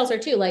then he tells her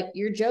too, like,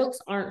 your jokes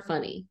aren't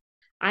funny.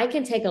 I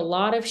can take a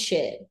lot of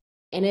shit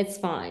and it's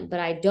fine, but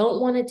I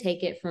don't want to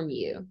take it from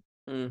you.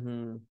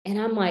 Mm-hmm.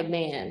 And I'm like,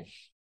 man.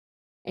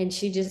 And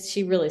she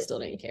really still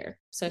didn't care.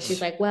 So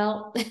she's like,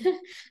 well,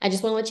 I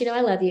just want to let you know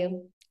I love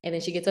you. And then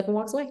she gets up and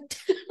walks away.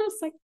 I was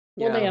like,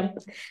 well, Yeah. damn.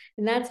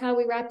 And that's how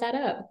we wrap that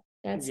up.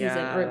 That season,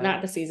 or Yeah.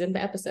 not the season,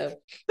 the episode.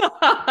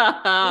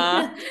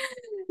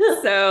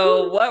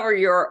 So, what were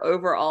your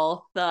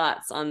overall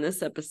thoughts on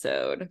this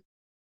episode?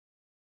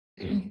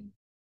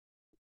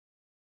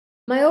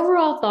 My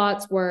overall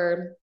thoughts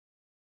were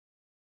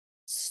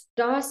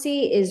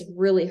Stassi is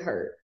really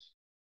hurt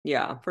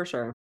Yeah, for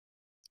sure.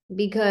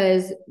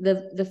 because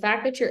the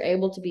fact that you're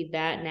able to be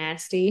that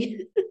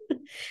nasty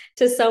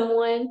to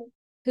someone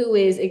who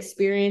is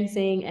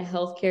experiencing a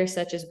healthcare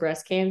such as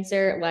breast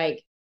cancer,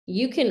 like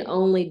you can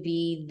only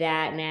be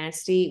that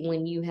nasty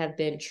when you have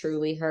been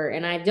truly hurt.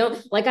 And I don't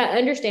like, I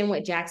understand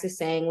what Jax is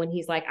saying when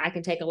he's like, I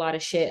can take a lot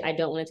of shit. I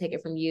don't want to take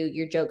it from you.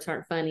 Your jokes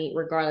aren't funny,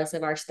 regardless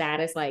of our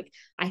status. Like,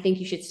 I think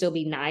you should still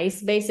be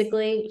nice,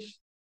 basically.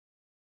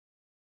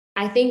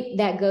 I think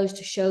that goes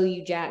to show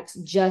you, Jax,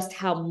 just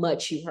how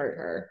much you hurt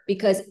her,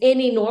 because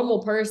any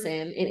normal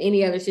person in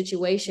any other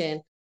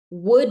situation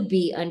would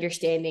be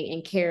understanding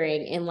and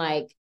caring and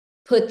like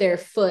put their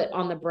foot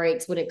on the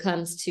brakes when it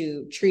comes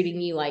to treating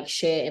you like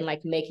shit and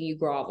like making you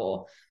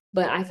grovel.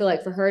 But I feel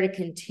like for her to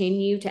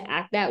continue to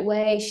act that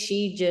way,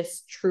 she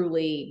just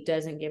truly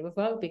doesn't give a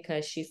fuck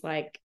because she's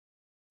like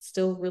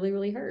still really,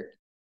 really hurt.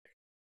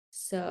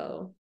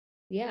 So,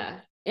 yeah.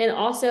 And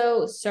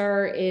also,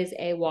 Sir is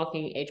a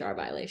walking HR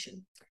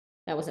violation.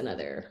 That was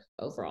another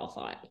overall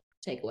thought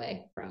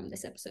takeaway from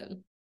this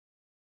episode.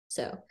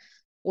 So,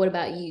 what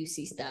about you,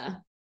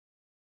 Sista?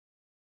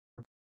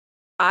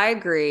 I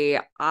agree.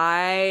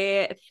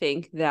 I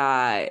think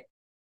that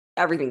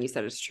everything you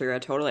said is true. I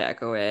totally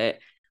echo it.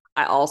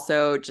 I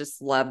also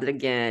just love that,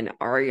 again,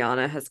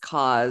 Ariana has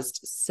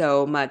caused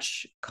so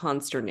much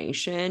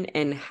consternation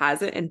and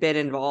hasn't been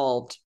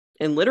involved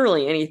in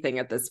literally anything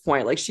at this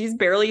point. Like, she's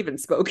barely even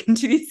spoken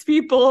to these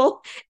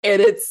people,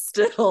 and it's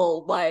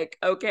still like,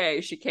 okay,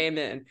 she came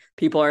in,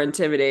 people are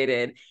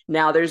intimidated.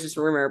 Now there's just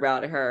rumor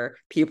about her,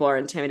 people are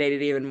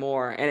intimidated even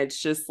more. And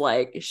it's just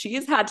like, she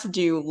has had to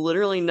do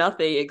literally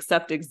nothing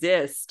except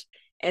exist.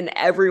 And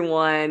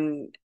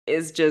everyone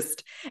is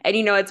just, and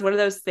it's one of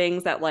those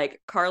things that like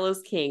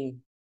Carlos King,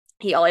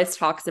 he always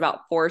talks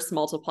about force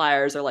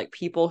multipliers, or like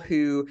people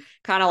who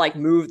kind of like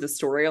move the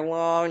story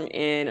along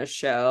in a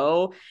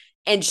show.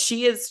 And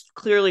she is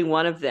clearly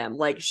one of them.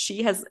 Like,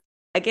 she has,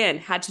 again,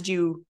 had to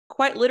do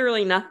quite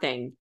literally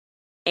nothing.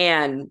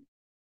 And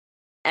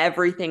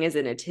everything is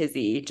in a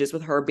tizzy just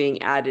with her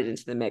being added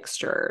into the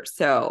mixture.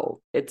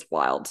 So it's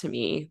wild to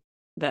me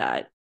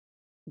that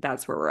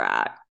that's where we're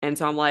at. And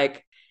so I'm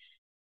like,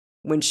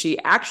 when she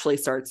actually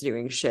starts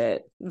doing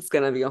shit, it's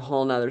going to be a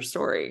whole nother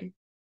story.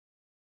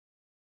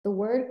 The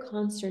word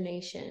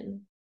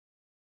consternation.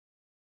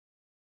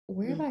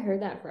 Where have I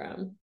heard that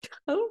from?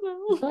 I don't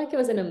know. I feel like it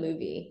was in a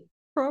movie.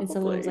 Probably. And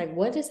someone was like,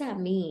 what does that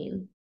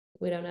mean?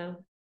 We don't know.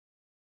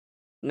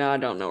 No, I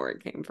don't know where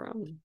it came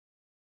from.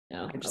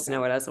 No, I just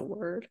know it as a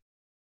word.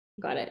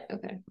 Got it.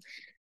 Okay.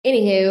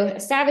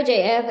 Anywho, Savage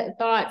AF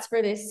thoughts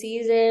for this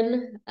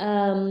season.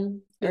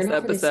 Or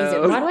not for this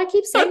season. Why do I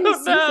keep saying this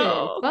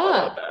season?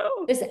 Fuck.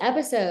 This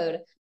episode.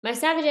 My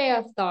Savage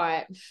AF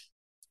thought.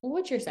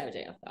 What's your Savage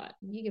AF thought?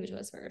 You give it to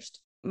us first.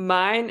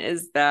 Mine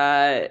is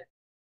that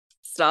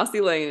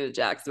Stassi laying to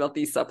Jax about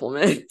these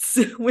supplements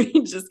when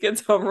he just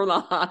gets home from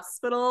the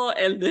hospital,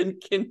 and then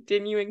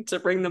continuing to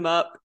bring them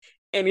up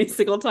any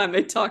single time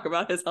they talk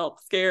about his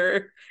health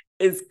scare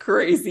is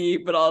crazy,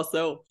 but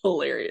also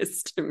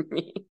hilarious to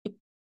me.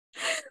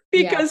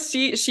 Because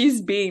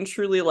she's being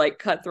truly like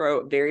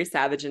cutthroat, very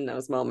savage in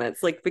those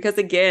moments. Like, because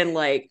again,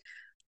 like,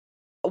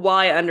 while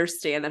I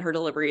understand that her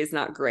delivery is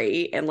not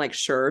great, and like,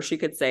 sure, she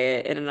could say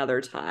it in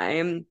another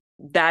time,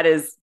 that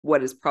is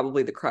what is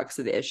probably the crux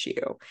of the issue.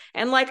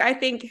 And like, I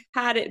think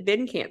had it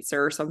been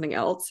cancer or something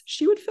else,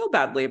 she would feel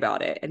badly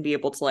about it and be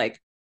able to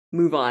like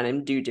move on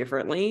and do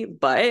differently.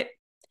 But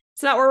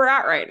it's not where we're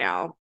at right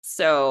now.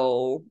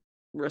 So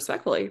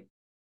respectfully,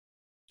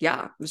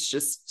 yeah, it's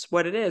just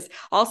what it is.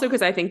 Also,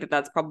 because I think that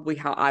that's probably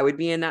how I would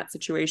be in that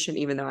situation,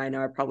 even though I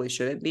know I probably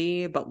shouldn't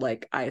be, but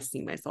like, I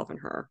see myself in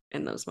her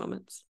in those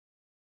moments.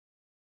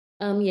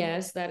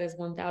 Yes, that is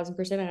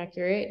 1000%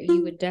 accurate.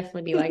 You would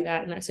definitely be like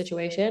that in that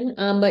situation.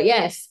 But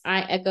yes,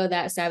 I echo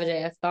that Savage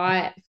AF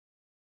thought.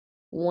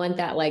 Want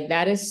that, like,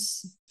 that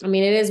is, I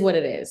mean, it is what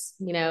it is.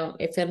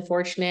 It's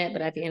unfortunate,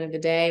 but at the end of the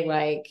day,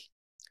 like,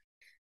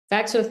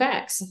 facts are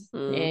facts.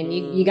 Mm-hmm.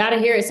 And you got to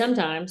hear it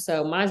sometimes.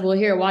 So might as well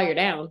hear it while you're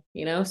down,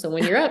 So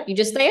when you're up, you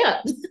just stay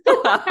up.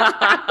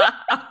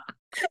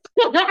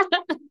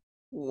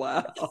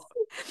 Wow.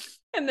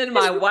 And then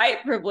my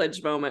white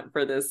privilege moment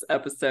for this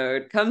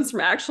episode comes from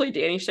actually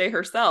Danny Shay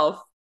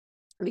herself,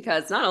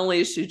 because not only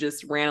is she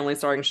just randomly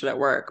starting shit at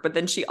work, but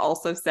then she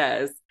also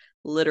says,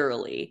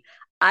 literally,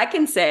 I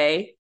can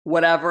say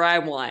whatever I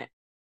want.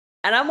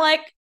 And I'm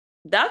like,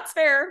 that's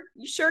fair.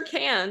 You sure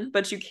can,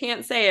 but you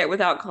can't say it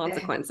without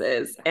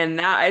consequences. And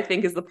that, I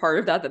think, is the part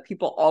of that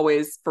people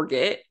always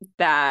forget,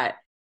 that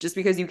just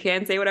because you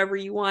can say whatever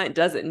you want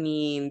doesn't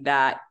mean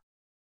that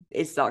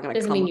it's not going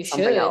to come with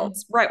something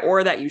else. Right.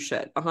 Or that you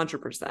should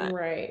 100%.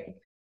 Right.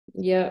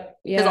 Yep.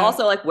 Yeah. Because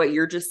also, like, what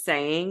you're just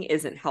saying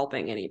isn't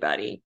helping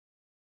anybody.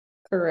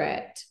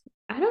 Correct.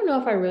 I don't know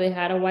if I really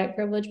had a white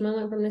privilege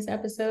moment from this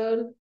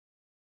episode.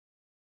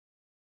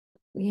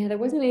 Yeah, there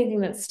wasn't anything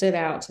that stood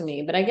out to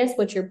me, but I guess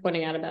what you're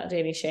pointing out about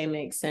Danny Shay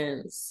makes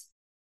sense.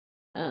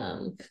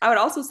 I would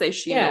also say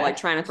Sheena, like,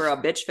 trying to throw a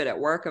bitch fit at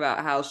work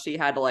about how she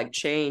had to like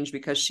change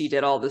because she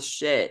did all this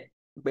shit.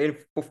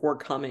 before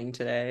coming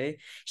today.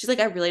 She's like,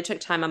 I really took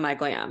time on my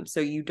glam. So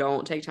you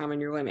don't take time on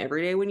your glam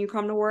every day when you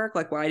come to work?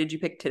 Like, why did you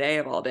pick today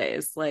of all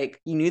days?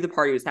 Like, you knew the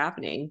party was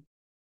happening.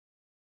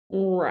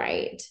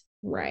 Right.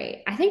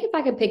 Right. I think if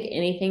I could pick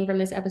anything from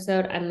this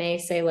episode, I may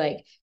say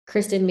like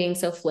Kristen being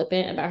so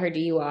flippant about her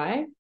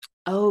DUI.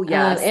 Oh,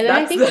 yes. And then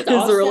I think that it's is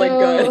also really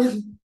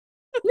good.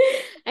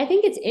 I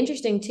think it's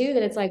interesting too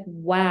that it's like,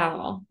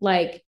 wow,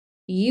 like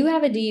you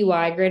have a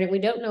DUI. Granted, we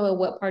don't know at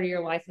what part of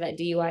your life that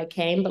DUI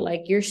came, but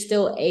like you're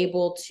still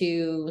able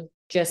to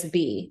just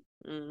be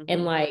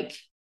and like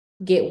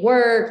get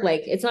work.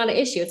 Like it's not an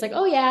issue. It's like,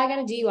 oh yeah, I got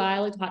a DUI.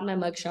 I looked hot in my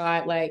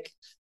mugshot, like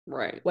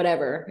right,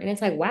 whatever. And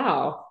it's like,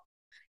 wow,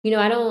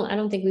 I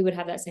don't think we would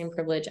have that same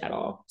privilege at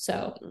all.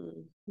 So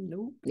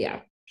nope,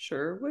 yeah,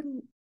 sure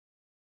wouldn't.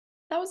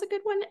 That was a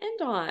good one to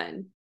end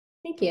on.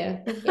 Thank you.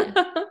 Thank you.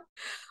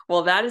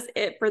 Well, that is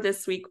it for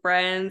this week,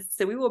 friends.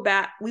 So we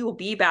will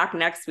be back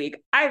next week,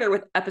 either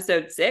with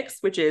episode 6,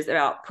 which is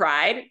about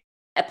Pride,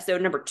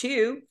 episode number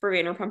 2 for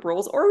Vanderpump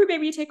Rules, or we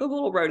maybe take a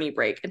little Roni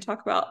break and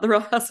talk about the Real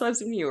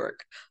Housewives of New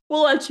York.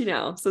 We'll let you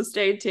know. So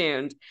stay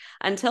tuned.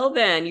 Until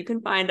then, you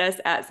can find us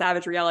at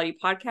Savage Reality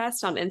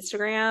Podcast on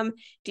Instagram.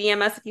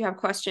 DM us if you have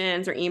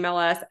questions, or email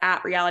us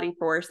at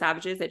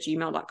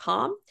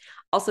realityforsavages@gmail.com.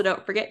 Also,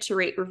 don't forget to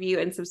rate, review,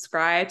 and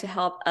subscribe to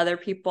help other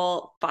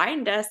people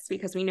find us,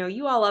 because we know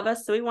you all love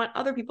us, so we want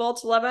other people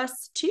to love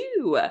us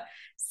too.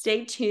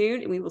 Stay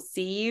tuned, and we will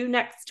see you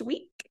next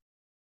week.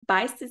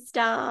 Bye,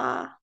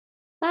 sister.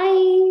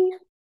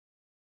 Bye.